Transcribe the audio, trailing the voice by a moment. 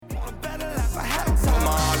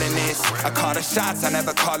I call the shots, I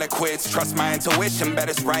never call it quits. Trust my intuition, bet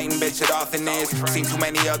it's right and bitch, it often is. Seen too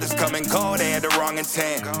many others come and go, they had the wrong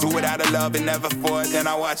intent. Do it out of love and never for it, then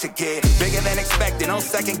I watch it get bigger than expected. No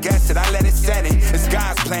second guess it, I let it set in. It's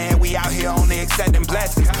God's plan, we out here only accepting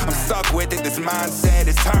blessings. I'm stuck with it, this mindset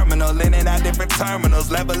is terminal. In and out different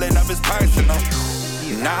terminals, leveling up is personal.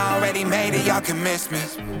 And I already made it, y'all can miss me.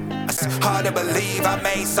 It's hard to believe I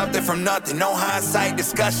made something from nothing. No hindsight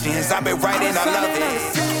discussions, I've been writing, I love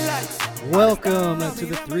it. Welcome to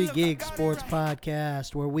the 3 Gig Sports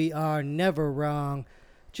Podcast, where we are never wrong,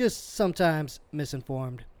 just sometimes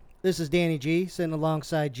misinformed. This is Danny G, sitting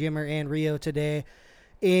alongside Jimmer and Rio today.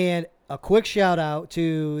 And a quick shout out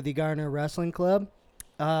to the Garner Wrestling Club,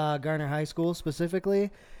 Garner High School specifically.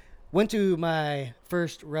 Went to my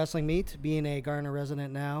first wrestling meet, being a Garner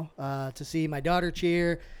resident now, to see my daughter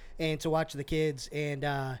cheer and to watch the kids.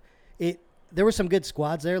 And there were some good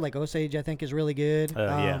squads there, like Osage I think is really good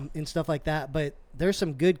and stuff like that. But there's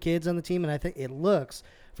some good kids on the team, and I think it looks,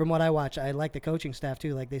 from what I watch, I like the coaching staff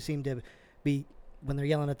too. Like they seem to be, when they're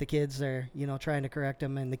yelling at the kids, they're trying to correct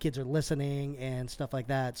them, and the kids are listening and stuff like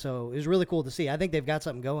that. So it was really cool to see. I think they've got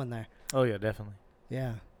something going there. Oh yeah, definitely.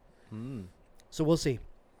 Yeah. So we'll see.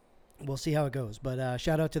 We'll see how it goes, but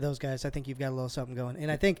shout out to those guys. I think you've got a little something going,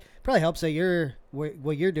 and I think probably helps that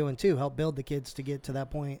what you're doing too, help build the kids to get to that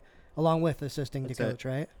point, along with assisting the coach,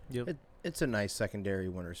 right? Yep. It's a nice secondary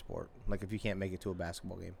winter sport. Like if you can't make it to a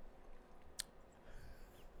basketball game,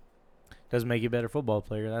 Doesn't make you a better football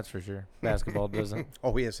player, that's for sure. Basketball doesn't.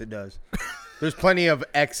 Oh yes, it does. There's plenty of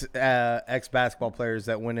ex basketball players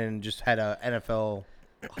that went in and just had a NFL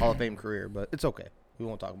Hall of Fame career, but it's okay. We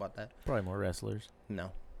won't talk about that. Probably more wrestlers.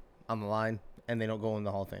 No. On the line, and they don't go in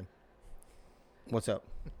the Hall of Fame. What's up?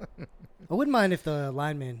 I wouldn't mind if the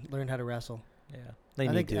linemen learned how to wrestle. Yeah, they I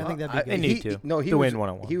need think to. that'd be good. They need to. No, he to was, win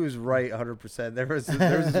one-on-one. He was right 100%. There was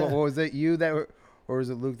what was it? You that were, or was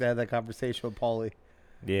it Luke that had that conversation with Paulie?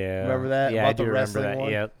 Yeah. Remember that? Yeah, About I do the remember wrestling that.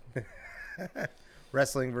 one? Yep.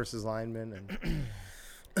 Wrestling versus linemen.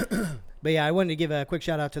 And But yeah, I wanted to give a quick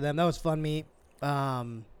shout out to them. That was a fun meet,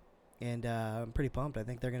 and I'm pretty pumped. I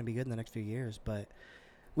think they're going to be good in the next few years. But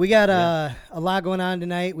we got a lot going on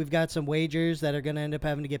tonight. We've got some wagers that are going to end up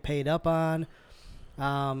having to get paid up on.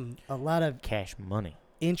 A lot of Cash money.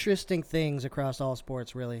 interesting things across all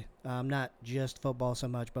sports, really. Not just football so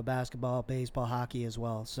much, but basketball, baseball, hockey as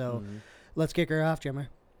well. So let's kick her off, Jimmer.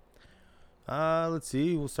 let's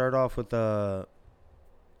see. We'll start off with the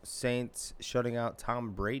Saints shutting out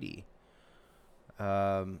Tom Brady.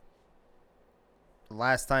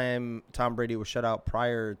 Last time Tom Brady was shut out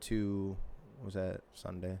prior to, what was that,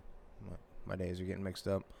 Sunday? My days are getting mixed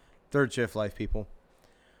up. Third shift life, people.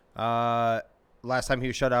 Last time he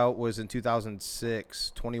was shut out was in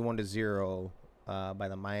 2006, 21-0 by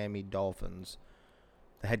the Miami Dolphins.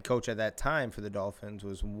 The head coach at that time for the Dolphins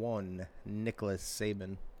was one Nicholas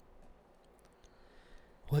Saban.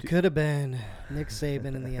 What could have been Nick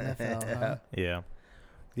Saban in the NFL, huh? Yeah.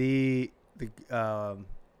 I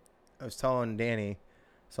was telling Danny,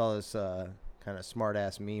 saw this kind of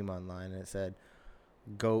smart-ass meme online, and it said,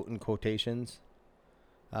 GOAT in quotations.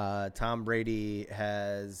 Tom Brady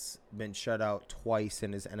has been shut out twice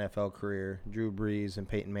in his NFL career. Drew Brees and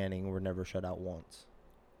Peyton Manning were never shut out once.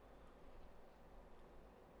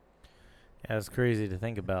 Yeah, it's crazy to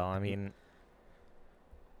think about. I mean,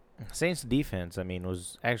 Saints defense,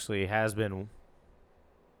 has been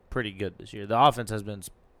pretty good this year. The offense has been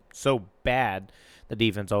so bad, the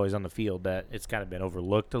defense always on the field, that it's kind of been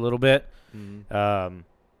overlooked a little bit.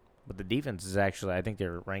 But the defense is actually, I think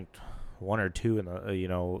they're ranked 1 or 2 in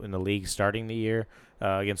the in the league starting the year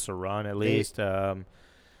against the run at least.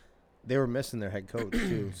 They were missing their head coach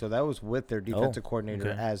too, so that was with their defensive coordinator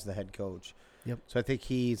as the head coach. Yep. So I think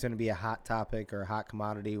he's going to be a hot topic or a hot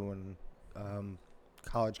commodity when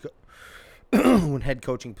when head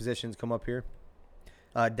coaching positions come up here.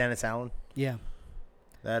 Dennis Allen. Yeah.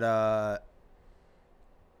 That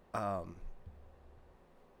God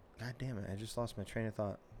damn it! I just lost my train of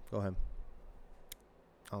thought. Go ahead.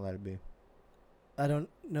 I'll let it be. I don't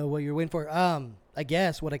know what you're waiting for. I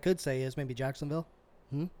guess what I could say is maybe Jacksonville.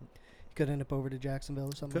 You could end up over to Jacksonville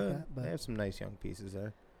or something like that. But they have some nice young pieces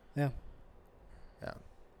there. Yeah. Yeah.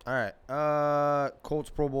 All right.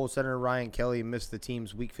 Colts Pro Bowl center Ryan Kelly missed the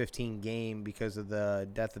team's Week 15 game because of the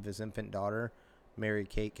death of his infant daughter, Mary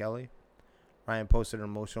Kate Kelly. Ryan posted an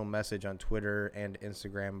emotional message on Twitter and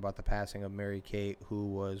Instagram about the passing of Mary Kate, who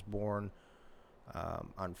was born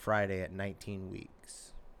on Friday at 19 weeks.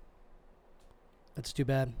 That's too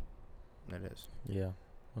bad. It is. Yeah,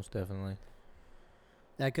 most definitely.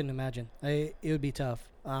 I couldn't imagine. It would be tough.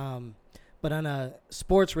 But on a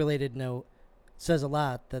sports-related note, says a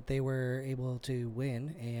lot that they were able to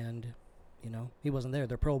win, and he wasn't there.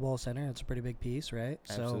 Their Pro Bowl center, it's a pretty big piece, right?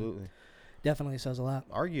 Absolutely. So definitely says a lot.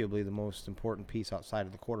 Arguably the most important piece outside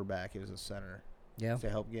of the quarterback is a center. Yeah. To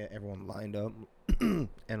help get everyone lined up and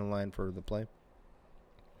in line for the play.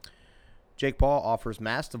 Jake Paul offers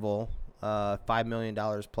Masvidal $5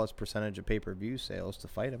 million plus percentage of pay-per-view sales to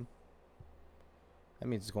fight him. That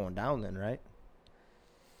means it's going down then, right?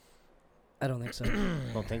 I don't think so.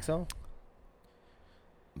 Don't think so?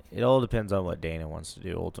 It all depends on what Dana wants to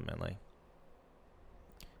do ultimately.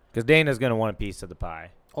 Because Dana's going to want a piece of the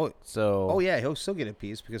pie. Oh, yeah, he'll still get a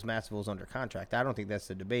piece because Masvidal's under contract. I don't think that's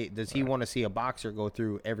the debate. Does he want to see a boxer go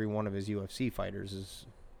through every one of his UFC fighters?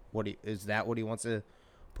 Is that what he wants to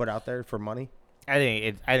put out there for money?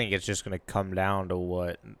 I think it's just going to come down to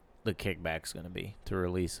what the kickback's going to be to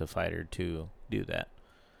release a fighter to do that.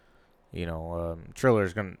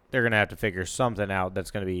 Triller's they're going to have to figure something out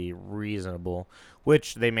that's going to be reasonable,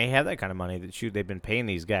 which they may have that kind of money. They've been paying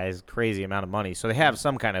these guys crazy amount of money, so they have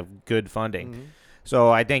some kind of good funding. Mm-hmm.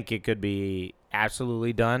 So I think it could be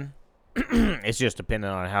absolutely done. It's just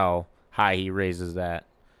dependent on how high he raises that,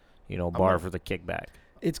 bar for the kickback.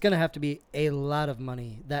 It's going to have to be a lot of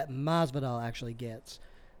money that Masvidal actually gets,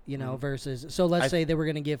 versus. So let's say they were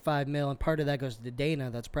going to give $5 million, and part of that goes to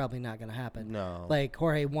Dana. That's probably not going to happen. No. Like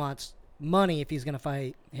Jorge wants money if he's going to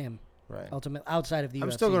fight him. Right. Ultimately, outside of the UFC.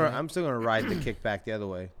 I'm still gonna ride the kickback the other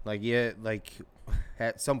way. Like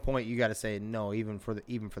at some point you got to say no, even for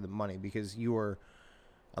the money, because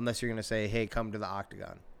unless you're gonna say, hey, come to the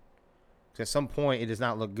octagon. Because at some point it does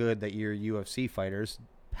not look good that your UFC fighters,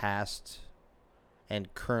 past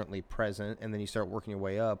and currently present, and then you start working your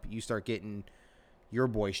way up. You start getting your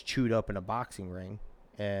boys chewed up in a boxing ring,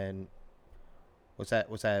 and what's that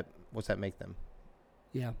make them?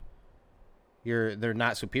 Yeah. They're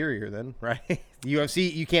not superior then, right?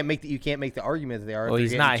 UFC, you can't make the argument that they are. Well,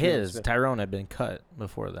 he's not his. Tyrone had been cut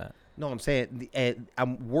before that. No, I'm saying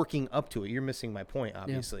I'm working up to it. You're missing my point,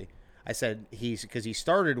 obviously. Yeah. I said because he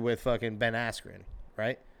started with fucking Ben Askren,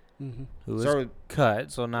 right? Mm-hmm. Who was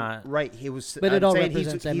cut, so not right. He was, but it all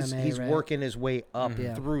represents MMA. He's right? working his way up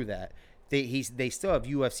through that. They still have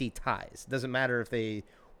UFC ties. Doesn't matter if they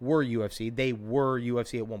were UFC. They were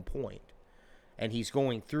UFC at one point. And he's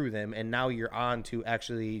going through them, and now you're on to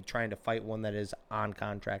actually trying to fight one that is on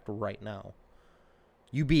contract right now.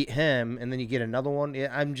 You beat him, and then you get another one.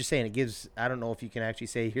 I'm just saying it gives – I don't know if you can actually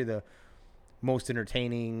say you're the most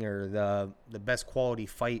entertaining or the best quality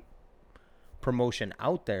fight promotion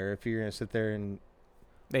out there if you're going to sit there and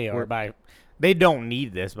 – They don't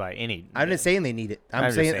need this by any. I'm not saying they need it.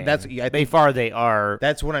 I'm saying that's. I think they are.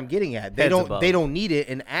 That's what I'm getting at. They don't need it,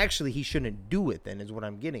 and actually he shouldn't do it. Then is what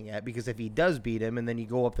I'm getting at, because if he does beat him, and then you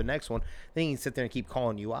go up the next one, then he can sit there and keep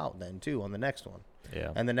calling you out then too on the next one.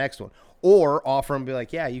 Yeah. And the next one, or offer him, be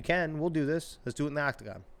like, yeah, you can. We'll do this. Let's do it in the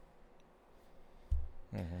octagon.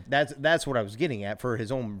 Mm-hmm. That's what I was getting at for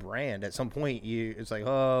his own brand. At some point, it's like,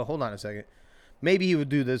 oh, hold on a second. Maybe he would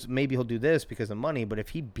do this. Maybe he'll do this because of money. But if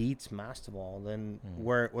he beats Masvidal, then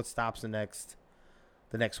what stops the next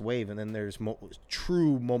wave? And then there's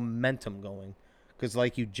true momentum going. Because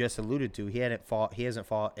like you just alluded to, he hasn't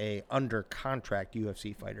fought a under contract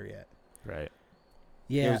UFC fighter yet. Right.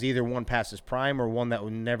 Yeah. It was either one past his prime or one that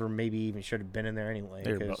would never maybe even should have been in there anyway.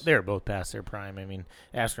 They were both past their prime. I mean,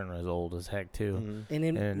 Askren was old as heck too,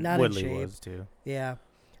 and not Woodley in shape. was too. Yeah.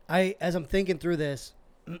 As I'm thinking through this.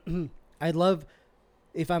 I'd love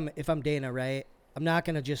if I'm Dana, right? I'm not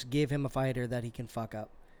gonna just give him a fighter that he can fuck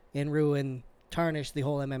up and tarnish the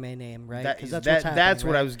whole MMA name, right? Because that's what's happening. That's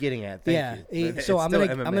what right? I was getting at. Thank you. So I'm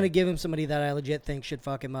gonna give him somebody that I legit think should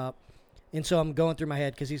fuck him up, and so I'm going through my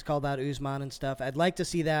head because he's called out Usman and stuff. I'd like to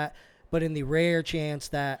see that, but in the rare chance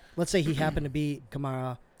that let's say he happened to beat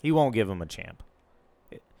Kamaru, he won't give him a champ.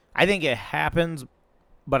 I think it happens.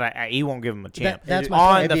 But he won't give him a champ. That's my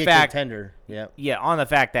on point. the fact, contender. Yeah, on the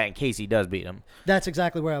fact that in case he does beat him. That's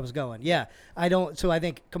exactly where I was going. Yeah, So I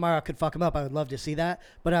think Kamaru could fuck him up. I would love to see that.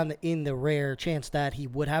 But in the rare chance that he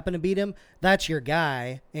would happen to beat him, that's your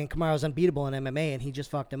guy. And Kamaru's unbeatable in MMA, and he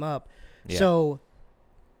just fucked him up. Yeah. So,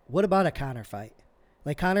 what about a Conor fight?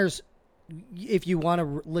 Like Conor's, if you want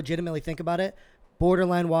to legitimately think about it,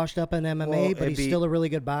 borderline washed up in MMA, but he's still a really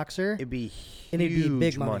good boxer. It'd be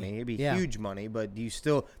big money. It'd be huge money, but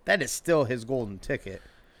that is still his golden ticket.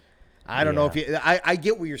 I don't know if I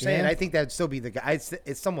get what you're saying. I think that'd still be the guy.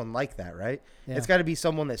 It's someone like that, right? Yeah. It's got to be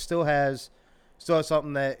someone that still has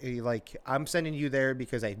something that like I'm sending you there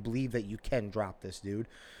because I believe that you can drop this dude,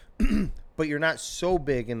 but you're not so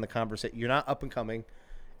big in the conversation. You're not up and coming,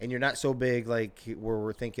 and you're not so big like where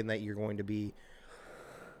we're thinking that you're going to be.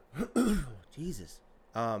 Jesus.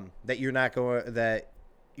 that you're not going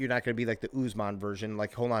to be like the Usman version.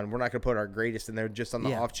 Like, hold on, we're not going to put our greatest in there just on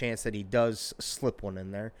the off chance that he does slip one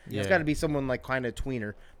in there. Yeah. It's got to be someone like kind of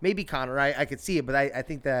tweener. Maybe Connor. I could see it, but I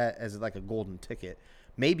think that as like a golden ticket.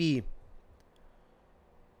 Maybe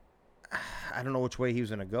I don't know which way he was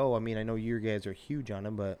going to go. I mean, I know you guys are huge on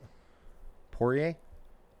him, but Poirier,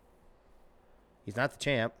 he's not the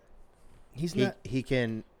champ. He's not. He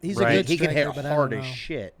can. He's right. a good He can striker, hit but I hard don't as know.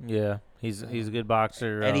 shit. Yeah, he's a good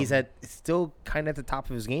boxer. And he's still kind of at the top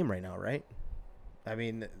of his game right now, right? I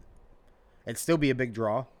mean, it'd still be a big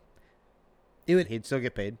draw. He'd still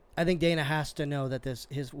get paid. I think Dana has to know that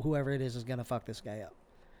whoever it is going to fuck this guy up,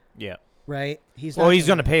 yeah. right? He's Well, he's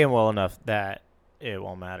going to pay him well enough that it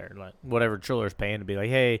won't matter. Like whatever Triller's paying to be like,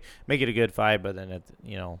 hey, make it a good fight, but then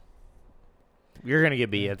you're going to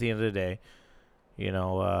get beat at the end of the day.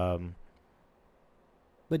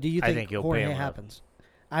 But do you I think think he'll pay Jorge him enough. happens?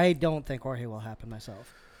 I don't think Jorge will happen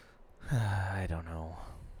myself. I don't know.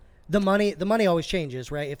 The money always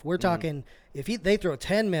changes, right? If we're talking, if they throw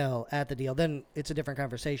 10 mil at the deal, then it's a different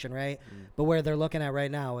conversation, right? But where they're looking at right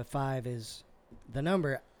now, if 5 is the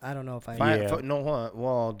number, I don't know if I. No, hold on.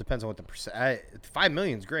 Well, it depends on what the percent. 5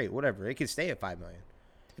 million is great. Whatever, it could stay at 5 million.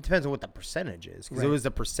 It depends on what the percentage is, because it was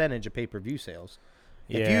the percentage of pay-per-view sales.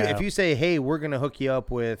 If you say, hey, we're gonna hook you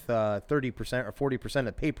up with 30% or 40%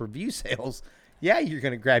 of pay-per-view sales, yeah, you're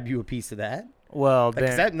gonna grab you a piece of that. Well,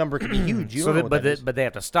 Because that number could be huge. You don't know what that is. But they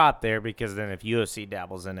have to stop there, because then if UFC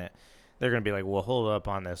dabbles in it, they're going to be like, well, hold up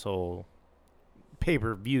on this whole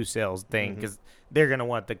pay-per-view sales thing, because they're going to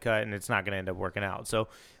want the cut, and it's not going to end up working out. So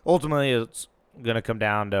ultimately, it's going to come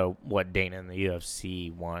down to what Dana and the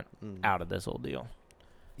UFC want out of this whole deal.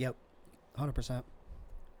 Yep, 100%.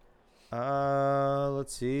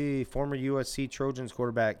 Let's see. Former USC Trojans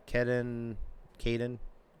quarterback Caden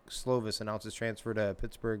Slovis announces transfer to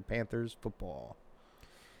Pittsburgh Panthers football.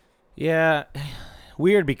 Yeah,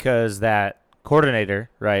 weird, because that coordinator,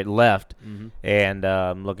 right, left and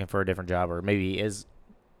looking for a different job, or maybe is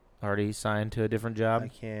already signed to a different job. I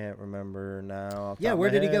can't remember now. Yeah, where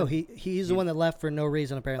did he go? He's the one that left for no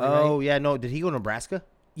reason, apparently. Oh, right? yeah, no. Did he go to Nebraska?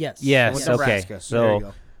 Yes. Yes. Went to Okay. Nebraska. There you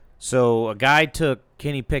go. So a guy took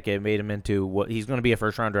Kenny Pickett, made him into what he's going to be a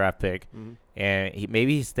first-round draft pick, and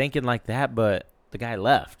maybe he's thinking like that, but the guy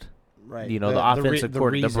left. Right. The offensive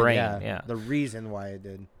coordinator, the brain. Yeah. The reason why it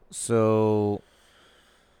did. So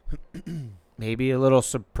maybe a little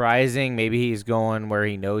surprising. Maybe he's going where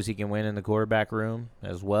he knows he can win in the quarterback room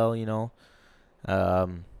as well. I don't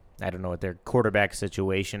know what their quarterback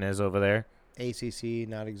situation is over there. ACC,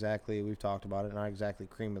 not exactly. We've talked about it. Not exactly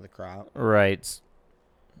cream of the crop. Right.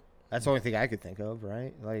 That's the only thing I could think of,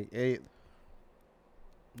 right? Like, they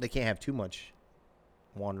can't have too much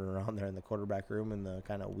wandering around there in the quarterback room in the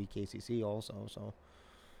kind of weak ACC also. So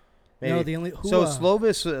maybe. No, the only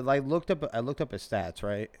Slovis, I looked up his stats,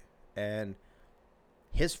 right? And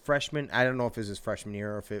his freshman, I don't know if it was his freshman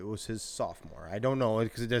year or if it was his sophomore. I don't know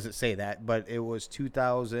because it doesn't say that, but it was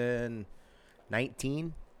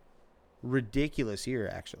 2019. Ridiculous year,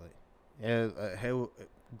 actually.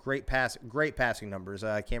 Great passing numbers.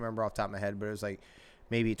 I can't remember off the top of my head, but it was like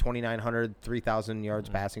maybe 2,900, 3,000 yards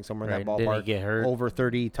passing, somewhere in that ballpark. Didn't he get hurt? Over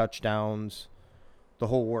 30 touchdowns, the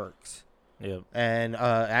whole works. Yep. And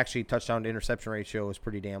actually, touchdown to interception ratio was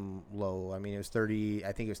pretty damn low. I mean, it was 30.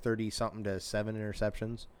 I think it was 30-something to 7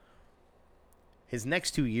 interceptions. His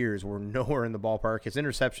next 2 years were nowhere in the ballpark. His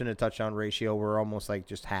interception to touchdown ratio were almost like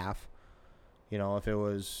just half.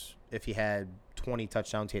 If he had 20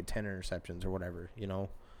 touchdowns, he had 10 interceptions or whatever.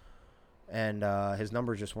 And his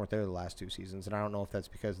numbers just weren't there the last 2 seasons. And I don't know if that's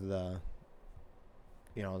because of the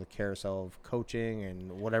carousel of coaching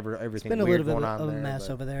and whatever, everything It's been a weird little bit going on of a there, mess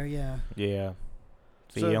but- over there, yeah. Yeah.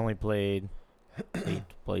 So So- he only played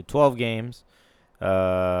 12 games.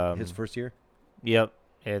 His first year? Yep.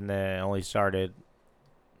 And then only started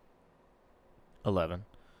 11.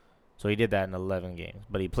 So he did that in 11 games,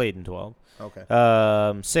 but he played in 12. Okay.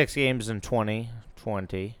 6 games in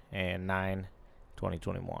 2020 and 9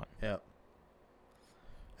 2021. Yeah.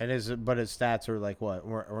 And his stats are like what?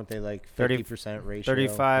 Weren't they like 30 50% ratio?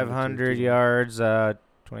 3,500 yards,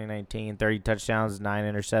 2019, 30 touchdowns,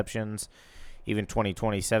 9 interceptions. Even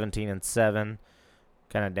 2020, 17 and 7,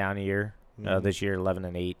 kind of down year. This year, 11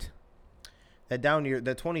 and 8. That down year,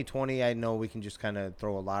 the 2020, I know we can just kind of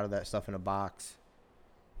throw a lot of that stuff in a box,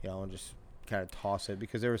 and just kind of toss it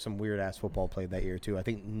because there was some weird ass football played that year too. I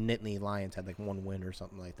think Nittany Lions had like 1 win or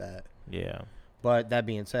something like that. Yeah. But that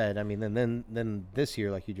being said, I mean, then this year,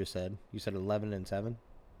 like you just said, you said 11 and 7,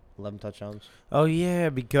 11 touchdowns. Oh yeah,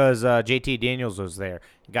 because JT Daniels was there.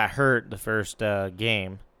 Got hurt the first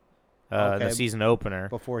game. the season opener.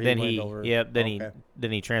 Before he then went over. Yep.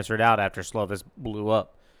 Then he transferred out after Slovis blew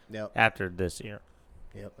up. Yep. After this year,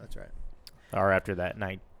 Yep, that's right. or after that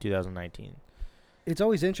 2019. It's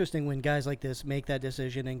always interesting when guys like this make that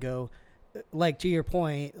decision and go, like, to your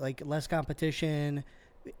point, like, less competition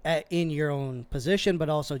in your own position, but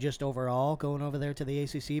also just overall going over there to the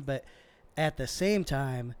ACC. But at the same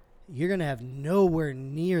time, you're going to have nowhere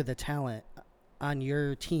near the talent on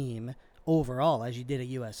your team overall as you did at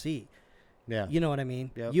USC. Yeah. You know what I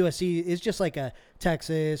mean? Yep. USC is just like a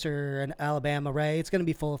Texas or an Alabama, right? It's going to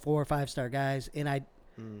be full of 4 or 5-star guys. And I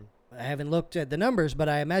haven't looked at the numbers, but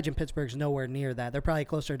I imagine Pittsburgh's nowhere near that. They're probably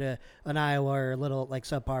closer to an Iowa or a little like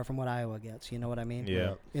subpar from what Iowa gets. You know what I mean?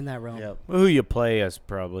 Yeah. In that realm. Yep. Who you play is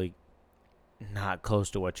probably not close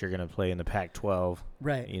to what you're going to play in the Pac-12.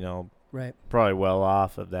 Right. You know, Right. probably well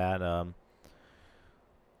off of that.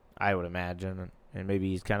 I would imagine, and maybe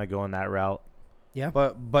he's kind of going that route. Yeah.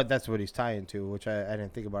 But that's what he's tying to, which I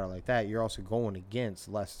didn't think about it like that. You're also going against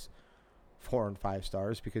less 4 and 5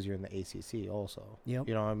 stars because you're in the ACC also. Yep.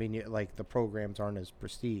 You know what I mean? Like, the programs aren't as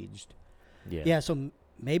prestiged. Yeah. So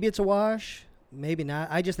maybe it's a wash. Maybe not.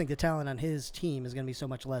 I just think the talent on his team is going to be so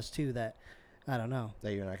much less too that I don't know.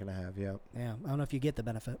 That you're not going to have, yeah. Yeah. I don't know if you get the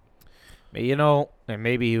benefit. You know, and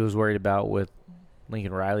maybe he was worried about with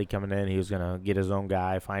Lincoln Riley coming in, he was going to get his own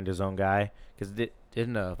guy, find his own guy. Because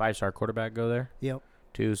didn't a 5-star quarterback go there? Yep.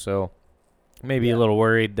 Too, so maybe a little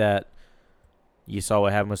worried that you saw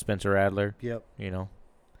what happened with Spencer Radler. Yep. You know.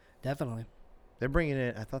 Definitely. They're bringing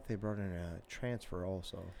in, I thought they brought in a transfer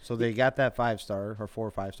also. So they got that 5-star or 4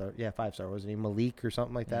 or 5-star. Yeah, 5-star. Wasn't he Malik or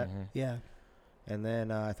something like that? Mhm. Yeah. And then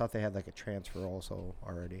I thought they had like a transfer also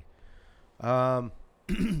already.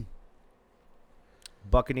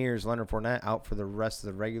 Buccaneers, Leonard Fournette out for the rest of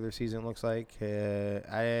the regular season, looks like.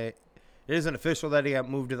 It isn't official that he got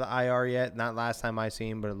moved to the IR yet. Not last time I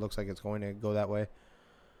seen, but it looks like it's going to go that way.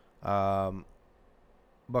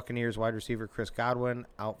 Buccaneers wide receiver Chris Godwin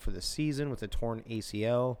out for the season with a torn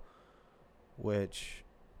ACL, which,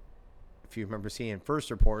 if you remember seeing first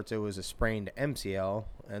reports, it was a sprained MCL.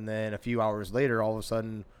 And then a few hours later, all of a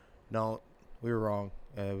sudden, no, we were wrong.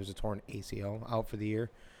 It was a torn ACL out for the year.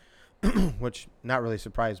 Which, not really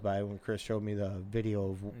surprised by when Chris showed me the video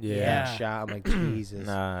of that shot. I'm like, Jesus.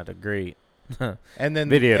 Not a great And then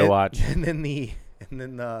video to watch. And then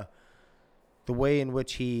the way in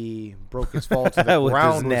which he broke his fall to the With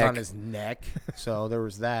ground his was on neck. his neck. So there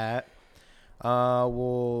was that.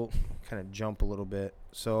 We'll kind of jump a little bit.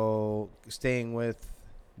 So staying with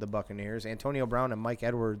the Buccaneers, Antonio Brown and Mike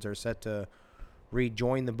Edwards are set to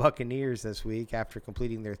rejoin the Buccaneers this week after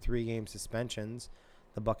completing their 3-game suspensions.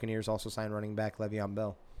 The Buccaneers also signed running back Le'Veon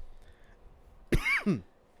Bell.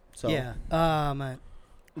 So Yeah.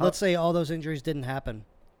 Let's say all those injuries didn't happen.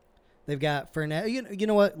 They've got Fournette. You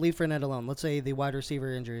know what? Leave Fournette alone. Let's say the wide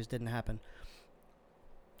receiver injuries didn't happen.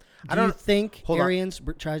 Do you think Arians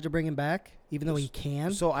tries to bring him back, even though he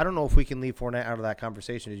can? So I don't know if we can leave Fournette out of that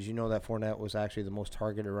conversation. Did you know that Fournette was actually the most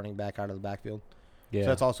targeted running back out of the backfield? Yeah. So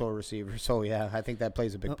that's also a receiver. So, yeah, I think that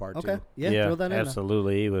plays a big part, okay. too. Yeah, throw that in there.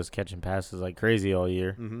 absolutely. He was catching passes like crazy all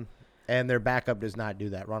year. Mm-hmm. And their backup does not do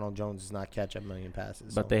that. Ronald Jones does not catch 1 million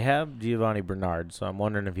passes. But so. they have Giovanni Bernard, so I'm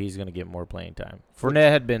wondering if he's going to get more playing time.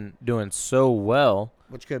 Fournette had been doing so well.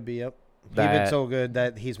 Which could be, yep. He's been so good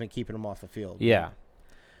that he's been keeping him off the field. Yeah.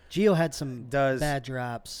 Gio had some bad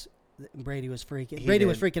drops. Brady was freaking. Brady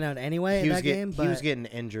was freaking out anyway in that game. He was getting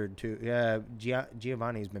injured, too. Yeah,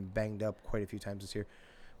 Giovanni's been banged up quite a few times this year.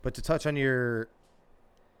 But to touch on your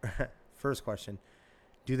first question,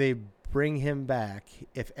 do they bring him back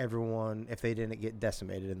if they didn't get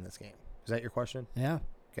decimated in this game? Is that your question? Yeah.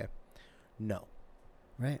 Okay. No.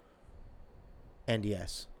 Right. And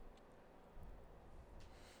yes.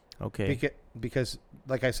 Okay. Because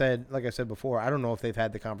like I said before, I don't know if they've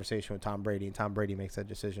had the conversation with Tom Brady, and Tom Brady makes that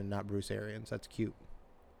decision, not Bruce Arians. That's cute.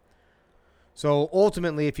 So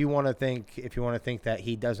ultimately, if you want to think that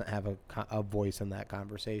he doesn't have a voice in that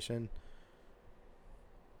conversation,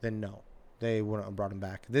 then no, they wouldn't have brought him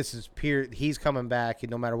back. This is pure. He's coming back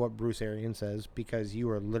no matter what Bruce Arians says, because you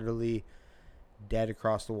are literally dead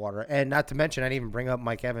across the water. And not to mention, I didn't even bring up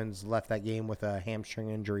Mike Evans left that game with a hamstring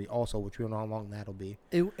injury also, which we don't know how long that'll be.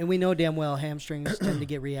 And we know damn well hamstrings tend to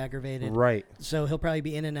get re-aggravated. Right. So he'll probably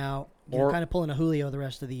be in and out, kind of pulling a Julio the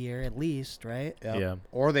rest of the year at least, right? Yep. Yeah.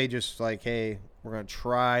 Or they just like, hey, we're going to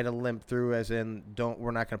try to limp through, as in we're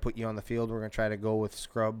not going to put you on the field. We're going to try to go with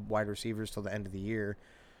scrub wide receivers till the end of the year.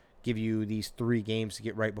 Give you these 3 games to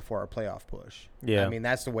get right before our playoff push. Yeah. I mean,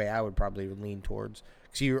 that's the way I would probably lean towards.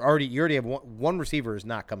 Because you already have one receiver is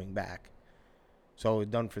not coming back. So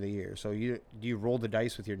done for the year. So do you roll the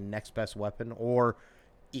dice with your next best weapon, or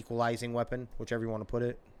equalizing weapon, whichever you want to put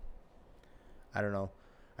it. I don't know.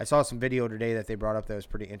 I saw some video today that they brought up that was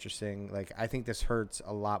pretty interesting. Like, I think this hurts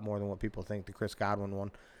a lot more than what people think, the Chris Godwin one.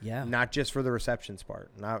 Yeah. Not just for the receptions part,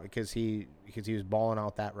 not because he was balling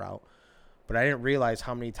out that route, but I didn't realize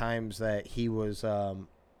how many times that he was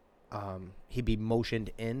he'd be motioned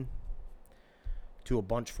in to a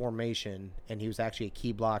bunch formation, and he was actually a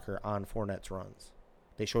key blocker on Fournette's runs.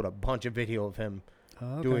 They showed a bunch of video of him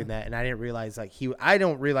doing that, and I didn't realize I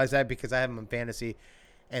don't realize that because I have him in fantasy.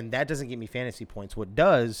 And that doesn't give me fantasy points. What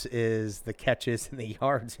does is the catches and the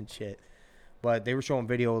yards and shit. But they were showing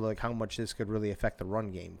video like how much this could really affect the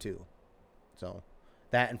run game too. So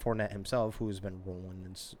that and Fournette himself, who has been rolling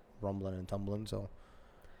and rumbling and tumbling. So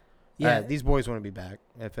yeah, these boys want to be back.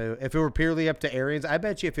 If it were purely up to Arians, I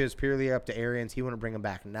bet you if it was purely up to Arians, he wouldn't bring him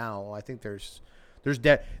back now. I think this was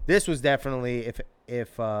definitely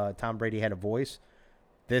if Tom Brady had a voice,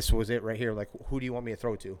 this was it right here. Like, who do you want me to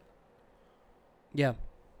throw to? Yeah.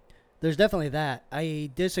 There's definitely that. I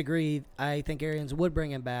disagree. I think Arians would bring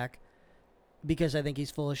him back because I think he's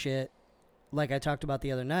full of shit. Like I talked about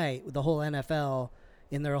the other night, the whole NFL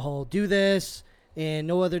in their whole do this and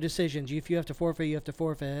no other decisions. If you have to forfeit, you have to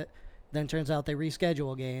forfeit. Then turns out they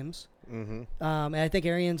reschedule games. Mm-hmm. And I think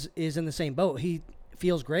Arians is in the same boat. He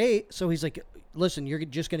feels great, so he's like, listen, you're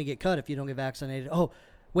just going to get cut if you don't get vaccinated. Oh,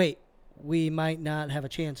 wait, we might not have a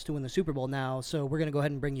chance to win the Super Bowl now, so we're going to go ahead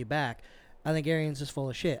and bring you back. I think Arians is full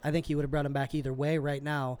of shit. I think he would have brought him back either way right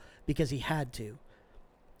now because he had to.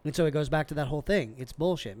 And so it goes back to that whole thing. It's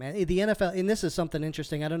bullshit, man. The NFL, and this is something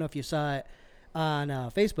interesting. I don't know if you saw it on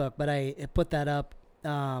Facebook, but I put that up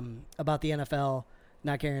about the NFL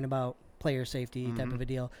not caring about player safety type of a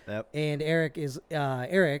deal. Yep. And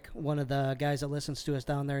Eric, one of the guys that listens to us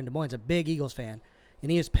down there in Des Moines, a big Eagles fan, and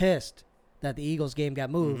he is pissed that the Eagles game got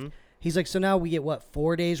moved. Mm-hmm. He's like, so now we get,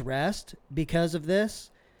 4 days rest because of this?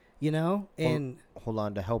 You know, and hold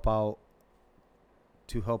on, to help out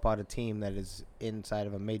a team that is inside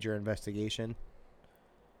of a major investigation,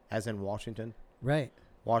 as in Washington. Right.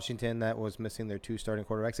 Washington that was missing their 2 starting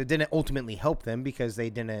quarterbacks. It didn't ultimately help them because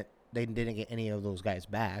they didn't get any of those guys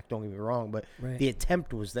back. Don't get me wrong, but the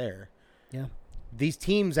attempt was there. Yeah. These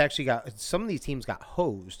teams some of these teams got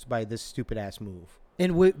hosed by this stupid ass move.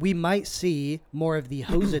 And we might see more of the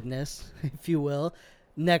hosedness, if you will,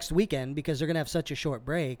 next weekend because they're going to have such a short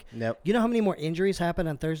break. Yep. You know how many more injuries happen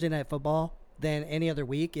on Thursday Night Football than any other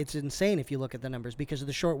week? It's insane if you look at the numbers because of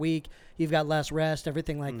the short week. You've got less rest,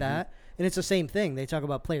 everything like that. And it's the same thing. They talk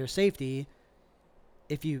about player safety.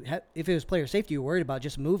 If it was player safety you're worried about,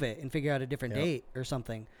 just move it and figure out a different date or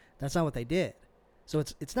something. That's not what they did. So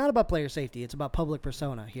it's not about player safety. It's about public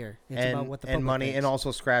persona here. It's about what the public money thinks. And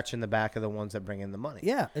also scratching the back of the ones that bring in the money.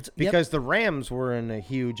 Yeah. It's because the Rams were in a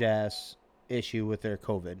huge ass issue with their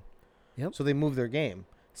COVID. Yep. So they moved their game.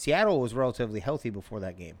 Seattle was relatively healthy before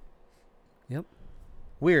that game. Yep.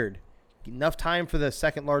 Weird. Enough time for the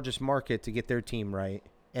second largest market to get their team right.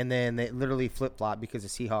 And then they literally flip-flopped because the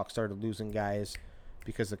Seahawks started losing guys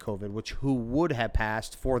because of COVID, who would have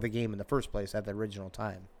passed for the game in the first place at the original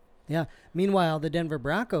time. Yeah. Meanwhile, the Denver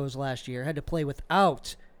Broncos last year had to play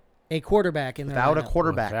without a quarterback in their Without a lineup.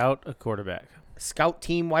 quarterback. Without a quarterback. Scout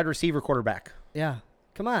team wide receiver quarterback. Yeah.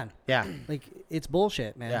 Come on. Yeah. Like, it's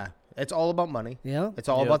bullshit, man. Yeah. It's all about money. Yeah. It's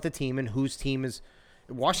all about the team and whose team is.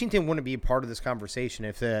 Washington wouldn't be a part of this conversation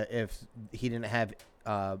if he didn't have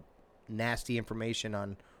nasty information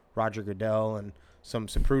on Roger Goodell and some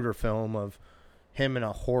Zapruder film of him and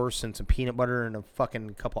a horse and some peanut butter and a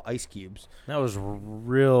fucking couple ice cubes. That was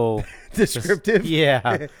real descriptive.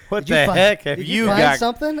 Yeah. What Did the you find- heck have did you find got?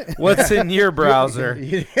 something? What's in your browser?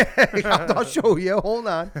 I'll show you. Hold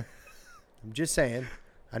on. I'm just saying.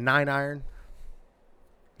 A 9-iron.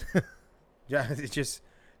 Yeah, it's just.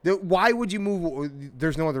 Why would you move?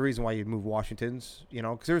 There's no other reason why you'd move Washington's,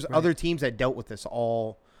 because there's other teams that dealt with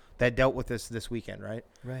this this weekend, right?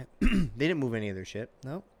 Right. They didn't move any of their shit.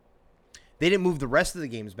 No. They didn't move the rest of the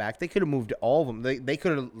games back. They could have moved all of them. They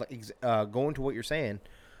could have, going to what you're saying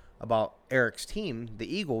about Eric's team,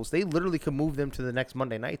 the Eagles, they literally could move them to the next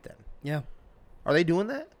Monday night then. Yeah. Are they doing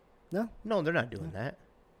that? No. No, they're not doing that.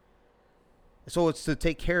 So it's to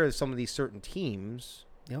take care of some of these certain teams.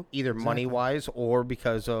 Yep. Either money-wise or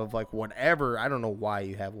because of, whatever. I don't know why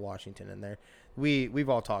you have Washington in there. We've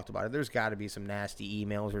all talked about it. There's got to be some nasty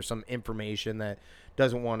emails or some information that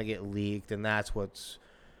doesn't want to get leaked, and that's what's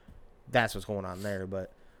going on there.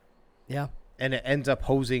 But yeah. And it ends up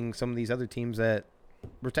hosing some of these other teams that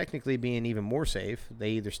were technically being even more safe.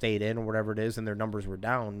 They either stayed in or whatever it is, and their numbers were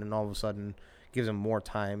down, and all of a sudden gives them more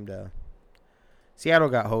time to. Seattle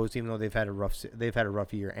got hosed, even though they've had a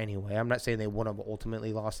rough year anyway. I'm not saying they would have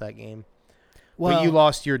ultimately lost that game, But you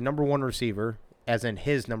lost your number one receiver, as in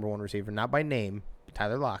his number one receiver, not by name,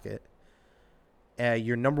 Tyler Lockett.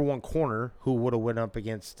 Your number one corner, who would have went up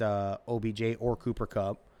against OBJ or Cooper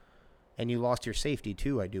Kupp. And you lost your safety,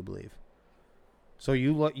 too, I do believe. So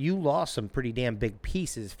you lost some pretty damn big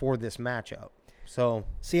pieces for this matchup. So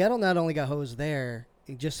Seattle not only got hosed there,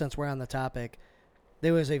 just since we're on the topic,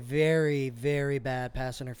 there was a very, very bad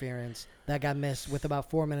pass interference that got missed with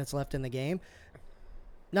about 4 minutes left in the game.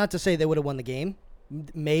 Not to say they would have won the game.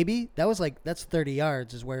 Maybe. That's 30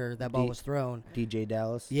 yards is where that ball was thrown. DJ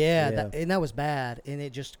Dallas? Yeah. And that was bad, and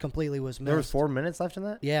it just completely was missed. There was 4 minutes left in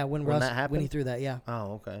that? Yeah, when that happened? when he threw that, yeah.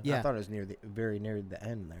 Oh, okay. Yeah. I thought it was very near the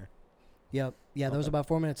end there. Yep. Yeah, there was about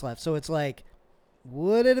 4 minutes left. So it's like,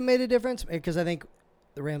 would it have made a difference? Because I think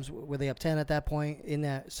the Rams, were they up 10 at that point, in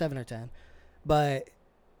that 7 or 10? But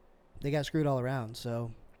they got screwed all around.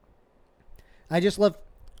 So I just love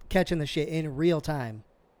catching the shit in real time.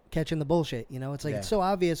 Catching the bullshit, it's like it's so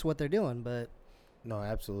obvious what they're doing, but no,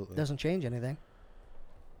 absolutely it doesn't change anything.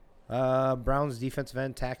 Browns defensive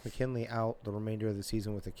end Takk McKinley out the remainder of the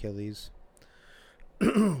season with Achilles.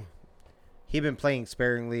 He'd been playing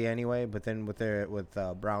sparingly anyway, but then with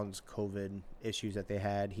Browns COVID issues that they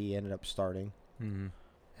had, he ended up starting, and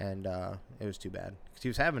it was too bad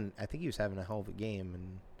because I think he was having a hell of a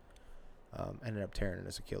game and ended up tearing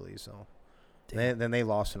his Achilles. So then they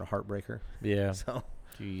lost in a heartbreaker. Yeah. So.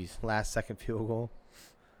 Jeez. Last second field goal.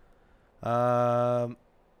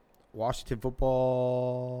 Washington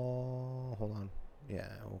football. Hold on. Yeah,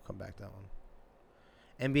 we'll come back to that one.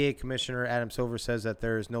 NBA Commissioner Adam Silver says that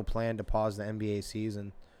there is no plan to pause the NBA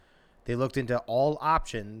season. They looked into all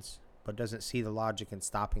options, but doesn't see the logic in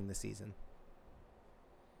stopping the season.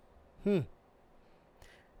 Here's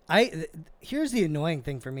the annoying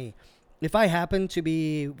thing for me. If I happen to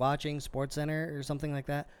be watching SportsCenter or something like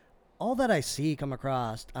that, all that I see come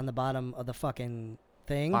across on the bottom of the fucking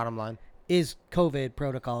thing Bottom line is COVID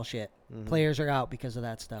protocol shit. Players are out because of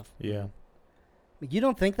that stuff. Yeah. You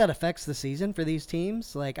don't think that affects the season for these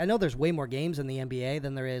teams? Like, I know there's way more games in the NBA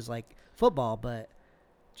than there is, like, football, but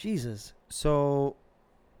Jesus. So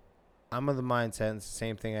I'm of the mindset, and it's the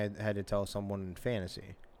same thing I had to tell someone in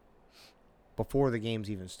fantasy before the games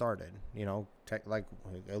even started, like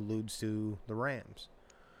alludes to the Rams.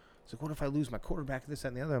 It's like, what if I lose my quarterback, this, that,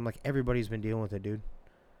 and the other? I'm like, everybody's been dealing with it, dude.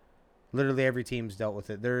 Literally every team's dealt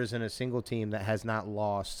with it. There isn't a single team that has not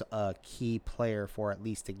lost a key player for at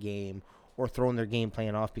least a game or thrown their game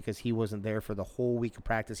plan off because he wasn't there for the whole week of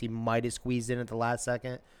practice. He might have squeezed in at the last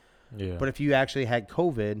second. Yeah. But if you actually had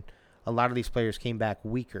COVID, a lot of these players came back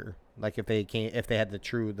weaker. Like if they had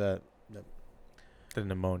the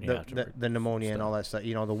pneumonia, the pneumonia and all that stuff.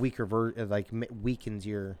 The weaker weakens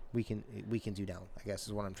you down, I guess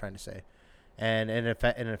is what I'm trying to say, and it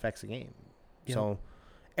affects the game. Yep. So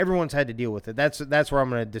everyone's had to deal with it. That's where I'm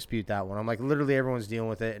going to dispute that one. I'm like, literally everyone's dealing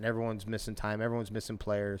with it, and everyone's missing time. Everyone's missing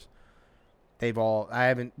players.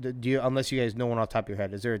 Unless you guys know one off the top of your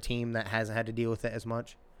head, is there a team that hasn't had to deal with it as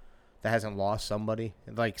much, that hasn't lost somebody,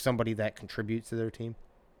 like somebody that contributes to their team?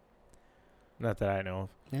 Not that I know of.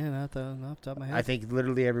 Yeah, not off the top of my head. I think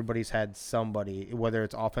literally everybody's had somebody, whether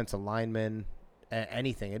it's offensive linemen,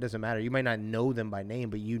 anything. It doesn't matter. You might not know them by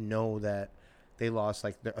name, but you know that they lost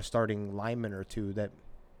like a starting lineman or two that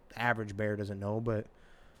the average bear doesn't know, but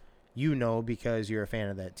because you're a fan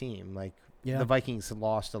of that team. Like the Vikings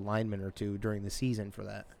lost a lineman or two during the season for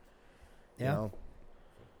that. Yeah.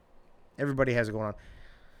 Everybody has it going on.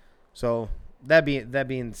 So that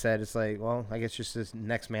being said, it's like, well, I guess just this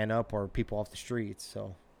next man up or people off the streets.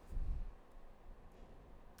 So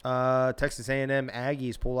Texas A&M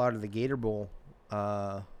Aggies pull out of the Gator Bowl,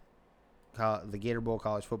 college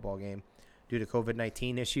football game due to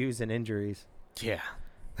COVID-19 issues and injuries. Yeah.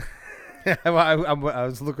 I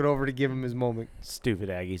was looking over to give him his moment. Stupid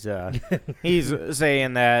Aggies. He's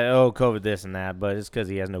saying that, COVID this and that, but it's because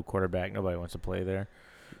he has no quarterback. Nobody wants to play there.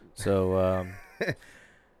 So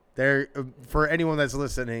there, for anyone that's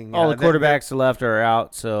listening, all the quarterbacks left are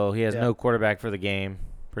out, so he has no quarterback for the game.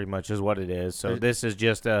 Pretty much is what it is. So this is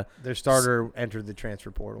just their starter entered the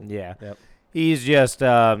transfer portal. Yeah. Yep. He's just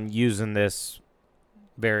using this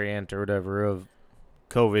variant or whatever of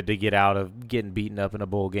COVID to get out of getting beaten up in a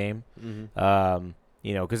bowl game. Mm-hmm.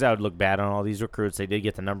 Because that would look bad on all these recruits. They did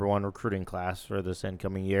get the number 1 recruiting class for this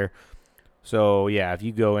incoming year. So, yeah, if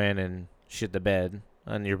you go in and shit the bed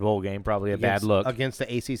on your bowl game, probably bad look. Against the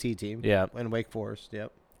ACC team. Yeah. And Wake Forest.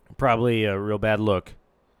 Yep. Probably a real bad look.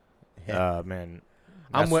 Yeah. Man.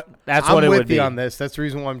 I'm what it with would be you on this. That's the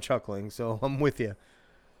reason why I'm chuckling. So I'm with you.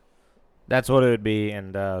 That's what it would be.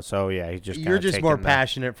 And so, yeah, he's just You're just more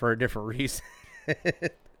passionate for a different reason.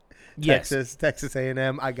 Yes. Texas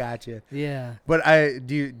A&M. I got you. Yeah. But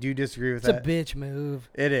do you disagree with It's that? a bitch move.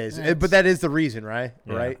 It is. That's- But that is the reason, right?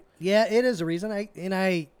 Yeah. Right? Yeah, it is a reason.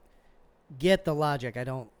 I get the logic. I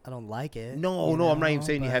don't like it. No, you I'm not even know,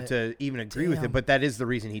 saying you have but to even agree with it, damn. but that is the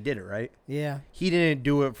reason he did it, right? Yeah. He didn't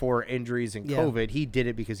do it for injuries and Yeah. COVID. He did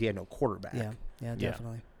it because he had no quarterback. Yeah. Yeah,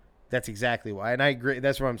 definitely. That's exactly why. And I agree.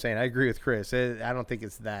 That's what I'm saying. I agree with Chris. I don't think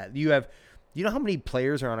it's that. You know how many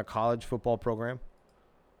players are on a college football program?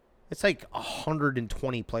 It's like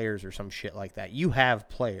 120 players or some shit like that. You have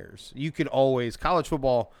players. You could always, college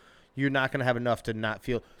football, you're not going to have enough to not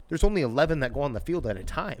feel. There's only 11 that go on the field at a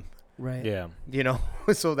time. Right. Yeah. You know,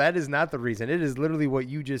 so that is not the reason. It is literally what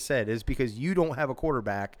you just said. Is because you don't have a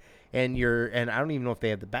quarterback, and I don't even know if they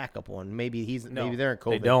have the backup one. Maybe maybe they're in COVID.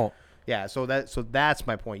 They don't. Yeah. So that's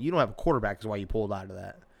my point. You don't have a quarterback, is why you pulled out of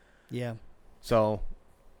that. Yeah. So,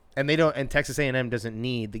 and they don't. And Texas A&M doesn't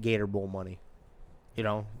need the Gator Bowl money. You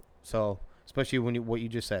know, so especially when what you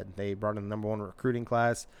just said, they brought in the number 1 recruiting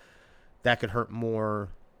class. That could hurt more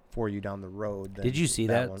for you down the road. Than Did you see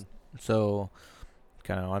that? one. So,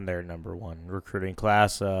 kind of on their number 1 recruiting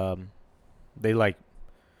class, they I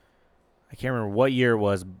can't remember what year it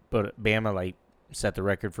was, but Bama set the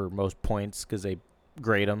record for most points because they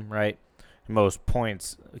grade them, right? Most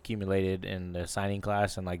points accumulated in the signing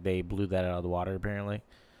class, and they blew that out of the water apparently.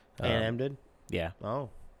 A&M did? Yeah. Oh,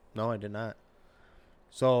 no, I did not.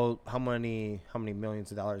 So how many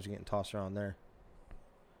millions of dollars are getting tossed around there?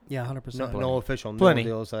 Yeah, 100%. No official Plenty.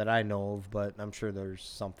 deals that I know of, but I'm sure there's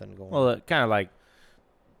something going Well, on. kind of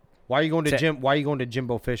Why are you going to Why are you going to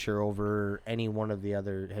Jimbo Fisher over any one of the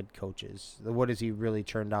other head coaches? What has he really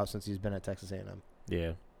churned out since he's been at Texas A&M?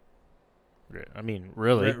 yeah. I mean,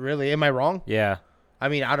 really? Really? Am I wrong? Yeah. I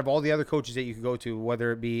mean, out of all the other coaches that you could go to,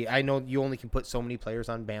 whether it be, I know you only can put so many players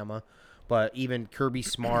on Bama, but even Kirby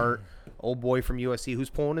Smart, old boy from USC, who's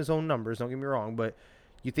pulling his own numbers, don't get me wrong, but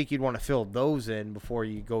you think you'd want to fill those in before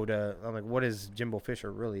you go to, I'm like, what has Jimbo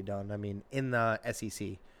Fisher really done? I mean, in the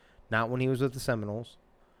SEC, not when he was with the Seminoles,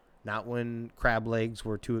 not when crab legs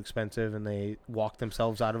were too expensive and they walked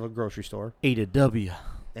themselves out of a grocery store A to W.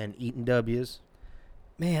 and eating W's.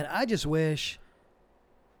 Man, I just wish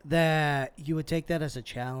that you would take that as a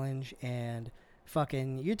challenge and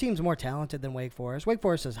fucking your team's more talented than Wake Forest. Wake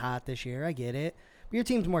Forest is hot this year. I get it. But your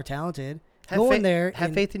team's more talented. Go in there have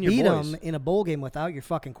and faith in your beat boys. them in a bowl game without your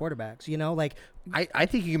fucking quarterbacks. You know, I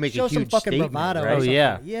think you can make show a some huge fucking statement, bravado. right? Or Oh, something.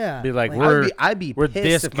 yeah. Yeah. Be like, we're I'd be we're pissed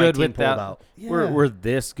this if my good team pulled without out. Yeah. we're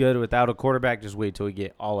this good without a quarterback. Just wait till we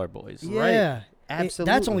get all our boys. Yeah.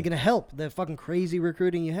 Absolutely. That's only going to help the fucking crazy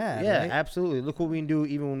recruiting you have. Yeah, right? absolutely. Look what we can do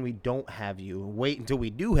even when we don't have you. Wait until we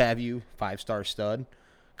do have you, 5-star stud,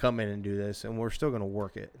 come in and do this, and we're still going to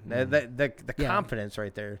work it. The Yeah. confidence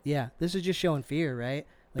right there. Yeah. This is just showing fear, right?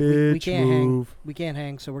 we Bitch can't move. hang. We can't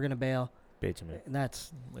hang, so we're going to bail. Bitch, man. And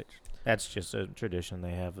That's just a tradition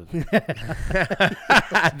they have.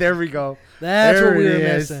 There we go. that's There what we it were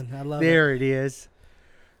is. missing. I love it. There it is.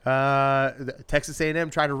 Texas A&M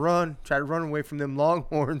try to run away from them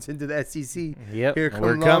Longhorns into the SEC. Yep. Here come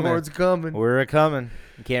we're Longhorns coming. We're coming.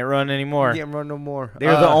 You can't run anymore. Can't run no more.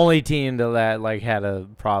 They're the only team that had a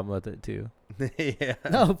problem with it too. yeah.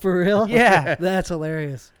 No, for real? Yeah. That's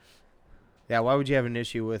hilarious. Yeah, why would you have an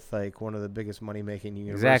issue with one of the biggest money making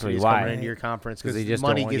universities Exactly, why? coming into your conference? Because Because they just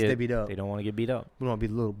money don't gets get, to beat up. They don't want to get beat up. We don't want to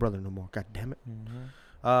be the little brother no more. God damn it.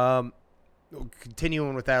 Mm-hmm.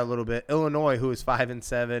 Continuing with that a little bit, Illinois, who is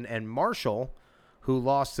 5-7, and Marshall, who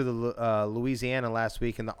lost to the Louisiana last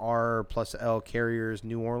week in the R+L Carriers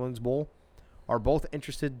New Orleans Bowl, are both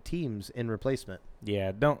interested teams in replacement.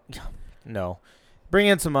 Yeah, no. Bring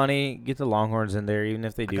in some money, get the Longhorns in there, even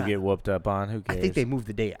if they do got- get whooped up on. Who I cares? think they moved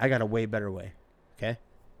the date. I got a way better way. Okay,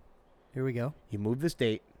 Here we go. you move this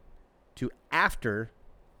date to after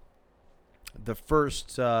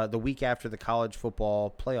the week after the college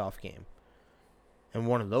football playoff game, and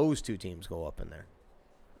one of those two teams go up in there.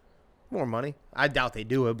 More money. I doubt they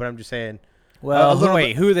do it, but I'm just saying. Well, a little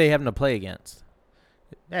who are they having to play against?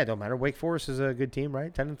 Yeah, it don't matter. Wake Forest is a good team,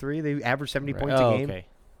 right? 10-3. They average 70 Right. points Oh, a game. okay.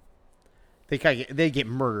 They get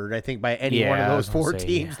murdered, I think, by any Yeah, one of I those was gonna four say,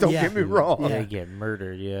 teams. yeah. Don't Yeah. get me wrong. Yeah. They get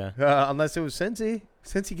murdered, yeah. Unless it was Cincy.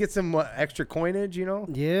 Cincy gets some extra coinage,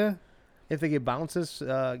 Yeah. if they get bounces,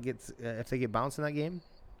 if they get bounced in that game.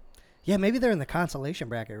 Yeah, maybe they're in the consolation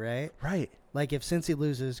bracket, right? Right. Like if Cincy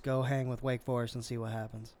loses, go hang with Wake Forest and see what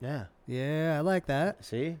happens. Yeah. Yeah, I like that.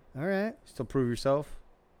 See, All right. still prove yourself.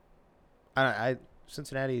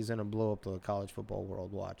 Cincinnati is gonna blow up the college football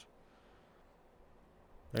world. Watch.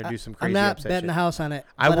 They're gonna do some crazy I'm not upset betting the shit. house on it.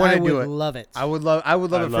 I but wanna I do would it. love it. I would love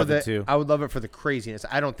it for the too. I would love it for the craziness.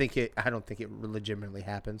 I don't think it legitimately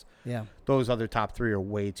happens. Yeah. Those other top 3 are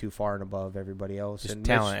way too far and above everybody else. Just and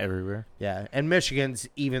talent everywhere. Yeah, and Michigan's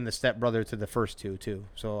even the stepbrother to the first 2 too.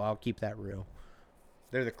 So I'll keep that real.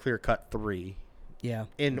 They're the clear-cut 3 Yeah.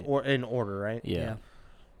 in order, right? Yeah.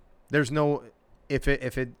 There's no if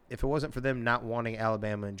it wasn't for them not wanting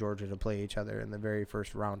Alabama and Georgia to play each other in the very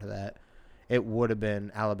first round of that, it would have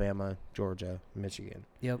been Alabama, Georgia, Michigan,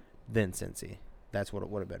 Yep. then Cincy. That's what it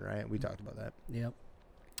would have been, right? We talked about that.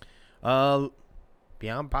 Yep.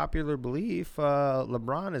 Beyond popular belief,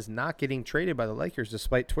 LeBron is not getting traded by the Lakers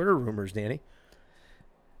despite Twitter rumors, Danny.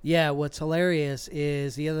 Yeah, what's hilarious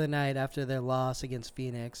is the other night after their loss against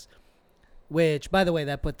Phoenix, which, by the way,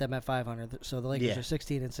 that put them at 500. So the Lakers Yeah. are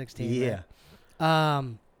 16-16. Yeah.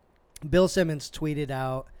 Right? Bill Simmons tweeted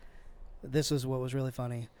out, this is what was really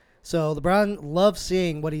funny. So LeBron loves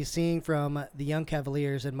seeing what he's seeing from the young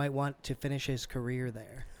Cavaliers and might want to finish his career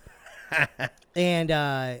there.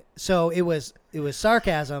 And so it was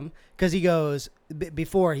sarcasm because he goes,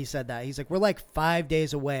 before he said that, he's like, we're like 5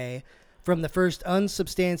 days away from the first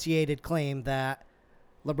unsubstantiated claim that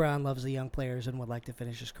LeBron loves the young players and would like to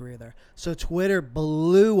finish his career there. So Twitter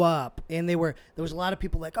blew up, and there was a lot of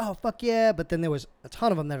people like, oh, fuck yeah, but then there was a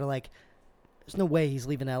ton of them that are like, there's no way he's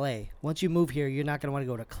leaving L.A. Once you move here, you're not going to want to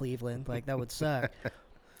go to Cleveland. Like, that would suck.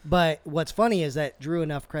 But what's funny is that drew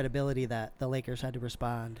enough credibility that the Lakers had to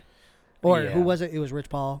respond. Or Yeah. who was it? It was Rich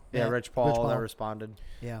Paul. Yeah, Rich Paul that responded.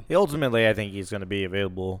 Yeah. Ultimately, I think he's going to be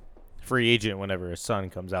available free agent whenever his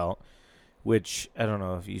son comes out, which I don't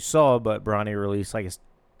know if you saw, but Bronny released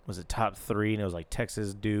was it top 3, and it was like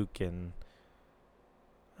Texas, Duke, and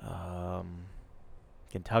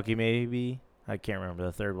Kentucky maybe. I can't remember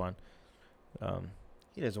the third one.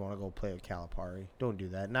 He doesn't want to go play with Calipari. Don't do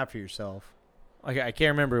that. Not for yourself. I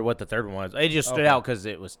can't remember what the third one was. It just stood out because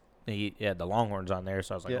he had the Longhorns on there,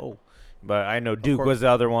 so I was like, oh. But I know Duke was the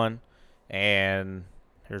other one, and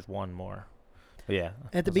there's one more. But yeah.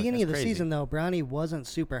 At the beginning of the season, though, Bronny wasn't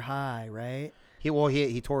super high, right? He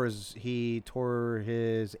tore his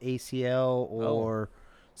ACL or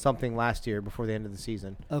something last year before the end of the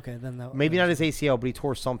season. Okay, then maybe not his ACL, but he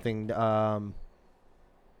tore something. Not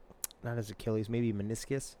his Achilles, maybe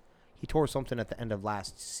meniscus. He tore something at the end of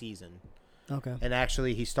last season. Okay. And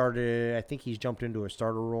actually, he started. I think he's jumped into a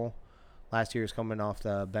starter role. Last year, he's coming off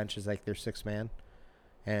the bench as like their 6th man,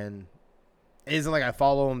 and it isn't like I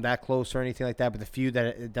follow him that close or anything like that. But the few that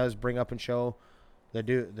it does bring up and show, the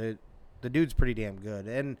dude's pretty damn good.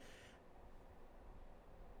 And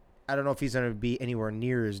I don't know if he's going to be anywhere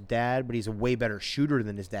near his dad, but he's a way better shooter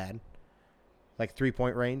than his dad. Like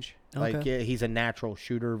 3-point range. Okay. Like he's a natural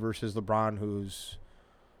shooter versus LeBron, who's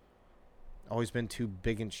always been too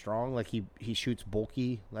big and strong. Like he shoots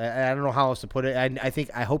bulky. I don't know how else to put it.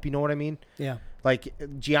 I hope you know what I mean. Yeah. Like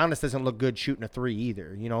Giannis doesn't look good shooting a 3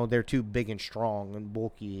 either. You know, they're too big and strong and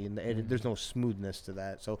bulky, and there's no smoothness to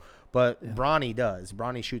that. So, but Bronny does.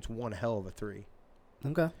 Bronny shoots one hell of a 3.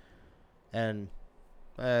 Okay. And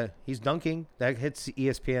he's dunking. That hits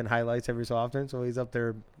ESPN highlights every so often, so he's up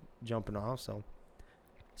there jumping off. So,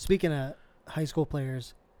 speaking of high school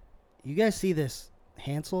players, you guys see this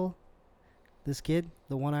Hansel, this kid,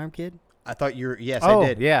 the one-arm kid? I thought you were. Yes, Oh, I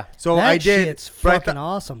did. yeah. So that I did. Shit's but fucking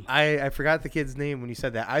awesome. I forgot the kid's name when you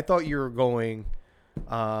said that. I thought you were going,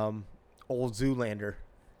 old Zoolander.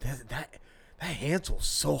 That Hansel's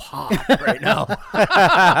so hot right now.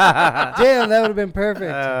 Damn, that would have been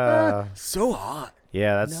perfect. So hot.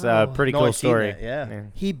 Yeah, that's No. a pretty No, cool I've seen story. that, yeah.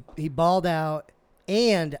 He balled out,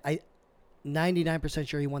 and 99%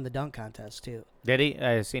 sure he won the dunk contest too. Did he?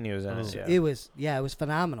 I seen he was in it. It was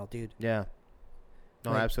phenomenal, dude. Yeah.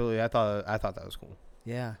 No, Like- absolutely. I thought that was cool.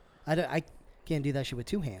 Yeah, I can't do that shit with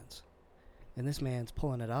 2 hands, and this man's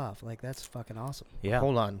pulling it off. Like, that's fucking awesome. Yeah.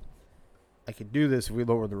 Hold on. I could do this if we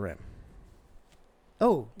lower the rim.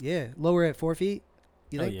 Oh yeah, lower at 4 feet.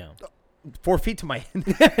 You Oh, think? yeah. 4 feet to my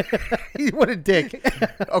what a dick.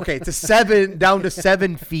 Okay, down to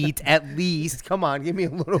 7 feet at least. Come on, give me a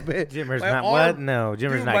little bit. Jimmer's My not arm- what? No,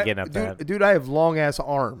 Jimmer's Dude, not getting up that. Dude, I have long ass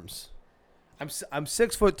arms. I'm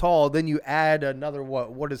 6 foot tall. Then you add another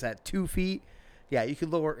what is that? 2 feet? Yeah, you could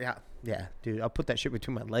lower. Yeah, dude. I'll put that shit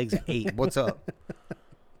between my legs at 8. What's up?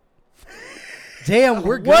 Damn,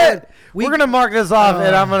 we're good. What? We're gonna mark this off,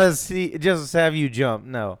 and I'm gonna just have you jump.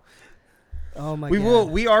 No. Oh my we god. will.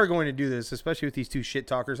 We are going to do this, especially with these 2 shit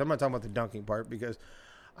talkers. I'm not talking about the dunking part because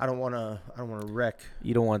I don't want to wreck.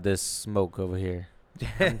 You don't want this smoke over here.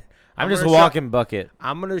 I'm just a gonna show- walking bucket.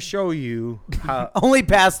 I'm gonna show you how. Only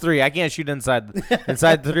past 3. I can't shoot inside the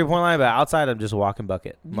 3-point line, but outside I'm just a walking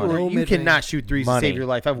bucket. Money. No You mid-range. cannot shoot threes to Money. save your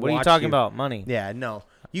life. I've What are you watched talking about? Money. Yeah, no.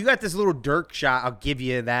 You got this little Dirk shot. I'll give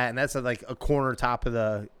you that, and that's like a corner top of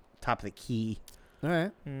the key. All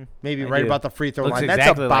right. Maybe I right do. about the free throw Looks line. exactly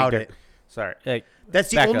That's about like it. Dirk. Sorry. Like, That's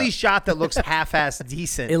the back only up. shot that looks half-ass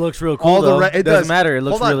decent. It looks real cool. All the though. it doesn't does. matter. It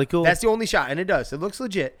looks Hold on. really cool. That's the only shot, and it does. It looks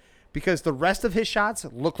legit because the rest of his shots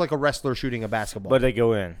look like a wrestler shooting a basketball. But they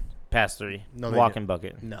go in past 3. No, they walking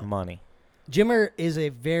bucket. No. Money. Jimmer is a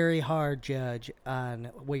very hard judge on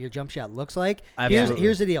what your jump shot looks like. Absolutely.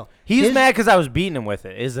 Here's the deal. He's His- mad because I was beating him with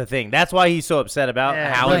it. Is the thing. That's why he's so upset about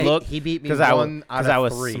Yeah, how right. it looked. He beat me because one out I of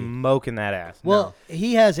was 3. smoking that ass. Well,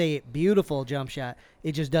 he has a beautiful jump shot.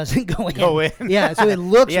 It just doesn't go in. Go in. Yeah, so it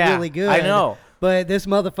looks Yeah, really good. I know. But this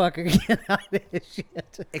motherfucker get out of his shit.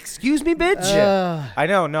 Excuse me, bitch. I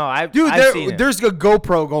know. No, I've seen it. There's a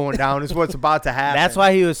GoPro going down. Is what's about to happen. That's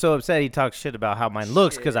why he was so upset. He talked shit about how mine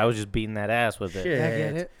looks because I was just beating that ass with it.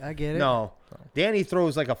 Shit. I get it. No, Danny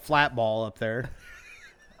throws like a flat ball up there.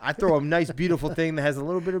 I throw a nice, beautiful thing that has a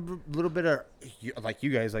little bit of like you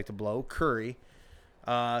guys like to blow curry.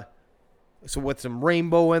 So with some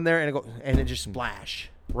rainbow in there, and it just splash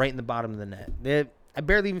right in the bottom of the net. I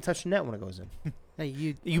barely even touch the net when it goes in.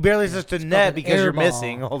 Hey, You barely touch the called net an because air you're ball.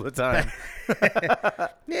 missing all the time.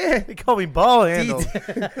 Yeah, They call me ball handle.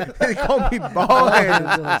 they call me ball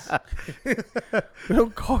handles. We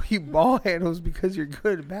don't call you ball handles because you're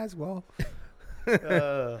good at basketball.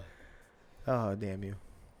 Oh, damn you.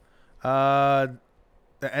 The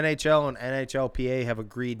NHL and NHLPA have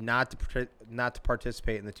agreed not to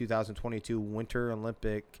participate in the 2022 Winter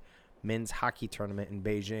Olympic men's hockey tournament in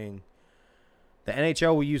Beijing. The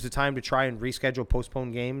NHL will use the time to try and reschedule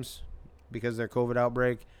postponed games because of their COVID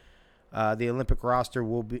outbreak. The Olympic roster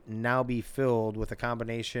will now be filled with a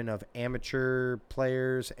combination of amateur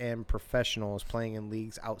players and professionals playing in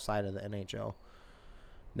leagues outside of the NHL.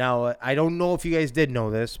 Now, I don't know if you guys did know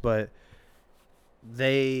this, but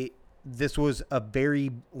this was a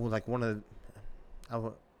very one of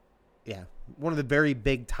the very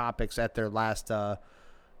big topics at their last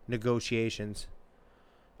negotiations.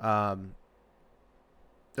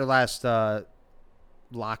 Their last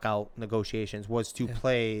lockout negotiations was to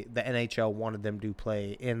play. The NHL wanted them to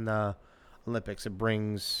play in the Olympics. It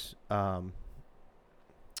brings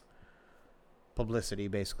publicity,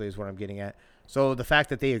 basically, is what I'm getting at. So the fact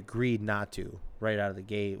that they agreed not to right out of the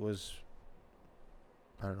gate was,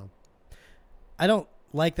 I don't know. I don't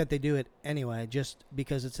like that they do it anyway, just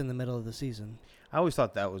because it's in the middle of the season. I always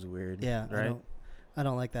thought that was weird. Yeah, right. I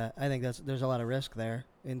don't like that. I think there's a lot of risk there,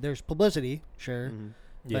 and there's publicity, sure, Mm-hmm.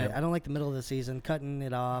 but I don't like the middle of the season cutting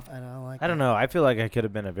it off. I don't know. I feel like I could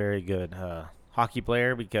have been a very good hockey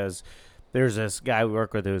player because there's this guy we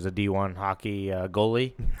work with who's a D1 hockey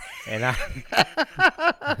goalie, and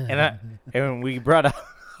we brought a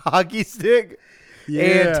hockey stick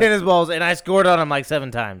and tennis balls, and I scored on him like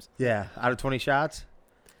 7 times. Yeah, out of 20 shots.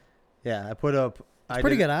 Yeah, I put up.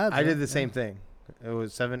 pretty good odds, I though. did the same thing. It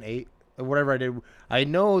was 7, 8, whatever I did. I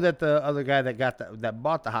know that the other guy that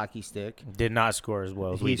bought the hockey stick, Did not score as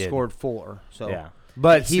well as we he did. scored 4. So Yeah,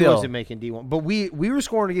 but he still, wasn't making D1. But we were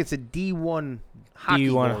scoring against a D1 hockey.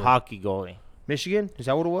 D1 goalie. hockey goalie. Michigan, is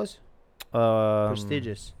that what it was?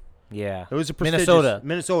 Prestigious. Yeah, It was a prestigious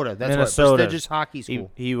Minnesota. That's Minnesota. what prestigious hockey school.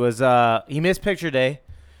 He was he missed picture day,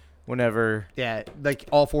 whenever Yeah, like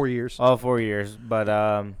all 4 years. all 4 years, but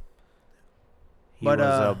he was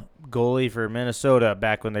a goalie for Minnesota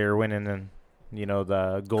back when they were winning, and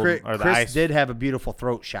the gold Chris, or the Chris ice. did have a beautiful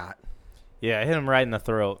throat shot. Yeah, hit him right in the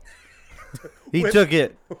throat. He took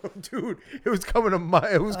it. Dude, it was coming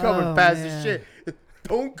it was coming Oh, fast man. as shit.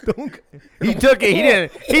 Donk. He took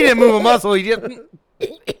it. He didn't move a muscle. He just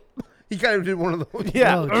He kind of did one of those.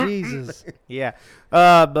 yeah. Oh Jesus! Yeah.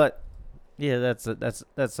 But yeah,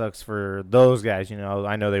 that sucks for those guys.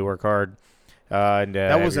 I know they work hard. And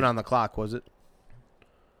That wasn't on the clock, was it?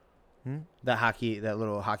 Hmm? That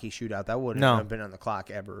little hockey shootout, that wouldn't No. have been on the clock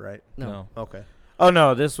ever, right? No. Okay. Oh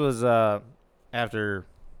no, this was after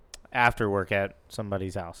work at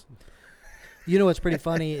somebody's house. You know what's pretty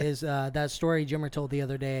funny is that story Jimmer told the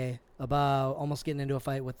other day about almost getting into a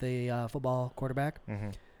fight with the football quarterback. Mm-hmm.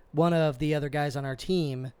 One of the other guys on our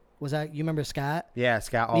team was that, you remember Scott? Yeah,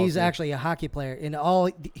 Scott. He's Olsen. actually a hockey player, and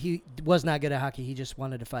he was not good at hockey. He just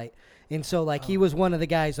wanted to fight, and so he was one of the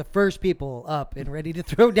guys, the first people up and ready to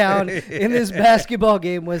throw down in this basketball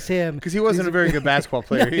game was him. Because he wasn't a very good basketball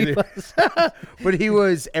player No, he either. was. But he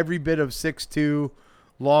was every bit of 6'2",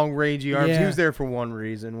 long, rangy arms. He Yeah. was there for one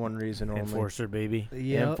reason only. Enforcer, baby.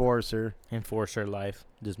 Yep. Enforcer. Enforcer life.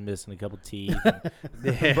 Just missing a couple teeth.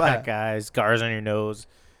 Yeah. Black eyes. Scars on your nose.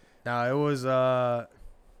 No, it was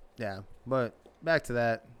yeah. But back to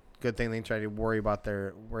that. Good thing they try to worry about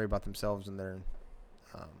themselves and their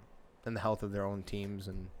and the health of their own teams.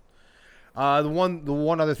 And the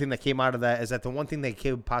one other thing that came out of that is that the one thing they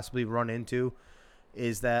could possibly run into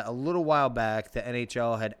is that a little while back the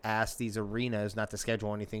NHL had asked these arenas not to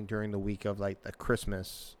schedule anything during the week of like the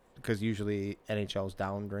Christmas, because usually NHL is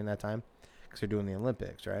down during that time because they're doing the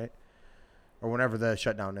Olympics, right? Or whenever the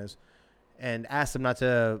shutdown is, and asked them not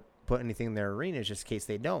to put anything in their arenas just in case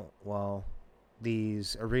they don't. Well,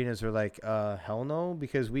 these arenas are like, hell no,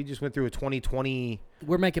 because we just went through a 2020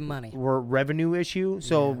 We're making money. revenue issue,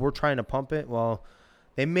 so Yeah. we're trying to pump it. Well,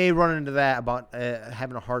 they may run into that about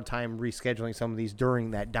having a hard time rescheduling some of these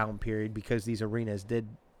during that down period because these arenas did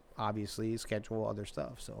obviously schedule other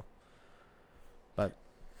stuff. So, but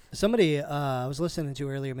Somebody I was listening to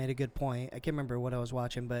earlier made a good point. I can't remember what I was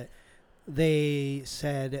watching, but they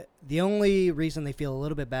said the only reason they feel a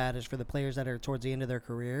little bit bad is for the players that are towards the end of their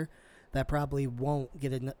career that probably won't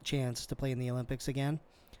get a chance to play in the Olympics again.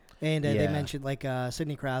 And they Yeah. mentioned like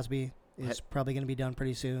Sidney Crosby is probably going to be done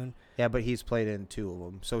pretty soon. yeah, but he's played in 2 of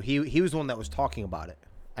them, so he was the one that was talking about it.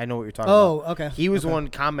 I know what you're talking Oh, about. okay. He was the Okay. one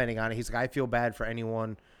commenting on it. He's like, I feel bad for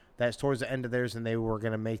anyone that's towards the end of theirs and they were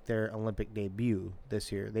going to make their Olympic debut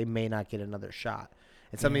this year. They may not get another shot.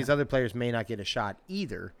 And some of Yeah. these other players may not get a shot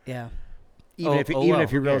either, Yeah. even if well, you're who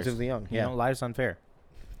cares? relatively young. You Yeah. know, life's unfair.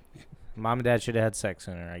 Mom and dad should have had sex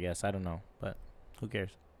sooner, I guess. I don't know, but who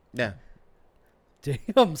cares? Yeah.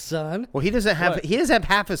 Damn, son. Well, he doesn't have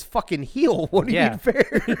half his fucking heel. What do you Yeah. mean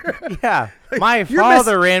fair? Yeah, my You're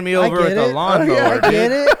father ran me I over get with a it. lawnmower. I dude.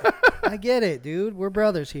 get it. I get it, dude. We're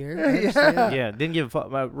brothers here. I understand. Yeah, didn't give a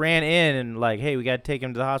fuck. I ran in and like, hey, we got to take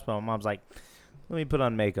him to the hospital. Mom's like, let me put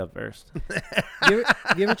on makeup first. You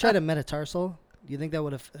ever tried a metatarsal? Do you think that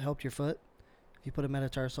would have helped your foot? If you put a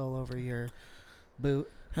metatarsal over your boot,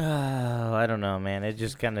 Oh, I don't know, man. It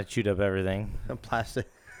just kind of chewed up everything. Plastic.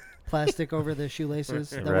 plastic over the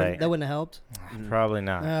shoelaces, Right. that wouldn't have helped. Probably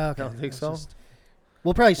not. Okay. Don't think That's so? just-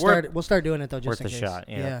 We'll probably start. We'll start doing it though, just worth in a case. shot,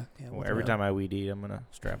 yeah. we'll Every do it. time I weed eat, I'm gonna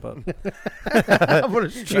strap up, I'm gonna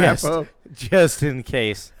strap Just- up. just in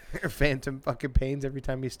case. Phantom fucking pains every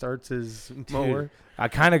time he starts his mower. I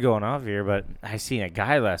kind of going off here, but I seen a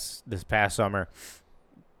guy this past summer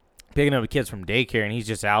picking up kids from daycare, and he's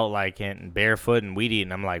just out like in barefoot and weed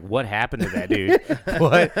eating. I'm like, what happened to that dude?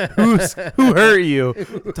 What? Who hurt you?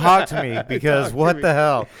 Talk to me, because Talk to what me. the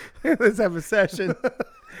hell? Let's have a session.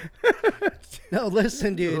 No,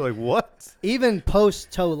 listen, dude. Like what? Even post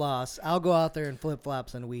toe loss, I'll go out there in flip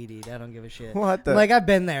flops and weed eat. I don't give a shit. What the? Like I've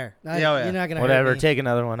been there. Yeah, yeah. You're not gonna Whatever. Hurt me. Take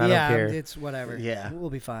another one. I yeah, don't care. it's whatever. Yeah. We'll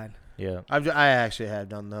be fine. Yeah. I actually have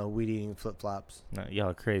done the weed eating flip flops. No, y'all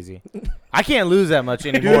are crazy. I can't lose that much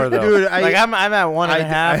anymore, though. dude, like I'm at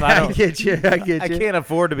 1.5. I don't. get you. I get I you. can't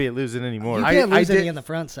afford to be losing anymore. You I- can't lose I any did- on the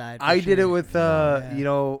front side. for I did it sure. with Yeah. you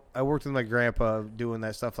know, I worked with my grandpa doing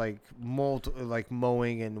that stuff like like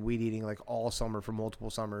mowing and weed eating like all summer for multiple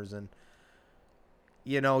summers. And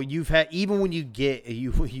you know, you've had, even when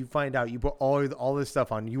you find out you put all this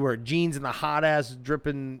stuff on, you wear jeans in the hot ass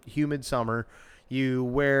dripping humid summer, you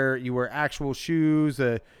wear actual shoes,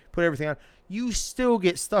 put everything on, you still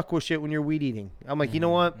get stuck with shit when you're weed eating. I'm like, you know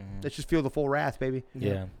what, let's just feel the full wrath, baby.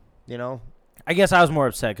 Yeah. You know, I guess I was more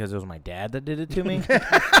upset because it was my dad that did it to me.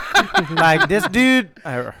 Like, this dude,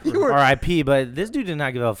 R.I.P., but this dude did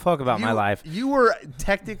not give a fuck about my life. You were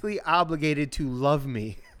technically obligated to love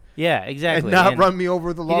me Yeah, exactly. and not run me over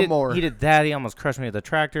with the He did- lawnmower. He did that. He almost crushed me with the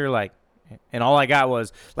tractor. Like, and all I got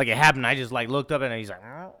was, like, it happened. I just, like, looked up and he's like,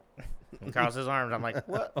 across his arms. I'm like,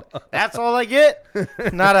 what? That's all I get?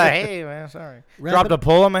 Not a, hey, man, sorry. Dropped a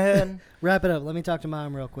pole on my head. Wrap it up. Let me talk to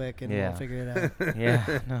mom real quick, and Yeah. we'll figure it out.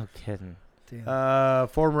 Yeah, no kidding. Damn.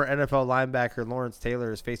 Former NFL linebacker Lawrence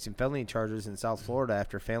Taylor is facing felony charges in South Florida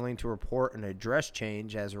after failing to report an address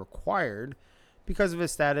change as required because of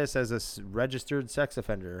his status as a registered sex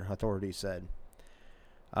offender, authorities said.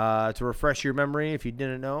 To refresh your memory, if you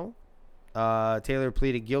didn't know, Taylor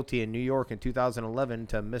pleaded guilty in New York in 2011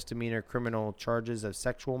 to misdemeanor criminal charges of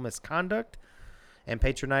sexual misconduct and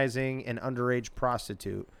patronizing an underage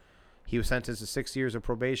prostitute. He was sentenced to 6 years of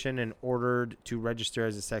probation and ordered to register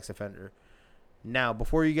as a sex offender. Now,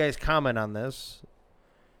 before you guys comment on this,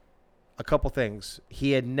 a couple things.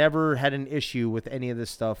 He had never had an issue with any of this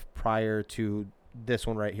stuff prior to this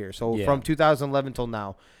one right here. So Yeah. from 2011 till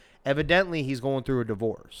now, evidently he's going through a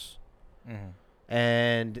divorce. Mhm.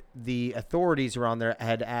 And the authorities around there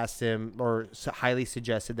had asked him or highly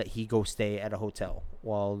suggested that he go stay at a hotel.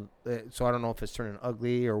 Well, so I don't know if it's turning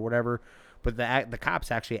ugly or whatever, but the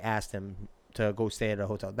cops actually asked him to go stay at a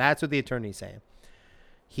hotel. That's what the attorney's saying.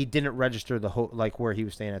 He didn't register where he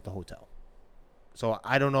was staying at the hotel. So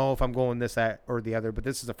I don't know if I'm going this, that, or the other, but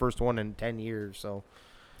this is the first one in 10 years. So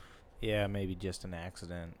Yeah, maybe just an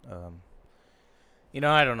accident.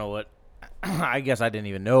 I don't know what. I guess I didn't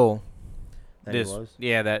even know that he was.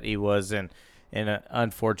 Yeah, that he was, and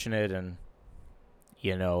unfortunate, and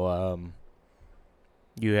you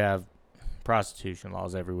have prostitution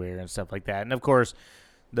laws everywhere and stuff like that, and of course,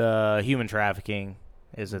 the human trafficking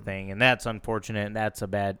is a thing, and that's unfortunate, and that's a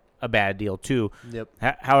bad deal too. Yep.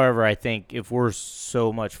 However, I think if we're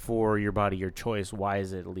so much for your body, your choice, why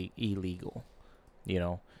is it illegal?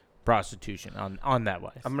 Prostitution on that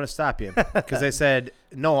wise. I'm gonna stop you because I said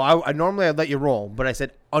no. I normally I'd let you roll, but I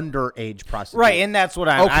said underage prostitution. Right, and that's what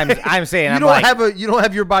I'm saying. You don't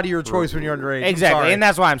have your body, your choice when you're underage. Exactly, and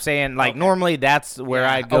that's why I'm saying normally that's where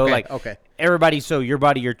I'd go. Okay. Everybody, so your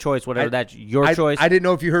body, your choice, whatever. That's your choice. I didn't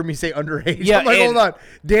know if you heard me say underage. Yeah, I'm like, hold on.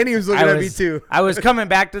 Danny was looking at me too. I was coming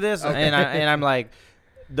back to this, and I'm like,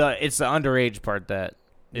 it's the underage part that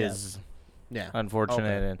is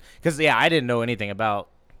unfortunate, and because I didn't know anything about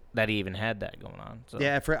that he even had that going on. So.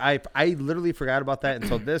 Yeah, I literally forgot about that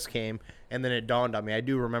until this came, and then it dawned on me. I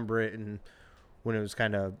do remember it, and when it was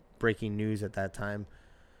kind of breaking news at that time.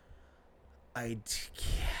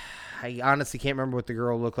 I honestly can't remember what the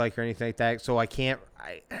girl looked like or anything like that, so I can't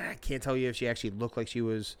tell you if she actually looked like she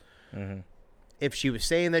was, if she was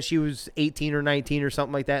saying that she was 18 or 19 or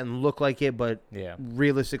something like that and looked like it, but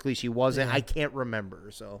realistically she wasn't. I can't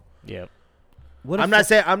remember. So I'm not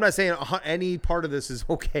saying any part of this is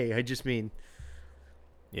okay. I just mean,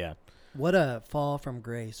 what a fall from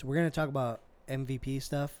grace. We're gonna talk about MVP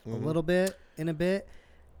stuff a little bit in a bit.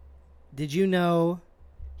 Did you know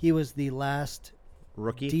he was the last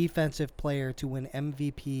rookie defensive player to win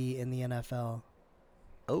MVP in the NFL?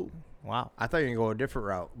 Oh, wow. I thought you were going to go a different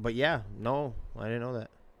route. But, no, I didn't know that.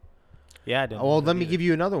 Yeah, I didn't. Well, let me give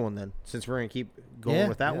you another one then, since we're going to keep going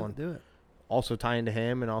with that one. Do it. Also tying to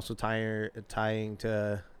him and also tying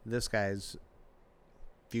to this guy's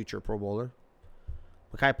future Pro Bowler.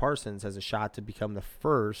 Mekhi Parsons has a shot to become the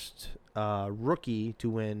first rookie to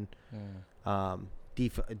win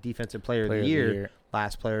Defensive Player of the Year.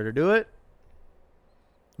 Last player to do it.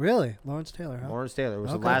 Really? Lawrence Taylor, huh? Lawrence Taylor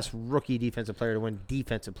was the last rookie defensive player to win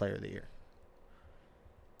Defensive Player of the Year.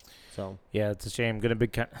 So yeah, it's a shame. Gonna be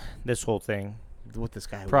this whole thing with this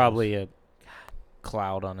guy probably a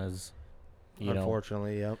cloud on his.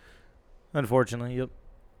 Unfortunately, yep. Unfortunately, yep.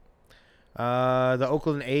 The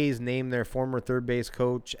Oakland A's named their former third base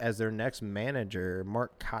coach as their next manager,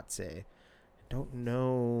 Mark Kotsay. Don't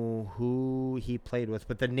know who he played with,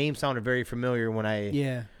 but the name sounded very familiar when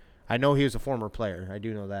I know he was a former player. I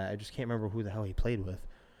do know that. I just can't remember who the hell he played with.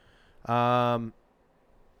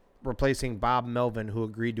 Replacing Bob Melvin, who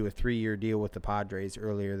agreed to a 3-year deal with the Padres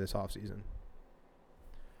earlier this offseason.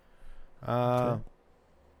 All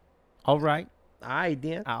right.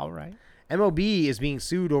 All right. MLB is being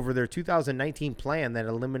sued over their 2019 plan that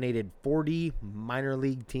eliminated 40 minor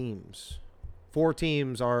league teams. 4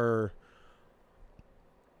 teams are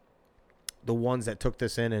the ones that took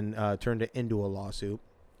this in and turned it into a lawsuit.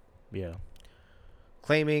 Yeah.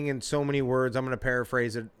 Claiming in so many words, I'm going to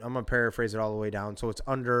paraphrase it all the way down. So it's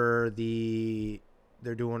they're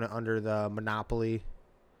doing it under the monopoly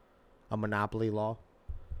law.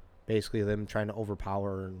 Basically them trying to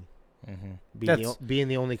overpower and being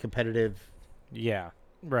the only competitive. Yeah,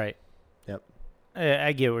 right. Yep.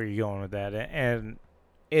 I get where you're going with that. And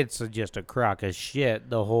it's just a crock of shit,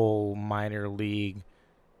 the whole minor league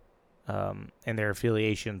and their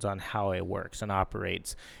affiliations on how it works and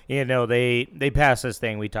operates. They passed this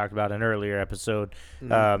thing we talked about in an earlier episode.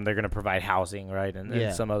 They're going to provide housing, right,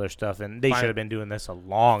 and some other stuff. And they should have been doing this a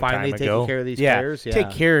long time ago. Finally taking care of these players. Yeah.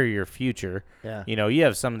 Take care of your future. Yeah. You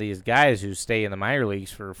have some of these guys who stay in the minor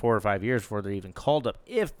leagues for 4 or 5 years before they're even called up,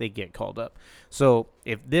 if they get called up. So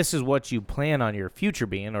if this is what you plan on your future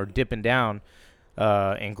being, or dipping down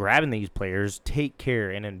and grabbing these players, take care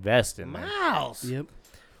and invest in them. Miles. Yep.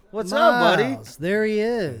 What's up, buddy? There he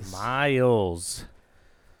is. Miles.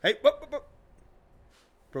 Hey,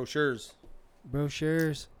 brochures. You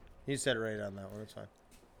said it right on that one. It's fine.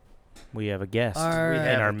 We have a guest We have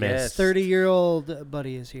in our a midst. guest. 30-year-old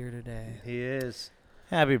buddy is here today. He is.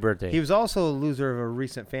 Happy birthday. He was also a loser of a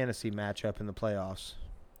recent fantasy matchup in the playoffs.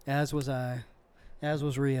 As was I. As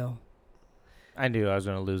was Rio. I knew I was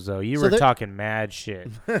going to lose, though. You So were talking mad shit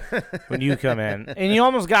when you come in. And you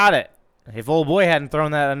almost got it. If old boy hadn't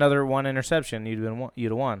thrown that another one interception, you'd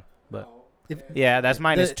have won. But yeah, that's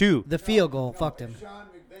 -2. The field goal fucked him. Sean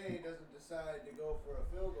McVay doesn't decide to go for a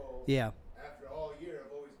field goal Yeah. after all year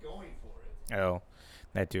of always going for it. Oh,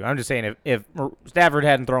 that too. I'm just saying if Stafford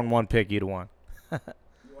hadn't thrown one pick, you'd have won. You are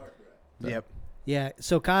correct. Yep. Yeah,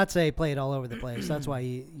 so Kotze played all over the place. That's why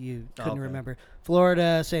you couldn't Okay. remember.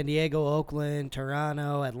 Florida, San Diego, Oakland,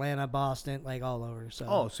 Toronto, Atlanta, Boston, like all over. So.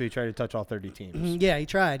 Oh, so you tried to touch all 30 teams. Yeah, he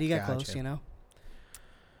tried. He got Gotcha. close, you know.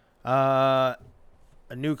 A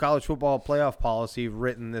new college football playoff policy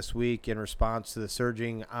written this week in response to the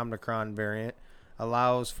surging Omicron variant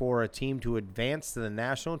allows for a team to advance to the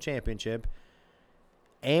national championship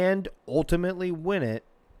and ultimately win it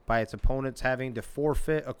by its opponents having to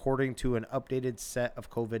forfeit according to an updated set of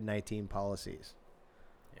COVID-19 policies.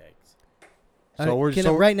 Yikes. So we're Can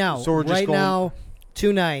so, right now, so we're just right going, now,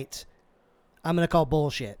 tonight, I'm gonna call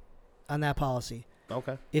bullshit on that policy.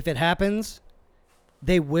 Okay. If it happens,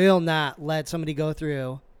 they will not let somebody go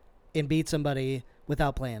through and beat somebody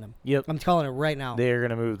without playing them. Yep. I'm calling it right now. They're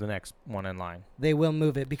gonna move the next one in line. They will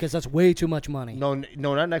move it because that's way too much money. No,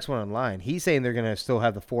 not next one in line. He's saying they're going to still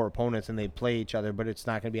have the 4 opponents and they play each other, but it's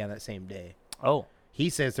not going to be on that same day. Oh. He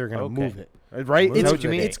says they're going to Okay. move it. Right? Is that what you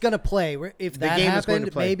mean? It's gonna play. If The that game is going to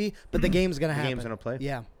happened, play. maybe, but the game's gonna The happen. game's going to play?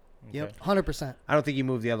 Yeah. Yep. Okay. 100%. I don't think you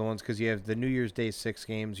move the other ones because you have the New Year's Day 6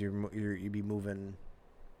 games. You'd be moving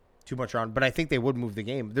too much around. But I think they would move the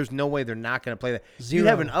game. There's no way they're not going to play that. You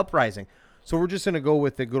have an uprising. So we're just going to go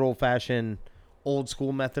with the good old-fashioned old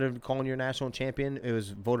school method of calling your national champion. It was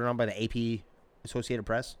voted on by the AP Associated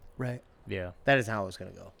Press. Right. Yeah. That is how it's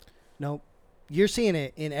going to go. Nope. You're seeing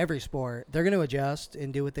it in every sport. They're going to adjust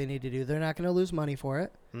and do what they need to do. They're not going to lose money for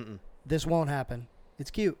it. Mm-mm. This won't happen. It's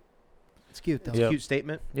cute. It's cute, though. It's Yep. a cute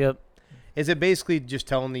statement. Yep. Is it basically just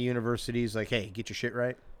telling the universities, like, hey, get your shit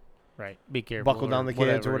right? Right. Be careful. Buckle down the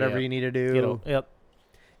kids or whatever you need to do? You know, yep.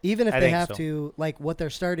 Even if I they think have so. to, like, what they're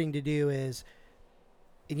starting to do is,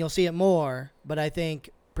 and you'll see it more, but I think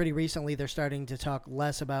pretty recently they're starting to talk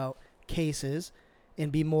less about cases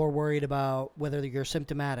and be more worried about whether you're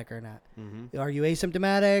symptomatic or not. Mm-hmm. Are you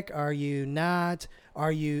asymptomatic? Are you not?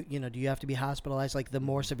 Are you, do you have to be hospitalized? Like the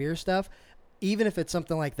more severe stuff. Even if it's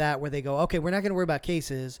something like that where they go, okay, we're not going to worry about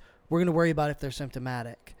cases. We're going to worry about if they're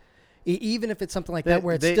symptomatic. Even if it's something like that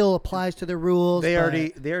where it still applies to the rules. They but-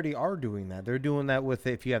 already are doing that. They're doing that with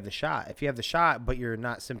if you have the shot. If you have the shot but you're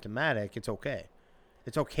not symptomatic, it's okay.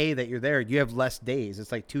 It's okay that you're there. You have less days.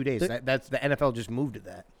 It's like 2 days. That's the NFL just moved to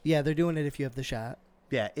that. Yeah, they're doing it if you have the shot.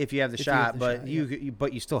 Yeah, if you have the If you have shot, the but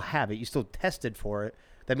shot, you still have it. You still tested for it.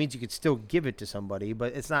 That means you could still give it to somebody,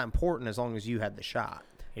 but it's not important as long as you had the shot.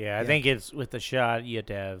 Yeah, I think it's with the shot you have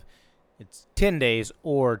to have it's 10 days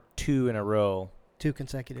or 2 in a row, 2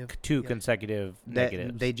 consecutive. 2 Yeah. consecutive That,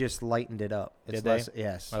 negatives. they just lightened it up. It's Did they? less,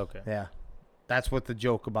 yes. Okay. Yeah. That's what the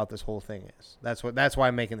joke about this whole thing is. That's why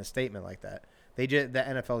I'm making the statement like that. The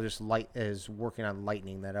NFL just is working on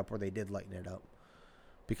lightening that up, or they did lighten it up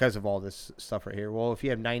because of all this stuff right here. Well, if you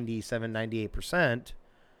have 97, 98%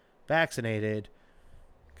 vaccinated,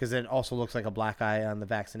 because it also looks like a black eye on the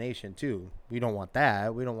vaccination too. We don't want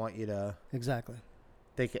that. We don't want you to Exactly.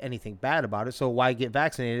 think anything bad about it. So why get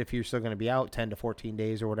vaccinated if you're still going to be out 10 to 14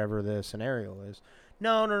 days or whatever the scenario is?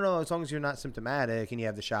 No. As long as you're not symptomatic and you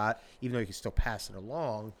have the shot, even though you can still pass it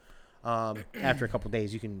along, after a couple of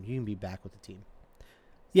days, you can be back with the team.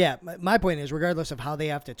 Yeah, my point is, regardless of how they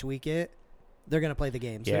have to tweak it, they're going to play the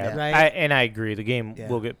games. yeah, Right? I agree. The game Yeah.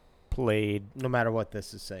 will get played. No matter what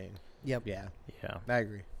this is saying. Yep. Yeah, Yeah. I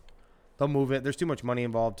agree. They'll move it. There's too much money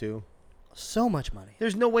involved, too. So much money.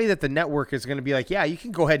 There's no way that the network is going to be like, yeah, you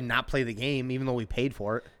can go ahead and not play the game, even though we paid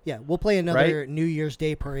for it. Yeah, we'll play another Right? New Year's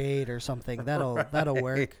Day parade or something. That'll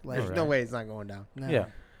work. Like, There's no way it's not going down. no.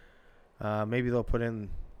 Yeah. Maybe they'll put in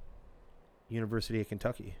University of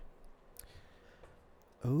Kentucky.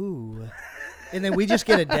 Ooh. And then we just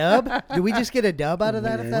get a dub? Do we just get a dub out of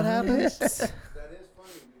that if that happens? That is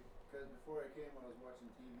funny because before I came, I was watching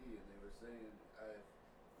TV and they were saying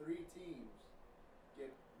 3 teams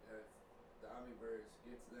get the Omniverse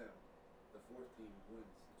gets them, the 4th team wins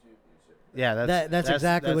the championship. Yeah, That's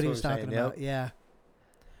exactly what he we're was talking saying, about. Yeah.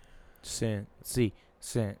 See.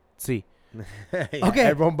 Yep. Yeah, Okay,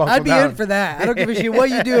 everyone buckle I'd be down. in for that. I don't give a shit what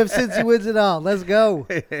you do if Cincy wins it all. Let's go.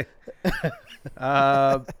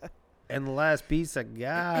 And the last piece I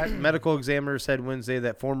got, medical examiner said Wednesday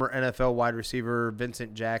that former NFL wide receiver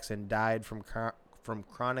Vincent Jackson died from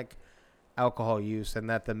chronic alcohol use and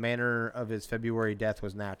that the manner of his February death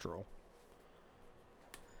was natural.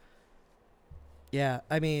 Yeah,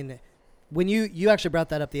 I mean, when you actually brought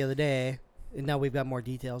that up the other day, And now we've got more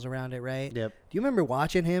details around it, right? Yep. Do you remember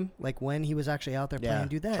watching him, like when he was actually out there Yeah. playing?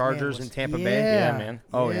 Dude, that Chargers man in Tampa was, Bay? Yeah, man.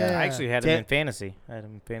 Oh, yeah. I actually had Ta- him in fantasy. I had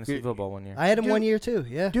him in fantasy Dude, football one year. I had him Dude. 1 year too.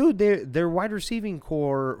 Yeah. Dude, their wide receiving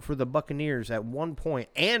core for the Buccaneers at one point,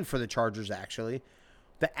 and for the Chargers actually,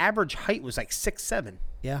 the average height was like 6'7".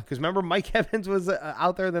 Yeah. Because remember, Mike Evans was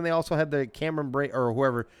out there. Then they also had the Cameron Brate, or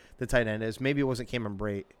whoever the tight end is. Maybe it wasn't Cameron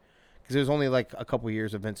Brate, because it was only like a couple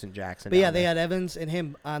years of Vincent Jackson. But yeah, down they there. had Evans and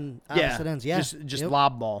him on yeah, opposite ends. Yeah. just Yep.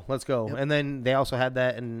 lob ball. Let's go. Yep. And then they also had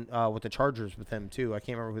that in with the Chargers with him too. I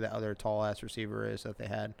can't remember who that other tall ass receiver is that they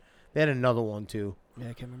had. They had another one too Yeah,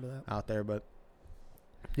 I can't remember that. out there, but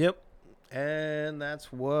yep. And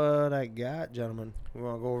that's what I got, gentlemen. We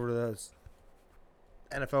want to go over those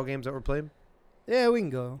NFL games that were played. Yeah, we can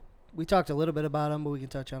go. We talked a little bit about them, but we can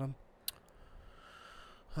touch on them.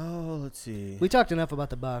 Oh, let's see. We talked enough about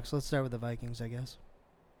the Bucs. Let's start with the Vikings, I guess.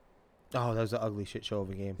 Oh, that was an ugly shit show of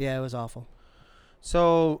a game. Yeah, it was awful.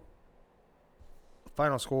 So,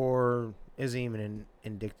 final score isn't even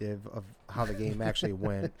indicative of how the game actually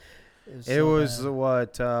went. It It so was bad.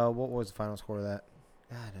 what was the final score of that?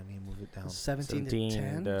 God, I mean, move it down. 17 to 17 10.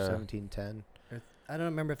 and, 17-10. I don't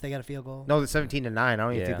remember if they got a field goal. No, the 17-9. I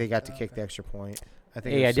don't even think Yeah. they got to Oh, kick the okay. extra point. I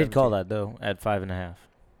think. Hey, it I was did call 17. that though at 5.5.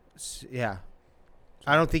 Yeah.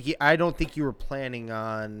 I don't think you were planning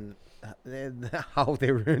on how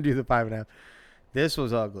they were going to do the 5.5. This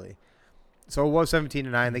was ugly. So it was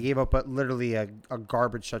 17-9. They gave up literally a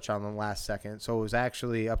garbage touchdown in the last second. So it was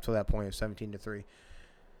actually up to that point of 17-3.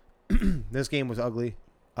 This game was ugly.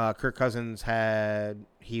 Kirk Cousins had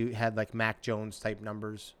like Mac Jones type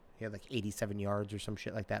numbers. He had like 87 yards or some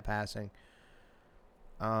shit like that passing.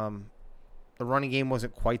 The running game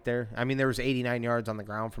wasn't quite there. I mean, there was 89 yards on the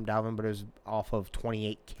ground from Dalvin, but it was off of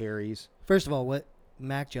 28 carries. First of all, what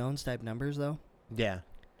Mac Jones type numbers though? Yeah.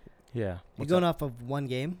 Yeah. You What's going up? off of one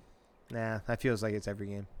game? Nah, that feels like it's every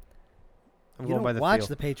game. I'm You going by don't the watch feel.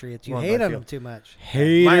 the Patriots. You Going hate by on feel. them too much.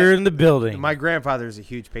 Hater in the building. My grandfather is a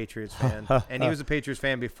huge Patriots fan, and he was a Patriots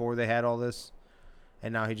fan before they had all this,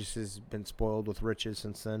 and now he just has been spoiled with riches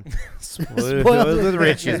since then. Spoiled with with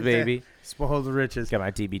riches, baby. Spoiled with riches. Got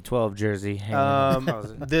my TB12 jersey. hanging in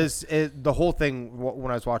the closet. The whole thing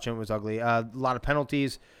when I was watching it was ugly. A lot of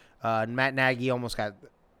penalties. Matt Nagy almost got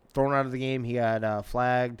thrown out of the game. He got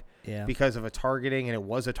flagged Yeah. because of a targeting, and it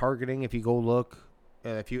was a targeting. If you go look,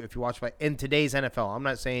 if you watch in today's NFL, I'm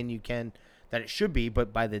not saying that it should be,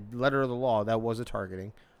 but by the letter of the law, that was a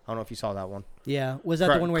targeting. I don't know if you saw that one, Yeah. Was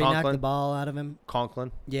that the one where he knocked the Conklin? ball out of him?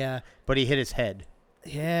 Conklin, Yeah. but he hit his head,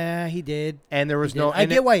 Yeah, he did. and there was He no. did. I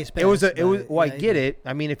and get why he's pissed. It was I yeah, he get did. it.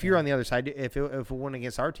 I mean, if you're Yeah. on the other side, if it went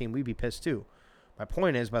against our team, we'd be pissed too. My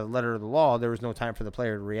point is, by the letter of the law, there was no time for the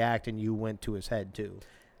player to react, and you went to his head too,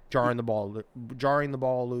 jarring the ball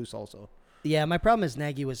loose. Also, Yeah, my problem is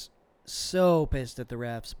Nagy was so pissed at the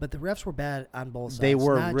refs, but the refs were bad on both sides. They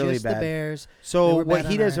were not really just bad. The Bears. They so were what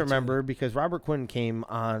bad he on our doesn't end, too. remember, because Robert Quinn came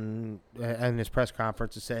on in his press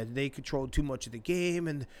conference and said they controlled too much of the game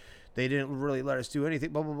and they didn't really let us do anything.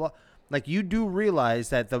 Blah blah blah. Like, you do realize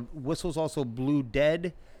that the whistles also blew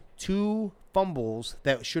dead 2 fumbles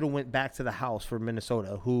that should have went back to the house for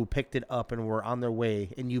Minnesota, who picked it up and were on their way,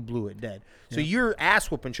 and you blew it dead. So Yeah. your ass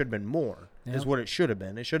whooping should have been more, is Yeah. what it should have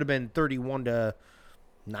been. It should have been 31-9,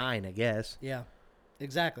 I guess. Yeah,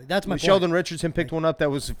 exactly. That's my point. Sheldon Richardson picked one up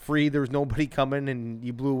that was free. There was nobody coming, and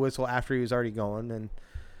you blew a whistle after he was already going. And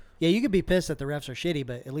Yeah, you could be pissed that the refs are shitty,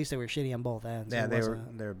 but at least they were shitty on both ends. yeah, It they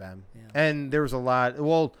wasn't- were bad. Yeah. And there was a lot.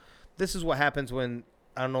 Well, this is what happens when,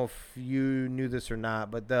 I don't know if you knew this or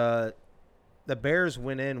not, but the Bears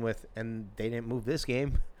went in with, and they didn't move this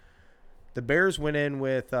game. The Bears went in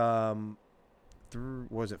with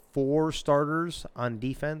was it 4 starters on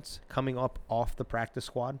defense coming up off the practice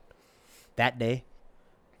squad that day.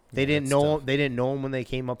 They didn't that's know. tough. They didn't know him when they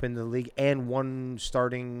came up in the league, and one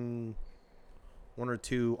or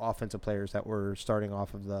two offensive players that were starting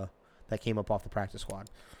off of that came up off the practice squad.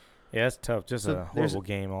 Yeah, it's tough. Just So a there's- horrible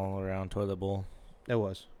game all around. Toilet bowl. It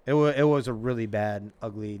was a really bad,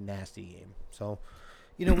 ugly, nasty game. So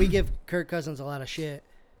You know, we give Kirk Cousins a lot of shit,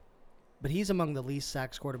 but he's among the least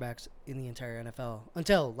sacks quarterbacks in the entire NFL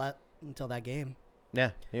until that game,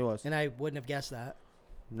 yeah, he was. and I wouldn't have guessed that.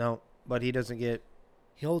 No, but he doesn't get.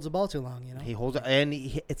 He holds the ball too long, you know. He holds, and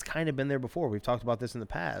it's kind of been there before. We've talked about this in the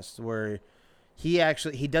past, where he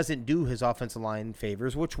doesn't do his offensive line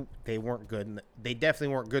favors, which they weren't good. They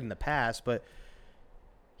definitely weren't good in the past, but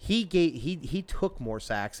he took more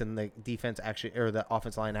sacks than the defense actually, or the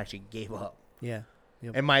offensive line actually gave up. Yeah.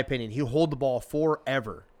 Yep. In my opinion, he hold the ball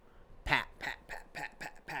forever. Pat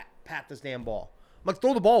this damn ball. I'm like,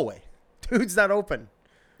 throw the ball away. Dude's not open.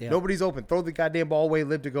 Yeah. Nobody's open. Throw the goddamn ball away.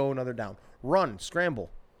 Live to go another down. run, scramble,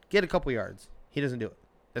 get a couple yards. He doesn't do it.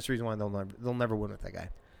 That's the reason why they'll never win with that guy.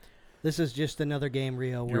 This is just another game,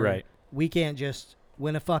 Rio. Where You're right. We can't just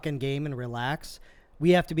win a fucking game and relax.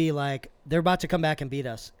 We have to be like, they're about to come back and beat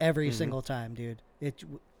us every single time, dude.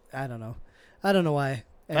 I don't know. I don't know why.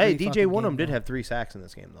 Hey, Every DJ fucking Wooden game, did though. have 3 sacks in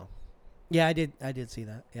this game, though. Yeah, I did see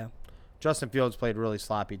that. Yeah. Justin Fields played really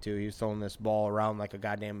sloppy, too. He was throwing this ball around like a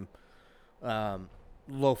goddamn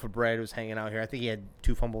loaf of bread. Was hanging out here. I think he had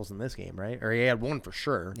 2 fumbles in this game, right? Or he had 1 for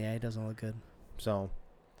sure. Yeah, it doesn't look good. So,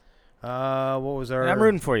 what was our... I'm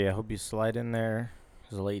rooting for you. I hope you slide in there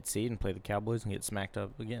as a late seed and play the Cowboys and get smacked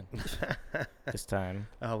up again this time.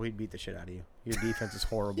 Oh, we'd beat the shit out of you. Your defense is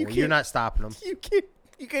horrible. You You're not stopping them.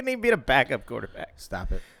 You couldn't even beat a backup quarterback,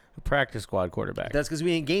 Stop it. a practice squad quarterback. That's because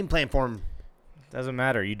we didn't game plan for him. Doesn't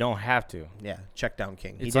matter. You don't have to. Yeah, check down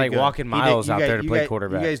king. He It's did like good. walking He did- miles you out guys- there to you play guys-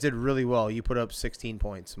 quarterback. You guys did really well. You put up 16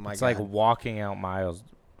 points. My It's God. like walking out miles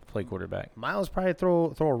to play quarterback. Miles probably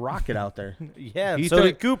throw a rocket out there. Yeah, You so throw-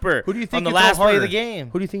 did Cooper. Who do you think on the you throw last play of the harder? game?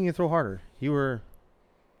 Who do you think you throw harder? You were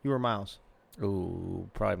Miles. Ooh,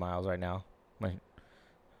 probably Miles right now.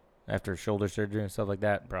 After shoulder surgery and stuff like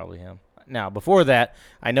that, probably him. Now, before that,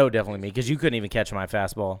 I know definitely me because you couldn't even catch my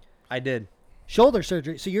fastball. I did. Shoulder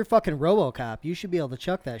surgery. So you're fucking RoboCop. You should be able to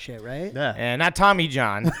chuck that shit, right? Yeah. And not Tommy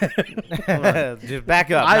John. Just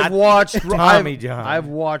back up. I've not watched Tommy John. I've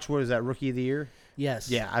watched, what is that, Rookie of the Year? Yes.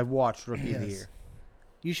 Yeah, I've watched Rookie of the Yes. Year.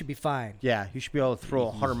 You should be fine. Yeah, you should be able to throw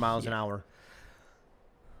 100 miles an hour.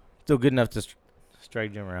 Still good enough to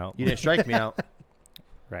strike Jimmer out. You didn't strike me out.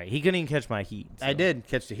 Right. He couldn't even catch my heat. I so. did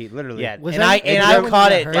catch the heat, literally. Yeah. Was and that- I is and that I when you caught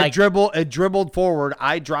got it hurt? like It dribbled forward.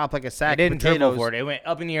 I dropped like a I sack didn't of potatoes. dribble for it. It went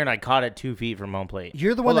up in the air and I caught it 2 feet from home plate.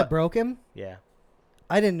 You're the one Hold that up. broke him? Yeah.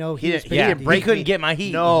 I didn't know he He was didn't- pretty Yeah. deep. He break couldn't me. get my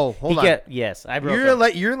heat. No, hold on. Yes, I broke You're him.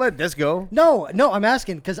 gonna let this go? No, I'm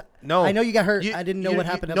asking because No, I know you got hurt. You- I didn't know you- what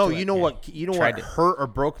you- happened. No, up to you it. know Yeah. what? You know Tried what to- hurt or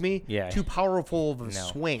broke me? Yeah. Too powerful of a No.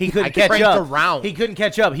 swing. He couldn't I catch cranked up. around. He couldn't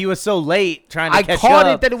catch up. He was so late trying to I catch caught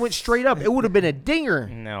up. it that it went straight up. It would have been a dinger.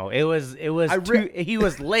 No, it was I re- he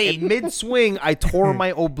was late. In mid swing, I tore my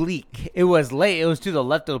oblique. It was late. It was to the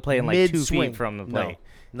left of the play and like 2 Mid-swing. feet from the No, play.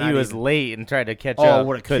 not He was even. late and tried to catch Oh, up.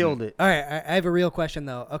 would have Couldn't. killed it. All right, I have a real question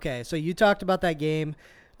though. Okay, so you talked about that game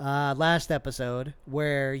last episode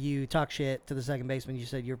where you talk shit to the second baseman. You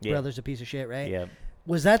said your Yeah. brother's a piece of shit, right? Yeah.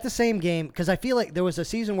 Was that the same game? Because I feel like there was a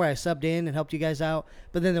season where I subbed in and helped you guys out,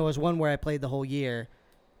 but then there was one where I played the whole year.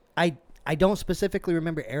 I don't specifically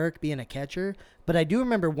remember Eric being a catcher, but I do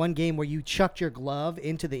remember one game where you chucked your glove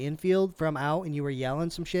into the infield from out and you were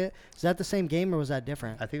yelling some shit. Is that the same game or was that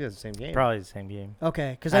different? I think that's the same game. Probably the same game.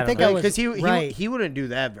 Okay, because I I don't think know. I was Because right. he wouldn't do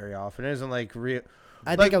that very often. It isn't like real.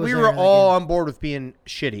 I Like think I was we there were in that all game. on board with being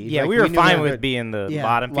shitty. Yeah, Like, we were knew fine were with good. being the Yeah.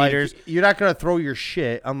 bottom Like, feeders. you're not gonna throw your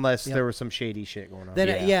shit unless Yep. there was some shady shit going on.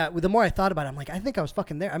 Then Yeah. the more I thought about it, I'm like, I think I was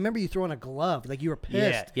fucking there. I remember you throwing a glove, like you were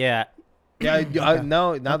pissed. Yeah. Yeah, Okay.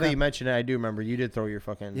 now that Okay. you mention it, I do remember you did throw your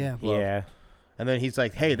fucking Yeah. glove. Yeah. And then he's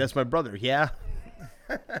like, "Hey, that's my brother." Yeah.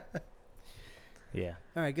 Yeah.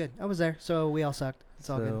 All right, good. I was there, so we all sucked. It's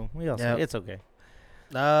all good. So we also Yep. it's okay.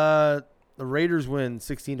 The Raiders win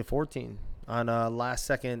 16-14 on a last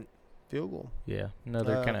second field goal. Yeah.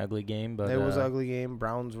 Another kind of ugly game, but It was an ugly game.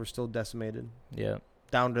 Browns were still decimated, Yeah.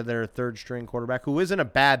 down to their third string quarterback, who isn't a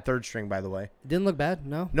bad third string, by the way. Didn't look bad,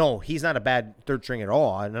 no. No, he's not a bad third string at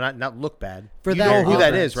all. And not look bad. For you that know who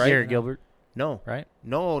that offense. is, right? Garrett Gilbert, No, right?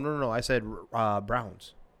 no. I said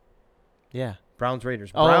Browns. Yeah. Browns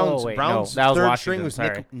Raiders. Oh, Browns. wait, no, Browns. that was third Washington, string was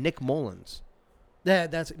sorry. Nick Mullins.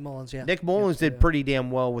 That's Mullins, yeah. Nick Mullins Yeah. did pretty damn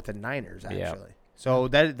well with the Niners, actually. Yeah. So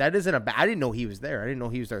that isn't a bad. I didn't know he was there. I didn't know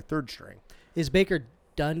he was their third string. Is Baker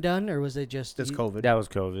done, or was it just This you- COVID. That was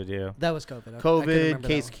COVID, yeah. That was COVID. Okay. I couldn't COVID. remember that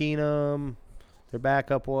Case one. Keenum. Their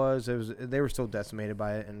backup was. It was. They were still decimated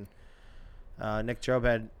by it, and Nick Chubb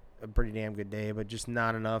had a pretty damn good day, but just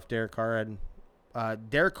not enough. Derek Carr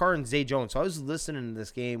and Zay Jones. So I was listening to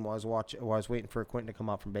this game while I was waiting for Quentin to come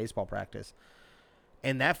out from baseball practice.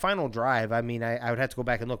 And that final drive, I mean, I would have to go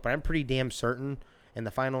back and look, but I'm pretty damn certain in the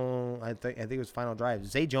final, I think it was final drive,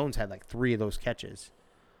 Zay Jones had like 3 of those catches.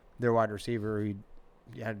 Their wide receiver,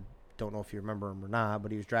 I don't know if you remember him or not, but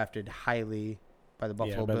he was drafted highly by the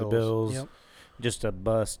Buffalo by Bills. the Bills. Yep. Just a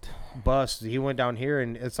bust. Bust. He went down here,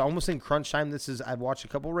 and it's almost in crunch time. I've watched a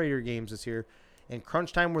couple Raider games this year. In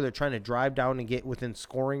crunch time, where they're trying to drive down and get within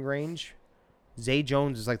scoring range, Zay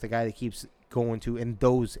Jones is like the guy that keeps going to in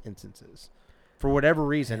those instances, for whatever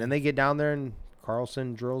reason. Yeah. And they get down there, and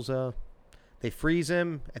Carlson drills they freeze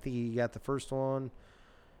him. I think he got the first one,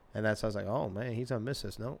 and I was like, oh man, he's gonna miss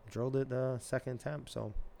this. No, drilled it second attempt.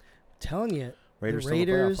 So telling you, Raiders the still in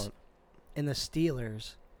the playoff Raiders hunt. and the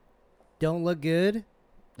Steelers don't look good,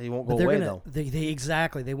 They won't But go they're away, gonna, though. They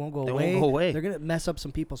exactly. They won't go They away. won't go away. They're gonna mess up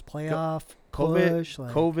some people's playoff COVID, push.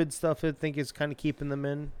 Like, COVID stuff, I think, is kind of keeping them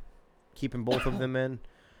in, keeping both of them in.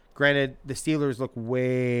 Granted, the Steelers look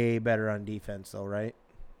way better on defense, though, right?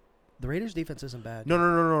 the Raiders' defense isn't bad.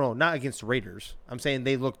 No, not against the Raiders. I'm saying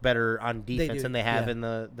they look better on defense do, than they have yeah.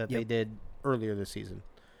 in they did earlier this season.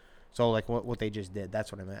 So, like, what they just did,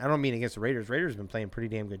 that's what I meant. I don't mean against the Raiders. Raiders have been playing pretty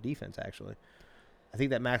damn good defense, actually. I think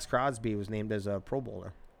that Max Crosby was named as a Pro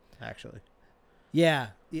Bowler, actually. Yeah.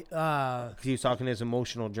 Because he was talking his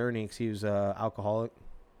emotional journey because he was alcoholic.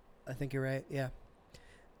 I think you're right. Yeah.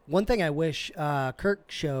 One thing I wish Kirk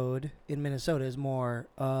showed in Minnesota is more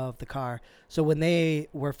of the car. So when they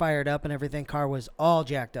were fired up and everything, Carr was all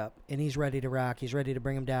jacked up, and he's ready to rock. He's ready to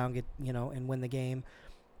bring him down, and win the game.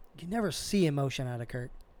 You never see emotion out of Kirk,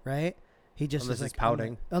 right? He just Unless is it's like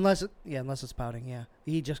pouting. Unless it's pouting. Yeah,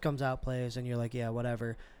 he just comes out, plays, and you're like, yeah,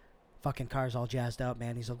 whatever. Fucking Carr's all jazzed up,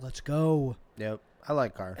 man. He's like, let's go. Yep, I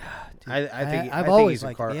like Carr. Dude, I think I've I always think he's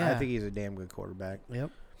liked. a Carr. Yeah. I think he's a damn good quarterback. Yep.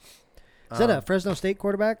 Is that a Fresno State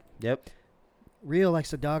quarterback? Yep. Rio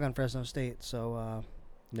likes to dog on Fresno State, so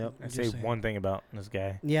Yep. I I'm say just saying. one thing about this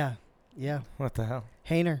guy. yeah. What the hell?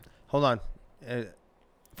 Hayner. Hold on.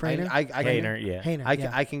 Frainer? I can, Hayner, yeah. Hayner.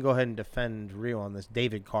 I can go ahead and defend Rio on this.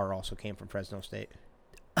 David Carr also came from Fresno State.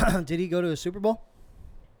 Did he go to a Super Bowl?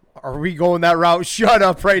 Are we going that route? Shut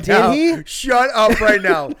up right Did now. he? Shut up right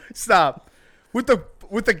now. Stop. With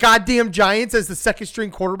the goddamn Giants as the second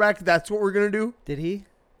string quarterback, that's what we're gonna do? Did he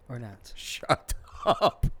or not? Shut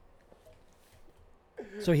up.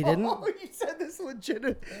 So he didn't? Oh, you said this legit.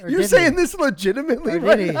 Or You're did saying he? this legitimately Or did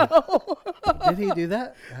right he? now. Did he do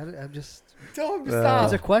that? I'm just. Tell him to It's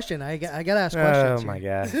stop. a question. I got to ask questions. Oh my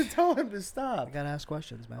here. god. Tell him to I stop. got to ask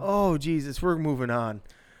questions, man. Oh, Jesus. We're moving on.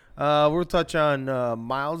 We'll touch on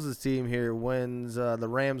Miles' team here. Wins. The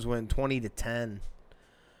Rams win 20-10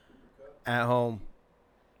 at home.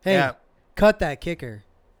 Hey, Yeah. cut that kicker.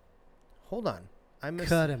 Hold on. I must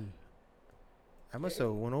have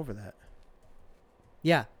went over that.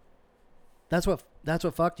 Yeah. That's what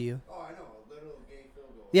fucked you. Oh, I know. A little gay field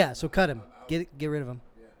goal. Yeah, so cut him. Get rid of him.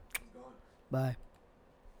 Yeah, he's gone. Bye.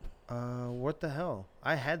 What the hell?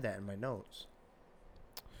 I had that in my notes.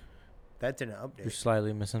 That didn't You're update.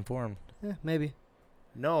 slightly misinformed. Yeah, maybe.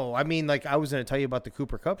 No, I mean, like, I was gonna tell you about the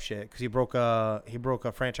Cooper Kupp shit because he broke a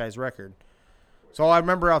franchise record. So I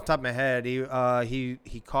remember off the top of my head,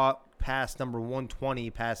 he caught pass number 120,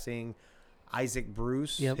 passing Isaac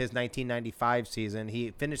Bruce, Yep. his 1995 season.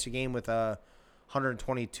 He finished the game with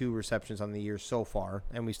 122 receptions on the year so far,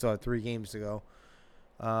 and we still have 3 games to go.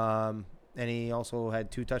 And he also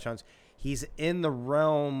had 2 touchdowns. He's in the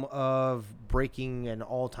realm of breaking an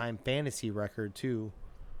all-time fantasy record too,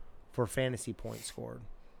 for fantasy points scored.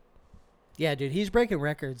 Yeah, dude, he's breaking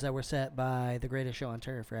records that were set by the greatest show on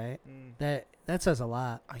turf, right? That says a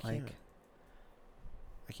lot. I can't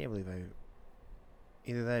believe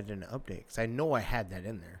either that didn't update because I know I had that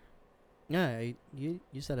in there. Yeah, you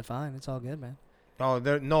said it fine. It's all good, man. Oh,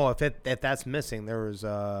 no. If that's missing, there was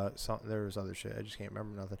other shit. I just can't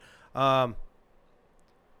remember nothing.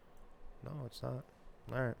 No, it's not.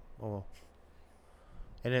 All right. Oh well.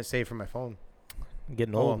 I didn't save from my phone. I'm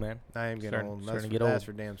getting Oh, old, man. I am getting Starting- old. starting That's, to get that's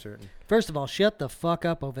old. for damn certain. First of all, shut the fuck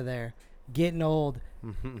up over there. Getting old.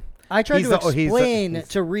 Mm-hmm. I tried He's to the- oh, he's the- explain he's-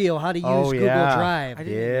 to Rio how to use Oh, Google yeah. Drive. I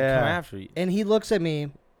didn't even Yeah. come after you. And he looks at me,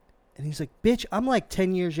 and he's like, bitch, I'm like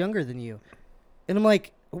 10 years younger than you. And I'm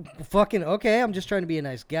like, fucking, okay, I'm just trying to be a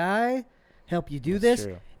nice guy, help you do That's this.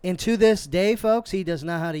 true. And to this day, folks, he does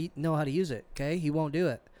not know how to use it, okay? He won't do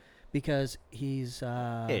it because he's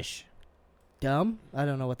Ish. dumb. I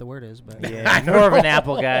don't know what the word is, but Yeah, more of an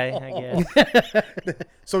Apple guy, I guess.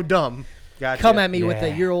 So dumb. Gotcha. come at me with the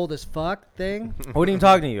Yeah. you're old as fuck thing. I wasn't even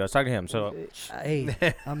talking to you. I was talking to him. So Hey,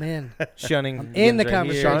 I'm in. shunning. I'm in the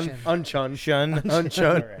begins right here. conversation. Unchun. Shun.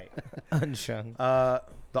 Unshun. All right. Unshun.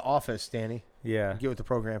 The Office, Danny. Yeah. Get with the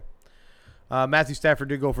program. Matthew Stafford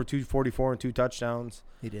did go for 244 and 2 touchdowns.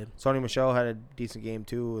 He did. Sony Michel had a decent game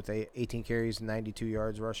too with 18 carries and 92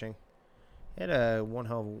 yards rushing. He had a one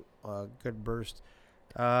hell of good burst.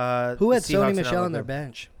 Who had Sony Michel on their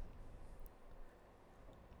bench?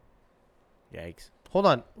 bench? Yikes. Hold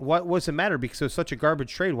on. What was the matter? Because it was such a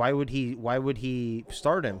garbage trade. Why would he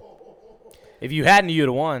start him? If you hadn't, you'd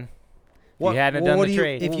have won. What- you hadn't well, done what the do you-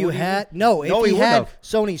 trade. If Well, you what do you- had No, if he he wouldn't had have.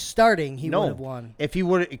 Sony starting, he No. would have won. If he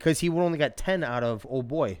would, because he would only got 10 out of old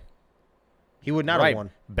boy. He would not right. have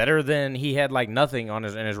won. Better than he had like nothing on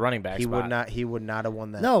in his running back He spot. would not. He would not have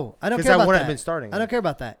won that. No, I don't 'Cause care I about wouldn't that. have been starting I him. don't care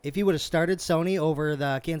about that. If he would have started Sony over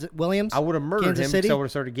the Kansas Williams, I would have murdered Kansas him because because I would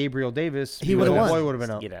have started Gabriel Davis. He would've because won. Boy would have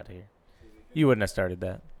been up. Get out of here. You wouldn't have started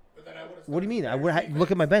that. But then I would have What do you mean? I would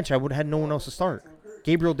look at my bench. I would have had no one else to start.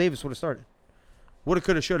 Gabriel Davis would have started. Woulda,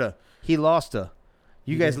 coulda, shoulda. He lost her.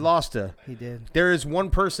 You guys lost her. He did. There is one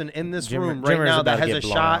person in this room right Jimmer's now about that to has get a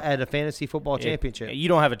blown shot out. at a fantasy football championship. You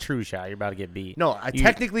don't have a true shot. You're about to get beat. No,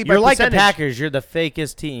 technically, by you're like the percentage- Packers. You're the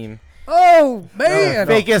fakest team. Oh man!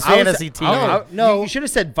 Fakest I was- fantasy team. No, you should have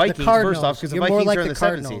said Vikings Cardinals. first off because the You're more Vikings like are in the the 7th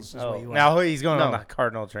Cardinals. seed. Is what you want. Now he's going on No. the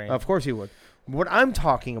Cardinal train. Of course he would. What I'm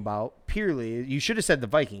talking about purely, you should have said the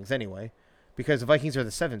Vikings anyway, because the Vikings are the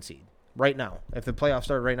 7th seed right now. If the playoffs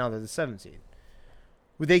started right now, they're the 7th seed.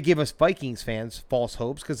 Would they give us Vikings fans false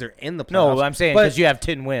hopes because they're in the playoffs? No, I'm saying But- because you have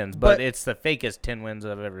 10 wins, but but- it's the fakest 10 wins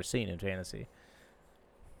I've ever seen in fantasy.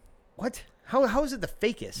 What? How is it the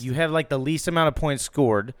fakest? You have like the least amount of points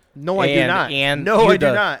scored. No, I do not. And no, you I do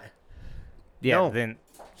the- not. Yeah, No. then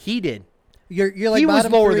He did. You're like He was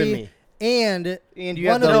bottom lower three, than me. and you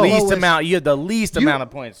one have of the least lowest- amount. You have the least You- amount of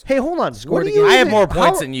points. Hey, hold on. Scored What do against- you I have even- more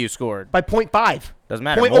points how- than you scored. by 0.5. Doesn't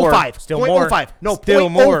matter. 0.05. More. Still more. 0.05. No, Still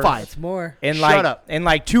more. 0.05. It's more. And Shut like up. and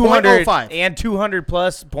like 200 0.05. and 200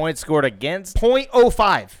 plus points scored against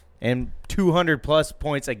 0.05. and 200 plus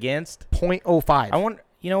points against. 0.05. I want.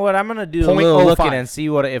 You know what? I'm gonna do a 0.05. little looking and see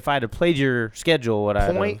what if I'd have played your schedule. What I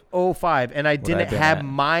 0.05, and I didn't been have at?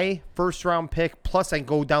 my first round pick. Plus, I can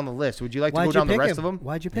go down the list. Would you like to Why'd go you down the pick rest him? of them?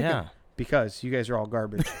 Why'd you pick Yeah. him? Because you guys are all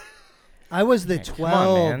garbage. I was the Hey, come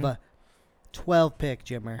on, 12 pick,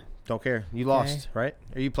 Jimmer. Don't care. You lost, right?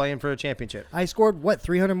 Are you playing for a championship? I scored what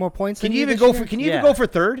 300 more points. Can than you even this go year? for? Can you Yeah. even go for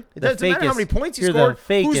third? It The doesn't matter how fakest. many points you You're the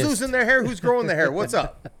scored. Who's fakest. losing their hair? Who's growing their hair? What's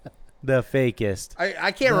up? The fakest.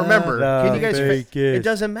 I can't The remember. Can you guys? fakest. It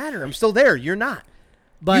doesn't matter. I'm still there. You're not.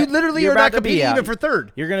 But You literally you're are not about to be competing out. even for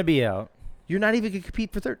third. You're gonna be out. You're not even gonna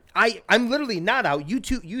compete for third. I'm literally not out. You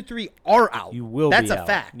three are out. You will. That's be a out.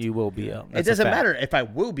 fact. You will be out. It That's a doesn't fact. matter if I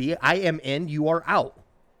will be. I am in. You are out.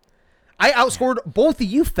 I outscored both of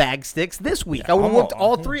you fag sticks this week. I whooped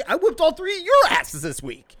all three. I whipped all three of your asses this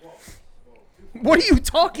week. What are you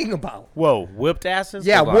talking about? Whoa, whipped asses.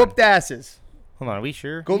 Yeah, Hold on. whooped asses. Hold on, are we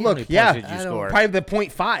sure? Go How look. many Yeah. points did I you don't- score? Probably the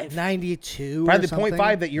 0.5. 92. Probably or the something.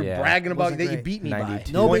 0.5 that you're Yeah. bragging about Wasn't that you great. beat me by.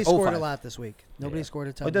 92. Nobody scored a 0.05. lot this week. Nobody scored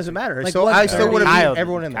a ton. It doesn't matter. Like So I 130. still would have Kyle beat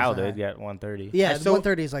everyone in Kyle this. did got 130. Yeah, I still-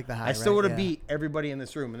 130 is like the high. I still right? would have Yeah. beat everybody in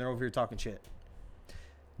this room, and they're over here talking shit.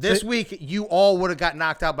 This week, you all would have got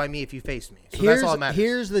knocked out by me if you faced me. So that's all that matters.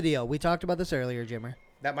 Here's the deal. We talked about this earlier, Jimmer.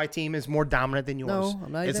 That my team is more dominant than yours. No,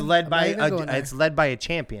 I'm not it's even- led I'm by not even going there. it's led by a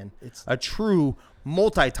champion, It's- a true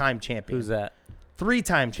multi-time champion. Who's that?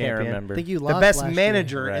 3-time champion. remember. I think you The lost best last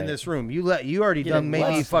manager Right. in this room. You already Get done him made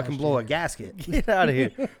me lost fucking last blow a year. gasket. Get out of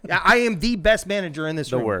here. I am the best manager in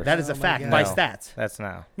this The room. worst. That is Oh a my fact God. by No. stats. That's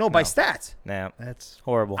now. No, by stats. Nah, Year. That's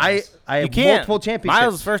horrible. I you have can't. multiple championships.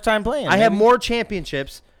 Miles' first time playing. I have man. more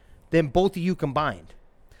championships than both of you combined.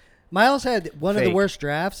 Miles had one of the Fake. worst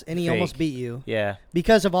drafts, and he almost Fake. beat you Yeah.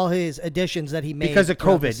 because of all his additions that he made. Because of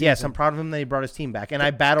throughout the COVID. Yes, season. I'm proud of him that he brought his team back. And I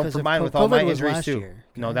battled 'Cause for of mine co- with all my COVID was injuries last too. year.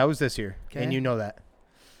 No, Okay. that was this year. Okay. And you know that.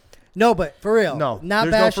 No, but for real. No, not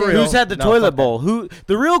there's no bashing. for real. Who's had the No, toilet fuck bowl? Who?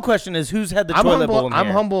 The real question is who's had the toilet bowl in I'm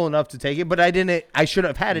here? humble enough to take it, but I didn't. I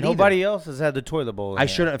shouldn't have had it Nobody else has had the toilet bowl. In either. I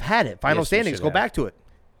here. shouldn't have had it. Final Yes, you standings. should Go have. back to it.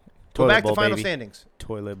 Go Toilet back bowl, to final baby. standings.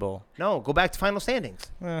 Toilet bowl. No, go back to final standings.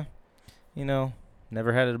 You know,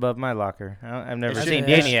 never had it above my locker. I've never It seen shouldn't-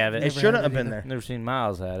 Danny have It it. Never shouldn't had have it been either. there. Never seen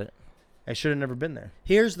Miles had it. I should have never been there.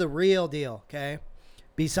 Here's the real deal, okay?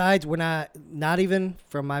 Besides, we're not even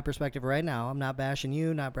from my perspective right now. I'm not bashing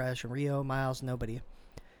you, not bashing Rio, Miles, nobody.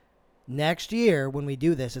 Next year, when we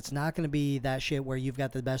do this, it's not going to be that shit where you've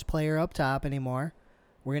got the best player up top anymore.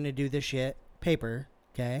 We're going to do this shit paper,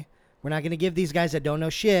 okay? We're not going to give these guys that don't know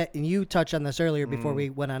shit, and you touched on this earlier before we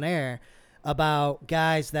went on air, about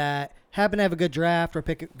guys that happen to have a good draft or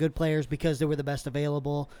pick good players because they were the best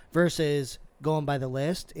available versus going by the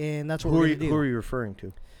list, and that's what Who we're are going to do. you referring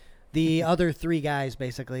to? The other three guys,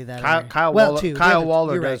 basically, that Kyle well, Waller. two. The Kyle other two.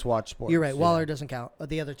 Waller You're does right. watch sports. You're right. yeah. Waller doesn't count.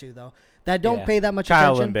 The other two, though, that don't Yeah. pay that much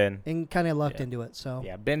Kyle attention and Ben. and kind of lucked Yeah. into it. So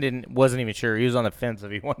Yeah, Ben wasn't even sure. He was on the fence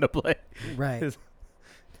if he wanted to play. right.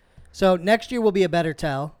 So next year will be a better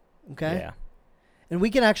tell. Okay. Yeah. And we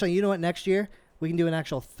can actually, you know what? Next year we can do an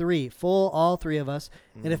actual all three of us.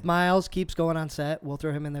 And if Miles keeps going on set, we'll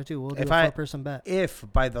throw him in there too. We'll do If a I- 4-person bet. If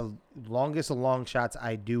by the longest of long shots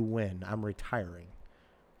I do win, I'm retiring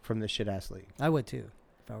from this shit ass league. I would too,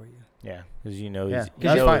 if I were you, Yeah, because you know Yeah, he's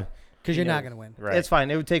that's you know- fine. because You you're know- not gonna win. Right. It's fine.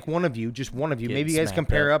 It would take one of you, just one of you. Getting Maybe you guys smacked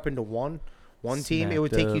compare up. up into one team. It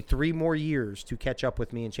would Smacked take you up. 3 more years to catch up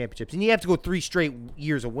with me in championships, and you have to go 3 straight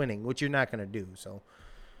years of winning, which you're not going to do. So,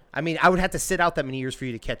 I mean, I would have to sit out that many years for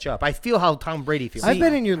you to catch up. I feel how Tom Brady feels. I've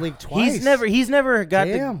been in your league twice. He's never got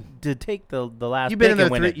Damn. to take the last. You've been in pick there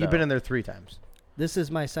and win 3. it, You've though. been in there 3 times. This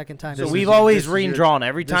is my second time. So This we've is your- always this is your- redrawn.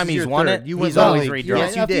 Every this time is he's your won third. it, You went he's the always league. redrawn.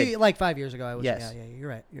 Yes, you did. Like 5 years ago, I was. Yes. Yeah, you're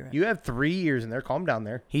right. You're right. You have 3 years in there. Calm down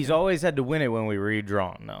there. He's always had to win it when we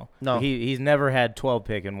redrawn. No. He's never had 12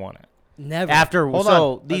 pick and won it. Never. After Hold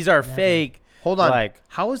so on. these are Never. fake. Hold on. Like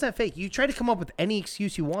How is that fake? You try to come up with any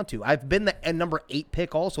excuse you want to. I've been the number 8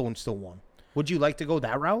 pick also and still won. Would you like to go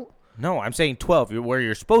that route? no, I'm saying 12. You're where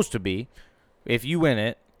you're supposed to be. If you win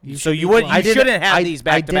it, You so should you be would. 12. You shouldn't have these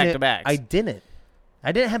back to back didn't- to backs. I didn't.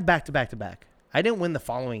 I didn't have back to back to back. I didn't win the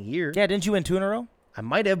following year. Yeah, didn't you win 2 in a row? I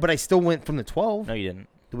might have, but I still went from the 12. No, you didn't.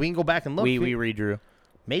 We can go back and look. We redrew.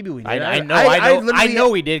 Maybe we did. I know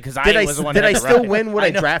literally- we did because Did I I, was the one. did that I had to still ride. win what I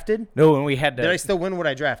know. drafted? No, when we had to. Did I still win what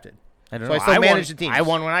I drafted? I don't So I know. still won- managed the teams. I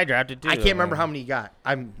won when I drafted too. I can't remember how many you got.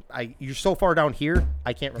 You're so far down here,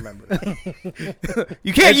 I can't remember.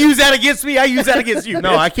 You can't use that against me. I use that against you.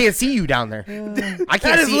 No, I can't see you down there. I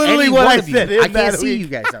can't is see literally any what one I of you. said in I can't that see week. you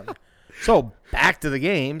guys down there. So back to the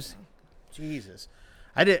games. Jesus,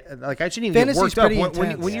 I shouldn't even get Fantasy's worked up pretty when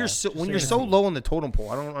intense. you're when you're so low in the totem pole.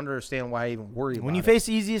 I don't understand why I even worry about When you it. face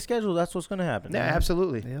the easiest schedule, that's what's going to happen. Yeah,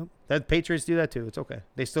 absolutely. Yep. That Patriots do that too. It's okay.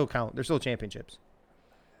 They still count. They're still championships.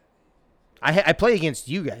 I play against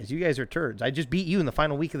you guys. You guys are turds. I just beat you in the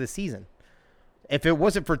final week of the season. If it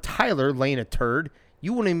wasn't for Tyler laying a turd,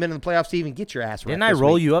 you wouldn't even been in the playoffs to even get your ass. Didn't wrecked I this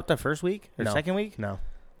roll week. you up the first week or No. second week? No,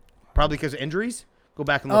 probably because of injuries. Go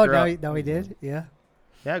back and Oh look her up. no, he did. Yeah.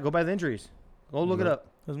 Yeah, go by the injuries. Go look it up.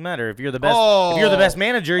 Doesn't matter if you're the best. Oh. If you're the best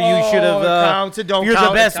manager, you should have. It counts, it don't if you're count,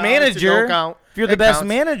 the it best counts, it manager, don't count. if you're the It best counts.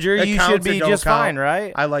 manager, It you counts, should it be don't just count. fine,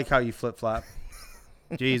 right? I like how you flip flop.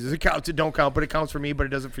 Jesus, it counts, it don't count, but it counts for me, but it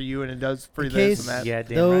doesn't for you, and it does for In this case and that. Yeah,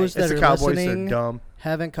 damn those right. It's that the are Cowboys. listening They're dumb.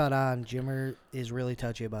 haven't caught on, Jimmer is really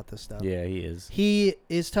touchy about this stuff. Yeah, he is. He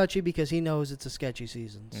is touchy because he knows it's a sketchy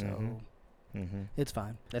season, so Mm-hmm. it's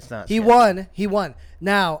fine. That's not. He sketchy. won. He won.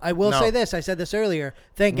 Now, I will No. say this. I said this earlier.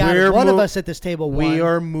 Thank God We're one of mo- us at this table won. We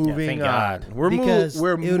are moving thank on. God. We're because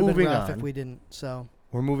we're it would have been moving rough on. if we didn't. So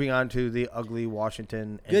We're moving on to the ugly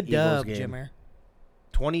Washington and good Eagles dub, game. Jimmer.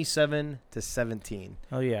 27-17.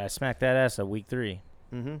 Oh yeah, I smacked that ass at week 3.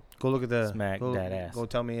 Mm-hmm. Go look at the. Smack go, that ass. Go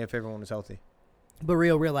tell me if everyone is healthy. But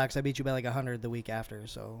relax. I beat you by like 100 the week after.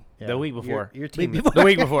 So The week before. Your team. before. The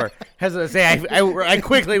week before. As I say, I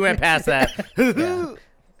quickly went past that. Yeah.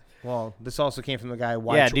 Well, this also came from the guy.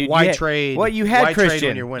 Why, yeah, dude. why you had, trade? What you had, why trade Christian?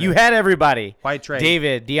 when you're winning? You had everybody. Why trade?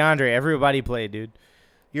 David, DeAndre, everybody played, dude.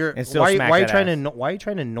 You're and still why smack are you that trying ass. to why are you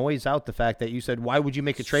trying to noise out the fact that you said why would you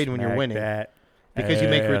make a trade when you're Smack winning? that Because you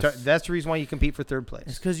make a ass. return. That's the reason why you compete for third It's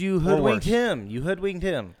place. because you Or hoodwinked worse. him. You hoodwinked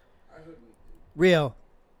him. Rio,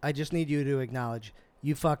 I just need you to acknowledge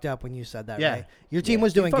you fucked up when you said that. Yeah. Right? Your team Yeah.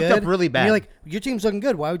 was You doing fucked good. up really and bad. you're like, your team's looking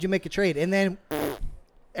good. Why would you make a trade? And then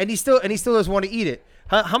And he still doesn't want to eat it.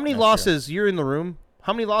 How many That's losses you're in the room?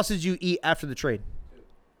 How many losses you eat after the trade?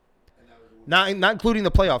 Not including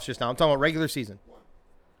the playoffs just now. I'm talking about regular season.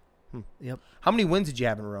 yep. How many wins did you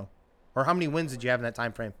have in a row? Or how many wins did you have in that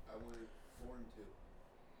time frame? I went 4-2.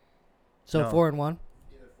 So No. 4-1.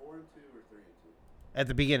 Either 4-2 or 3-2. At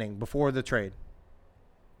the beginning, before the trade.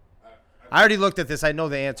 I already looked at this. I know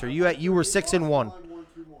the answer. You were 6-1. Won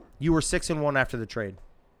 2 more. You were 6-1 after the trade.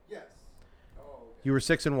 Yes. Oh, okay. You were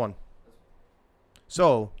 6-1.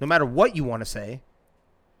 So no matter what you want to say,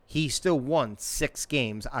 he still won 6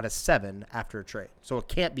 games out of 7 after a trade. So it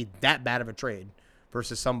can't be that bad of a trade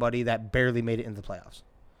versus somebody that barely made it into the playoffs.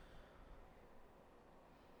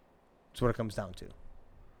 That's what it comes down to. Dalvin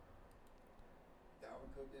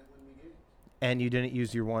Cook didn't win me games. And you didn't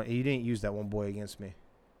use your one. You didn't use that one boy against me,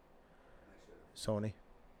 I should have. Sony.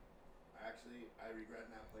 I regret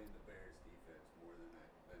not playing the Bears defense more than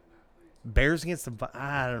not playing. Bears against the.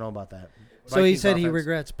 I don't know about that. So he Vikings said he offense,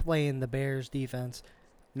 regrets playing the Bears defense.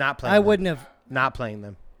 not playing. I them. wouldn't have Not playing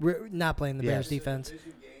them. not playing the Bears Yes. defense.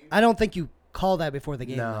 Division game. I don't think you call that before the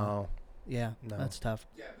game. though. No. Yeah, No. that's tough.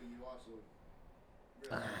 Yeah, but you also realize you're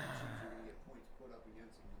going to get points put up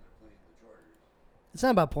against them when they're playing the Chargers. It's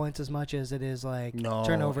not about points as much as it is like No.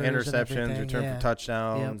 turnovers, and Interceptions, everything. return Yeah. for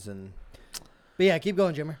touchdowns, and. But yeah, keep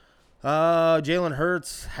going, Jimmer. Jalen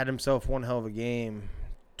Hurts had himself one hell of a game.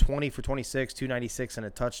 20 for 26, 296, and a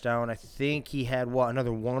touchdown. I think he had,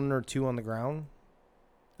 another 1 or 2 on the ground?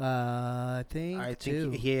 I think I two.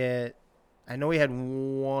 think he had, I know he had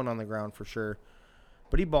 1 on the ground for sure.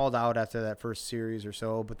 But he balled out after that first series or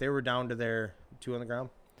so. But they were down to their 2 on the ground.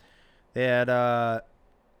 They had,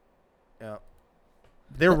 yeah.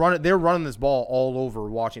 They're running this ball all over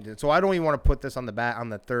Washington. So I don't even want to put this on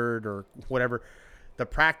the third or whatever. The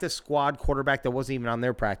practice squad quarterback that wasn't even on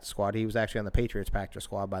their practice squad. He was actually on the Patriots practice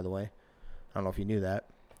squad, by the way. I don't know if you knew that.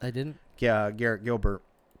 I didn't. Yeah, Garrett Gilbert.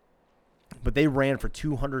 But they ran for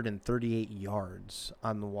 238 yards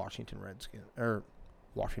on the Washington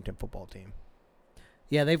football team.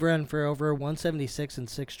 Yeah, they've run for over 176 in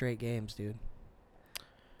 6 straight games, dude.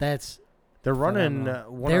 They're running.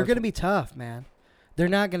 They're going to be tough, man. They're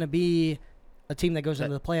not going to be a team that goes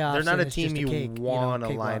into the playoffs. They're not and a it's team just you want to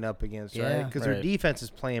cakewalk. line up against, Yeah. right? Because their defense is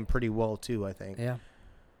playing pretty well too, I think. Yeah.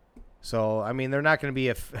 So I mean, they're not going to be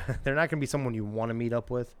they're not going to be someone you want to meet up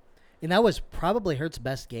with. And that was probably Hurts'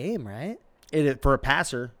 best game, right? For a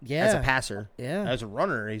passer, Yeah. as a passer, Yeah. as a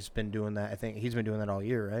runner, he's been doing that. I think he's been doing that all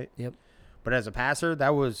year, right? Yep. But as a passer,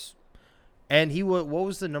 that was, and what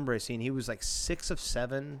was the number I seen? He was like 6 of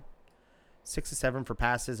 7 for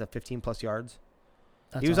passes of 15+ yards.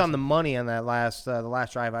 That's He was on awesome. the money on that last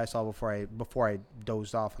drive I saw before I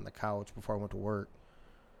dozed off on the couch before I went to work.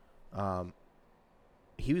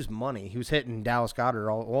 He was money. He was hitting Dallas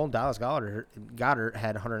Goedert. Dallas Goedert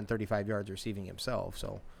had 135 yards receiving himself.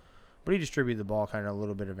 So, but he distributed the ball kind of a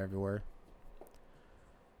little bit of everywhere.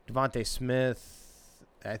 Devontae Smith,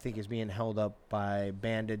 I think, is being held up by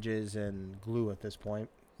bandages and glue at this point.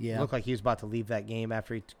 Yeah. Looked like he was about to leave that game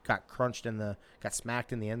after he got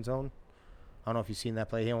smacked in the end zone. I don't know if you've seen that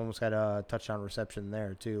play. He almost got a touchdown reception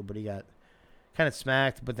there too, but he got kind of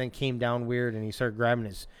smacked, but then came down weird and he started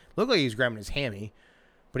looked like he was grabbing his hammy,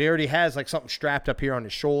 but he already has like something strapped up here on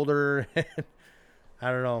his shoulder.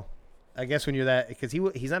 I don't know. I guess when you're that, because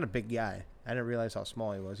he's not a big guy. I didn't realize how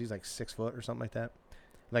small he was. He's like 6 foot or something like that,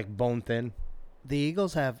 like bone thin. The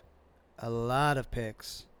Eagles have a lot of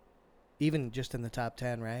picks, even just in the top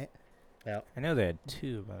 10, right? Yeah. I know they had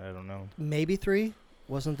 2, but I don't know. Maybe 3.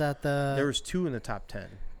 Wasn't that the? There was 2 in the top 10.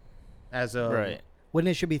 As of Right. Wouldn't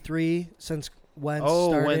it should be 3 since Wentz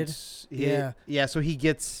started? Wentz. Yeah. Yeah. So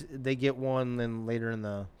they get one then later in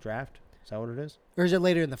the draft. Is that what it is? Or is it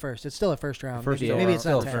later in the first? It's still a first round. First maybe round. maybe it's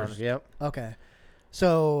not Still 10. first. Yep. Okay.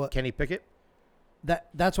 So Kenny Pickett.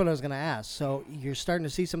 that's what I was gonna ask. So you're starting to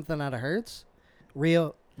see something out of Hurts.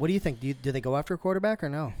 Rio, what do you think? Do they go after a quarterback or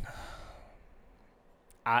no?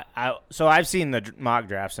 So I've seen the mock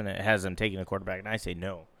drafts and it has them taking a quarterback, and I say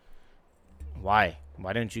no. Why?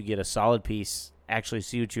 Why don't you get a solid piece, actually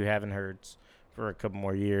see what you have in Hurts for a couple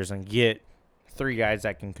more years, and get 3 guys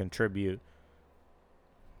that can contribute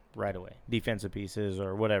right away, defensive pieces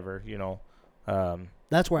or whatever,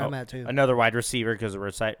 That's where I'm at too. Another wide receiver, because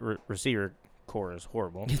the receiver core is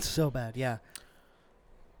horrible. It's so bad. Yeah.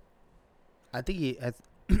 I think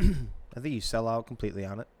you sell out completely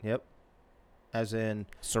on it. Yep. As in,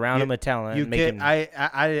 Surround him with talent. you and make can. him,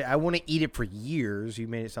 I want to eat it for years. You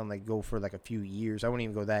made it sound like go for like a few years. I wouldn't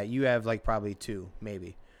even go that. You have like probably 2,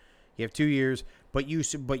 maybe. You have 2 years, but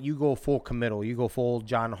you go full committal. You go full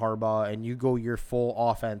John Harbaugh, and you go your full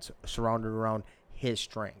offense surrounded around his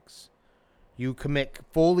strengths. You commit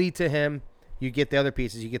fully to him. You get the other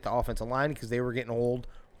pieces. You get the offensive line because they were getting old,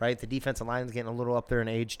 right? The defensive line is getting a little up there in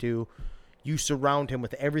age too. You surround him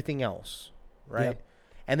with everything else, right? Yep.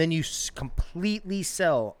 And then you completely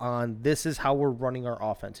sell on this is how we're running our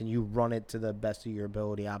offense, and you run it to the best of your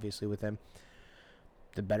ability, obviously, with him.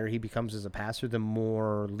 The better he becomes as a passer, the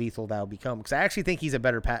more lethal that'll become. Because I actually think he's a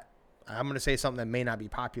better I'm going to say something that may not be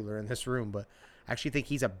popular in this room, but I actually think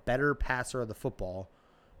he's a better passer of the football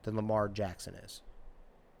than Lamar Jackson is.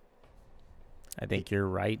 I think you're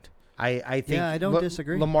right. I think I don't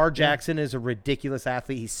disagree. Lamar Jackson is a ridiculous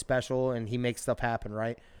athlete. He's special, and he makes stuff happen,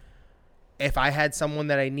 right? If I had someone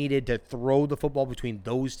that I needed to throw the football between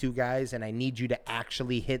those 2 guys, and I need you to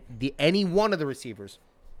actually hit any one of the receivers,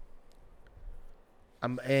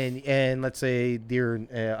 and let's say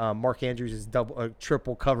Mark Andrews is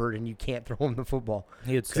triple covered, and you can't throw him the football.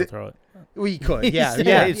 He would still throw it. Well, you could,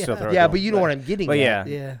 yeah, he'd still throw it. yeah. But you know what I'm getting But at.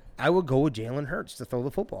 yeah. Yeah. I would go with Jalen Hurts to throw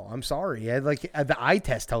the football. I'm sorry. The eye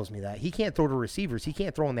test tells me that. He can't throw to receivers. He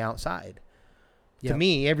can't throw on the outside. Yep. To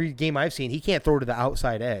me, every game I've seen, he can't throw to the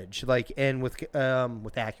outside edge, and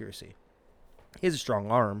with accuracy. He has a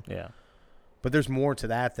strong arm, Yeah. but there's more to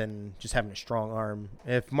that than just having a strong arm.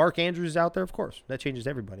 If Mark Andrews is out there, of course, that changes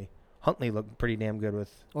everybody. Huntley looked pretty damn good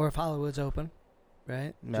with. Or if Hollywood's open,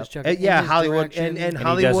 right? No. Just checking in Yeah, his Hollywood direction. and And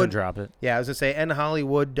Hollywood he doesn't drop it. Yeah, I was gonna say, and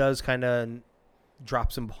Hollywood does kind of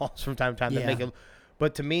drop some balls from time to time that Yeah. make it.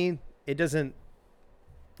 But to me, it doesn't.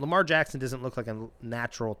 Lamar Jackson doesn't look like a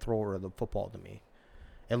natural thrower of the football to me.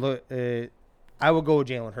 I would go with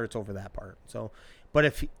Jalen Hurts over that part. So, but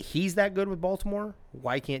if he's that good with Baltimore,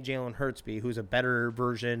 why can't Jalen Hurts be? Who's a better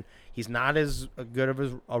version? He's not as good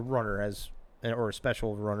of a runner or a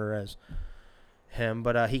special runner as him,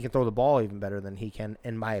 but he can throw the ball even better than he can,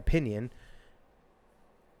 in my opinion.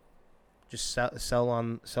 Just sell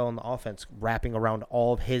on the offense, wrapping around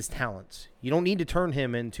all of his talents. You don't need to turn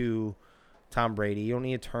him into Tom Brady. You don't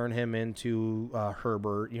need to turn him into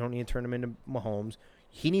Herbert. You don't need to turn him into Mahomes.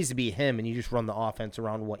 He needs to be him, and you just run the offense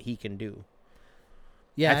around what he can do.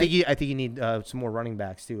 Yeah, I think you need some more running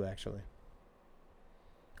backs too. Actually,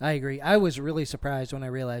 I agree. I was really surprised when I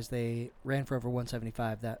realized they ran for over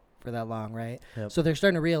 175 for that long, right? Yep. So they're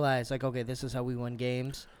starting to realize, like, okay, this is how we win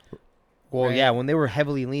games. well, Right. yeah, when they were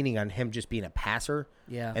heavily leaning on him just being a passer,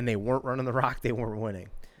 Yeah. and they weren't running the rock, they weren't winning.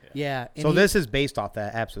 Yeah. and So he- this is based off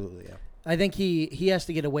that, absolutely. Yeah. I think he has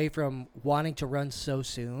to get away from wanting to run so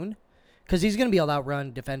soon because he's going to be able to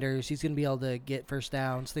outrun defenders. He's going to be able to get first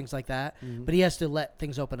downs, things like that. But he has to let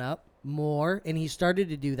things open up more, and he started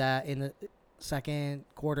to do that in the second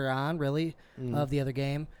quarter on, really, of the other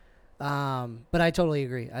game. But I totally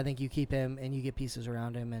agree. I think you keep him and you get pieces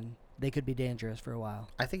around him, and they could be dangerous for a while.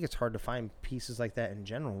 I think it's hard to find pieces like that in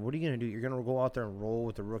general. What are you going to do? You're going to go out there and roll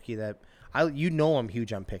with the rookie that I'm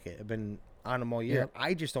huge on Pickett. I've been on him all year. Yep.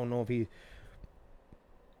 I just don't know if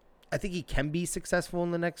I think he can be successful in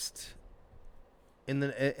the next in the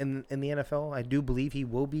NFL. I do believe he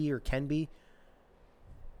will be or can be.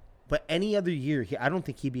 But any other year, I don't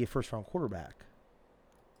think he'd be a first-round quarterback.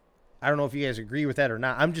 I don't know if you guys agree with that or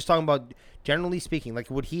not. I'm just talking about generally speaking. Like,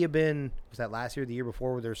 would he have been? Was that last year, or the year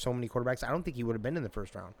before, where there's so many quarterbacks? I don't think he would have been in the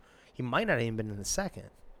first round. He might not have even been in the second.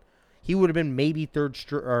 He would have been maybe third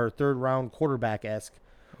round quarterback-esque,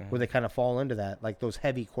 where they kind of fall into that, like those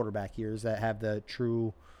heavy quarterback years that have the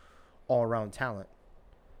true all-around talent.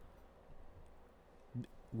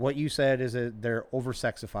 What you said is that they're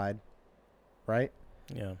over-sexified, right?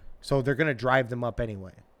 Yeah. So they're going to drive them up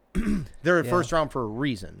anyway. They're at Yeah. first round for a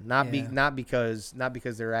reason, not Yeah. because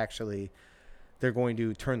they're going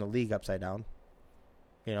to turn the league upside down.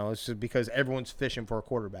 You know, it's just because everyone's fishing for a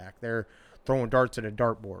quarterback. They're throwing darts at a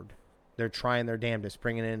dartboard. They're trying their damnedest,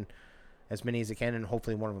 bringing in as many as they can, and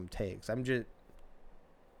hopefully one of them takes. I'm just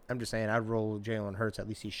saying, I'd roll Jalen Hurts. At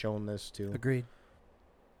least he's shown this too. Agreed.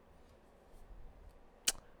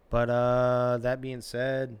 But that being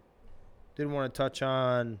said, didn't want to touch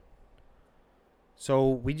on. So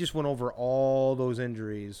we just went over all those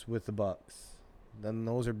injuries with the Bucks. Then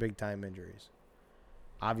those are big time injuries.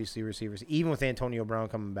 Obviously, receivers, even with Antonio Brown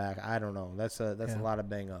coming back, I don't know. That's a lot of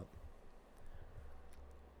bang up.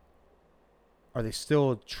 Are they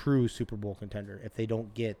still a true Super Bowl contender if they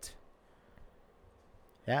don't get?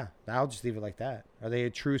 Yeah, I'll just leave it like that. Are they a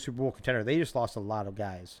true Super Bowl contender? They just lost a lot of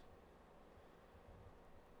guys.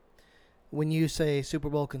 When you say Super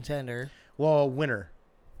Bowl contender, Well, winner,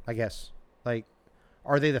 I guess. Like,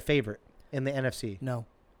 are they the favorite in the NFC? no.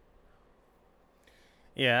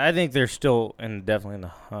 Yeah, I think they're still definitely in the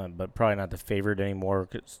hunt, but probably not the favorite anymore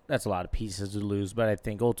because that's a lot of pieces to lose. But I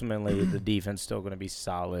think ultimately the defense still going to be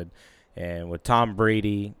solid. And with Tom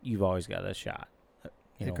Brady, you've always got a shot.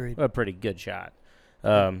 Agreed. A pretty good shot.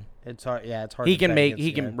 It's hard. Yeah, it's hard. He to can bet make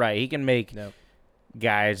against the guy. he can make Yep.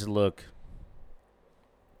 guys look.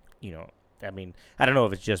 I mean, I don't know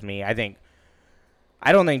if it's just me. I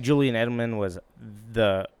don't think Julian Edelman was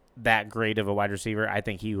that great of a wide receiver. I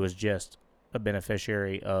think he was just a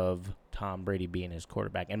beneficiary of Tom Brady being his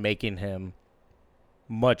quarterback and making him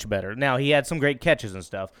much better. Now, he had some great catches and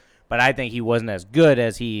stuff, but I think he wasn't as good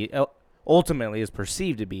as he ultimately is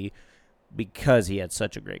perceived to be because he had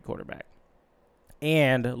such a great quarterback.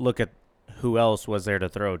 And look at who else was there to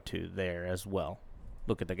throw to there as well.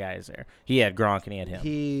 Look at the guys there. He had Gronk and he had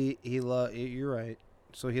him. You're right.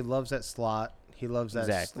 So he loves that slot. He loves that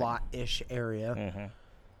Exactly. slot-ish area. Mm-hmm.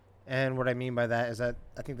 And what I mean by that is that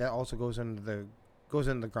I think that also goes into the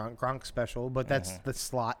Gronk special, but that's the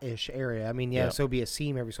slot-ish area. I mean, yeah, Yep. so be a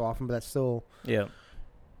seam every so often, but that's still. Yeah.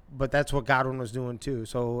 But that's what Godwin was doing too.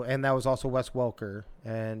 So, and that was also Wes Welker.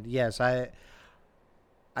 And yes, I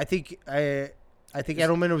think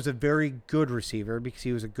Edelman was a very good receiver because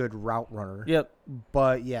he was a good route runner. Yep.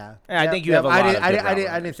 But yeah, I think you have a lot of good route I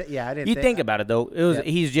runners. didn't. You think about it though. It was Yep.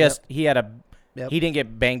 he's just he had a Yep. he didn't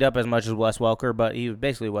get banged up as much as Wes Welker, but he was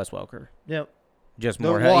basically Wes Welker. Yep. Just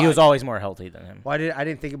No, more. well, He was always more healthy than him. Well, I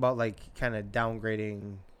didn't think about like kind of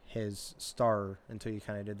downgrading his star until you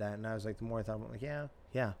kind of did that, and I was like, the more I thought, I'm like, yeah,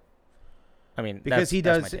 I mean, because he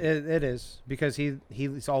does. that's my take. It is because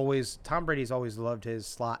he's always Tom Brady's always loved his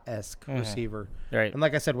slot-esque receiver, Right. and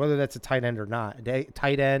like I said, whether that's a tight end or not,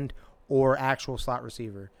 tight end or actual slot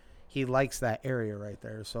receiver, he likes that area right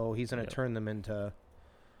there, so he's going to Yep. turn them into.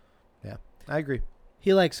 Yeah, I agree.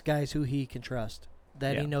 He likes guys who he can trust,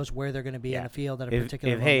 that Yeah. he knows where they're going to be in Yeah. the field at a If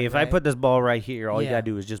particular moment. hey, if I right? put this ball right here, all you Yeah. gotta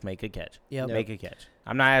do is just make a catch. Yep. Make a catch.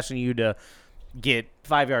 I'm not asking you to get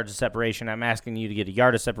 5 yards of separation. I'm asking you to get a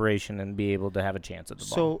yard of separation and be able to have a chance at the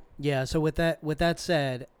ball. So Yeah, so with that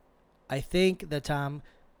said, I think that Tom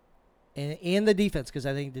and the defense, because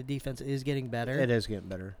I think the defense is getting better. It is getting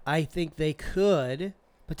better. I think they could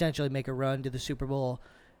potentially make a run to the Super Bowl.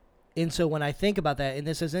 And so when I think about that, and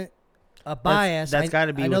this isn't a bias, That's got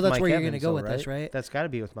to be. I know with that's Mike where you're Evans, going to go though, with this, right? That's got to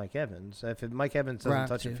be with Mike Evans. If Mike Evans doesn't Gronk,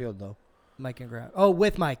 touch the too. field, though, Mike and Gronk. Oh,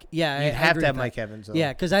 with Mike. Yeah, you'd I have agree to have with that. Mike Evans. Though.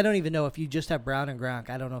 Yeah, because I don't even know if you just have Brown and Gronk.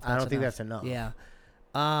 I don't know if that's I don't think enough. that's enough. Yeah.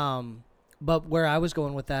 But where I was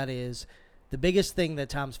going with that is the biggest thing that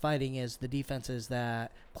Tom's fighting is the defenses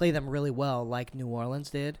that play them really well, like New Orleans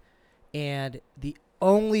did. And the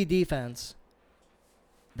only defense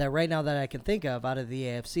that right now that I can think of out of the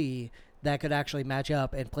AFC that could actually match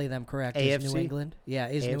up and play them correct is New AFC? England. Yeah,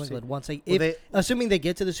 is New AFC? England. Once they, Well, if, assuming they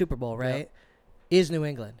get to the Super Bowl, right, is New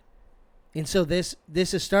England. And so this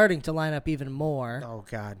is starting to line up even more Oh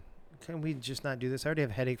God, can we just not do this? I already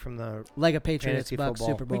have a headache from the. like a Patriots Fantasy Bucks football.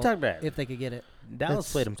 Super Bowl We talked about it. if they could get it. Dallas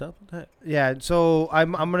That's- played him tough. What the heck? Yeah, so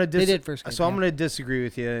I'm gonna They did first game, so I'm yeah. gonna disagree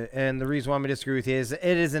with you, and the reason why I'm gonna disagree with you is it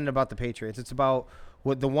isn't about the Patriots. It's about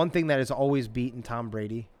what the one thing that has always beaten Tom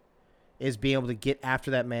Brady is being able to get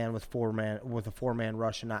after that man with a four-man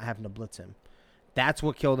rush and not having to blitz him. That's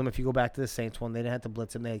what killed him. If you go back to the Saints one, they didn't have to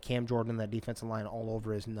blitz him. They had Cam Jordan, that defensive line, all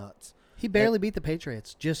over his nuts. He barely beat the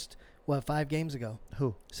Patriots just 5 games ago,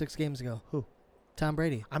 Who? 6 games ago. Who? Tom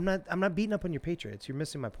Brady. I'm not beating up on your Patriots. You're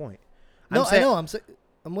missing my point. No, saying, I know.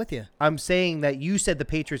 I'm with you. I'm saying that you said the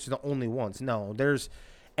Patriots are the only ones. No, there's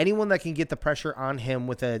anyone that can get the pressure on him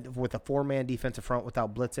with a four-man defensive front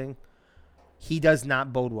without blitzing. He does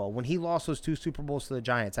not bode well. When he lost those 2 Super Bowls to the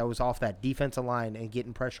Giants, I was off that defensive line and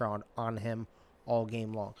getting pressure on him all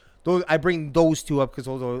game long. I bring those 2 up because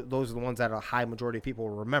those are the ones that a high majority of people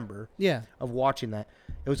will remember Yeah, of watching that.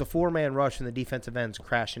 It was a 4-man rush and the defensive ends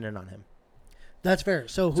crashing in on him. that's fair.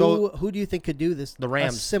 So who do you think could do this? The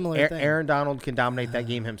Rams. A similar thing. Aaron Donald can dominate that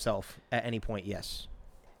game himself at any point. Yes,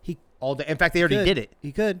 He all day. In fact, they already could. did it.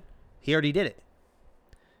 He could. He already did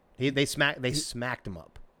it. They smacked him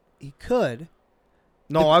up. He could.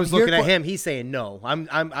 No, I was your looking at que- him. He's saying no. I'm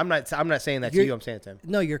not saying that to Your- you. I'm saying it to him.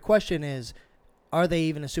 No, your question is, are they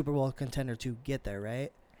even a Super Bowl contender to get there?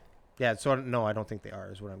 Right. Yeah. So no, I don't think they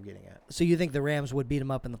are. Is what I'm getting at. So you think the Rams would beat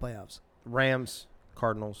him up in the playoffs? Rams,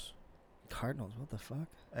 Cardinals, Cardinals. What the fuck?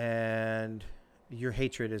 and your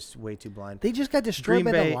hatred is way too blind. They just got destroyed Green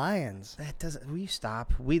by Bay- the Lions. That doesn't. Will you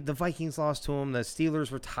stop? The Vikings lost to them. The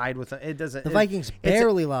Steelers were tied with them. It doesn't. The Vikings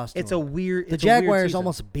barely lost. It's to a them. weird. The it's a weird Jaguars season.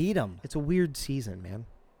 almost beat them. It's a weird season, man.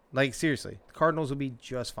 Like seriously, the Cardinals will be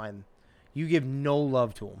just fine. You give no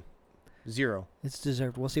love to them. 0. It's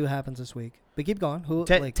deserved. We'll see what happens this week. But keep going. Who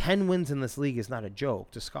 10 wins in this league is not a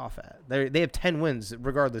joke to scoff at. They have 10 wins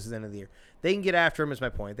regardless at the end of the year. They can get after him is my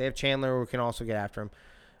point. They have Chandler who can also get after him.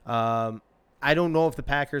 I don't know if the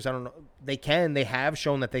Packers, I don't know. They can. They have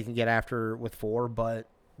shown that they can get after with 4, but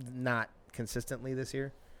not consistently this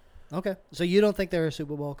year. Okay. So you don't think they're a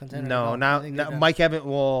Super Bowl contender? No, at all? You think they're done? Mike Evans.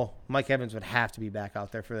 Well, Mike Evans would have to be back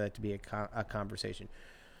out there for that to be a conversation.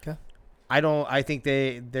 Okay. I think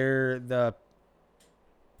they're the.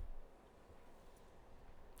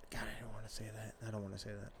 God, I don't want to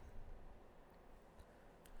say that.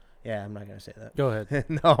 Yeah, I'm not gonna say that. Go ahead.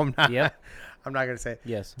 No, I'm not. Yep. I'm not gonna say it.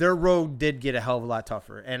 Yes. Their road did get a hell of a lot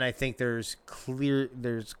tougher, and I think there's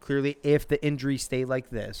clearly if the injuries stay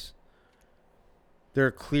like this, there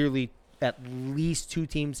are clearly at least 2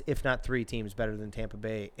 teams, if not 3 teams, better than Tampa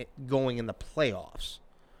Bay going in the playoffs.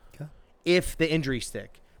 Okay. If the injuries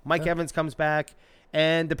stick, Mike Okay. Evans comes back,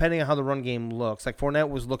 and depending on how the run game looks, like Fournette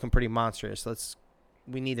was looking pretty monstrous.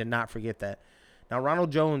 We need to not forget that. Now,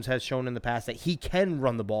 Ronald Jones has shown in the past that he can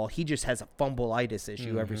run the ball. He just has a fumbleitis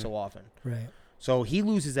issue every so often. Right. So he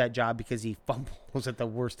loses that job because he fumbles at the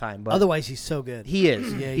worst time. But Otherwise, he's so good. he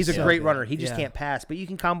is. Yeah, he's a so great good. runner. He just Yeah. can't pass. But you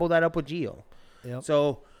can combo that up with Gio. Yep.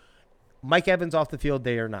 So Mike Evans off the field,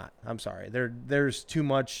 they are not. I'm sorry. There's too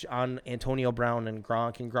much on Antonio Brown and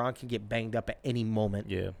Gronk can get banged up at any moment.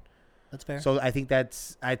 Yeah. That's fair. So I think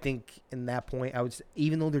in that point, I would